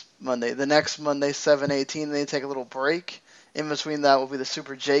 Not this Monday. The next Monday, 7/18. They take a little break. In between that will be the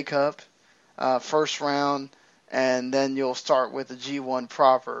Super J Cup first round. And then you'll start with the G1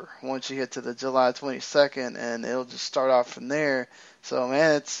 proper once you get to the July 22nd. And it'll just start off from there. So,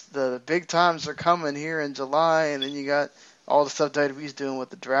 man, it's the big times are coming here in July. And then you got all the stuff WWE's doing with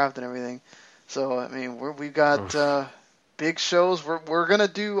the draft and everything. So, I mean, we've got big shows. We're going to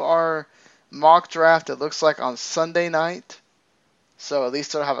do our mock draft, it looks like, on Sunday night. So at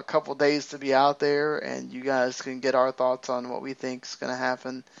least it'll have a couple days to be out there, and you guys can get our thoughts on what we think is going to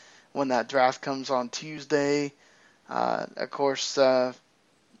happen when that draft comes on Tuesday. Of course,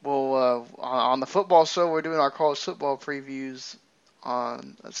 we'll on the football show, we're doing our college football previews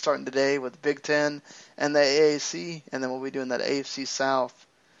starting today with the Big Ten and the AAC, and then we'll be doing that AFC South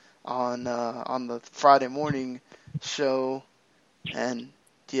on the Friday morning show. And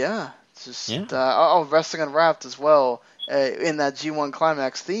Wrestling Unwrapped as well in that G1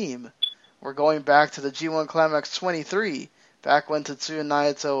 Climax theme. We're going back to the G1 Climax 23, back when Tetsuya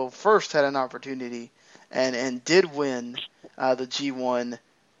Naito first had an opportunity and did win the G1.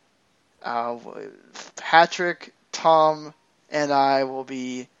 Patrick, Tom, and I will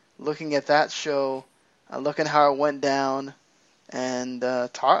be looking at that show, looking how it went down, and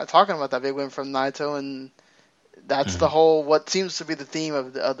talking about that big win from Naito. And that's the whole, what seems to be the theme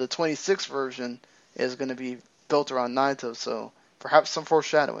of the 26 version is going to be built around Naito. So perhaps some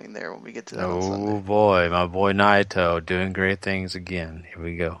foreshadowing there when we get to that on Sunday. Oh boy, my boy Naito doing great things again. Here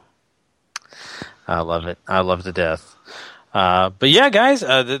we go. I love it. I love it to death. But yeah, guys,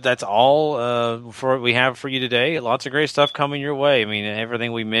 that's all for what we have for you today. Lots of great stuff coming your way. I mean,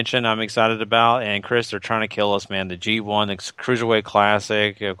 everything we mentioned, I'm excited about. And Chris, they're trying to kill us, man. The G1, the Cruiserweight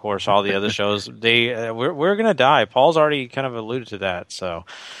Classic, of course, all the other shows. We're gonna die. Paul's already kind of alluded to that. So,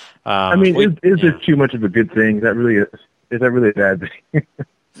 is this too much of a good thing? Is that really a bad thing?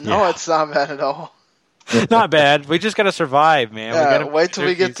 No, it's not bad at all. Not bad. We just got to survive, man. Yeah, we gotta wait till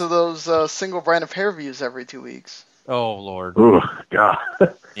we get to those single brand of pay-per-views every 2 weeks. Oh, Lord. Oh, God.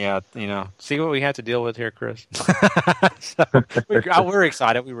 Yeah, see what we have to deal with here, Chris. So, we're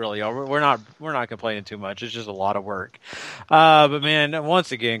excited. We really are. We're not complaining too much. It's just a lot of work. But man,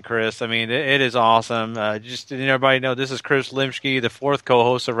 once again, Chris, I mean, it is awesome. Just to let everybody know, this is Chris Limsky, the fourth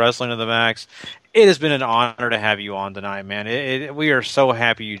co-host of Wrestling to the Max. It has been an honor to have you on tonight, man. We are so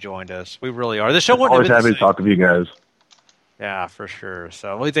happy you joined us. We really are. The show wouldn't always have been happy to talk to you guys. Yeah, for sure.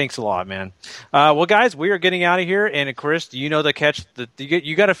 So, thanks a lot, man. Well, guys, we are getting out of here. And Chris, do you know the catch?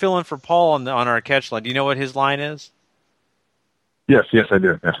 You got to fill in for Paul on our catch line. Do you know what his line is? Yes, I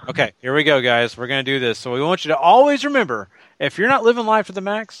do. Yeah. Okay, here we go, guys. We're going to do this. So we want you to always remember, if you're not living life to the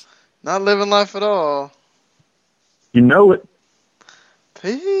max, not living life at all. You know it.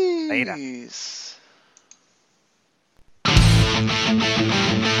 Peace. Later.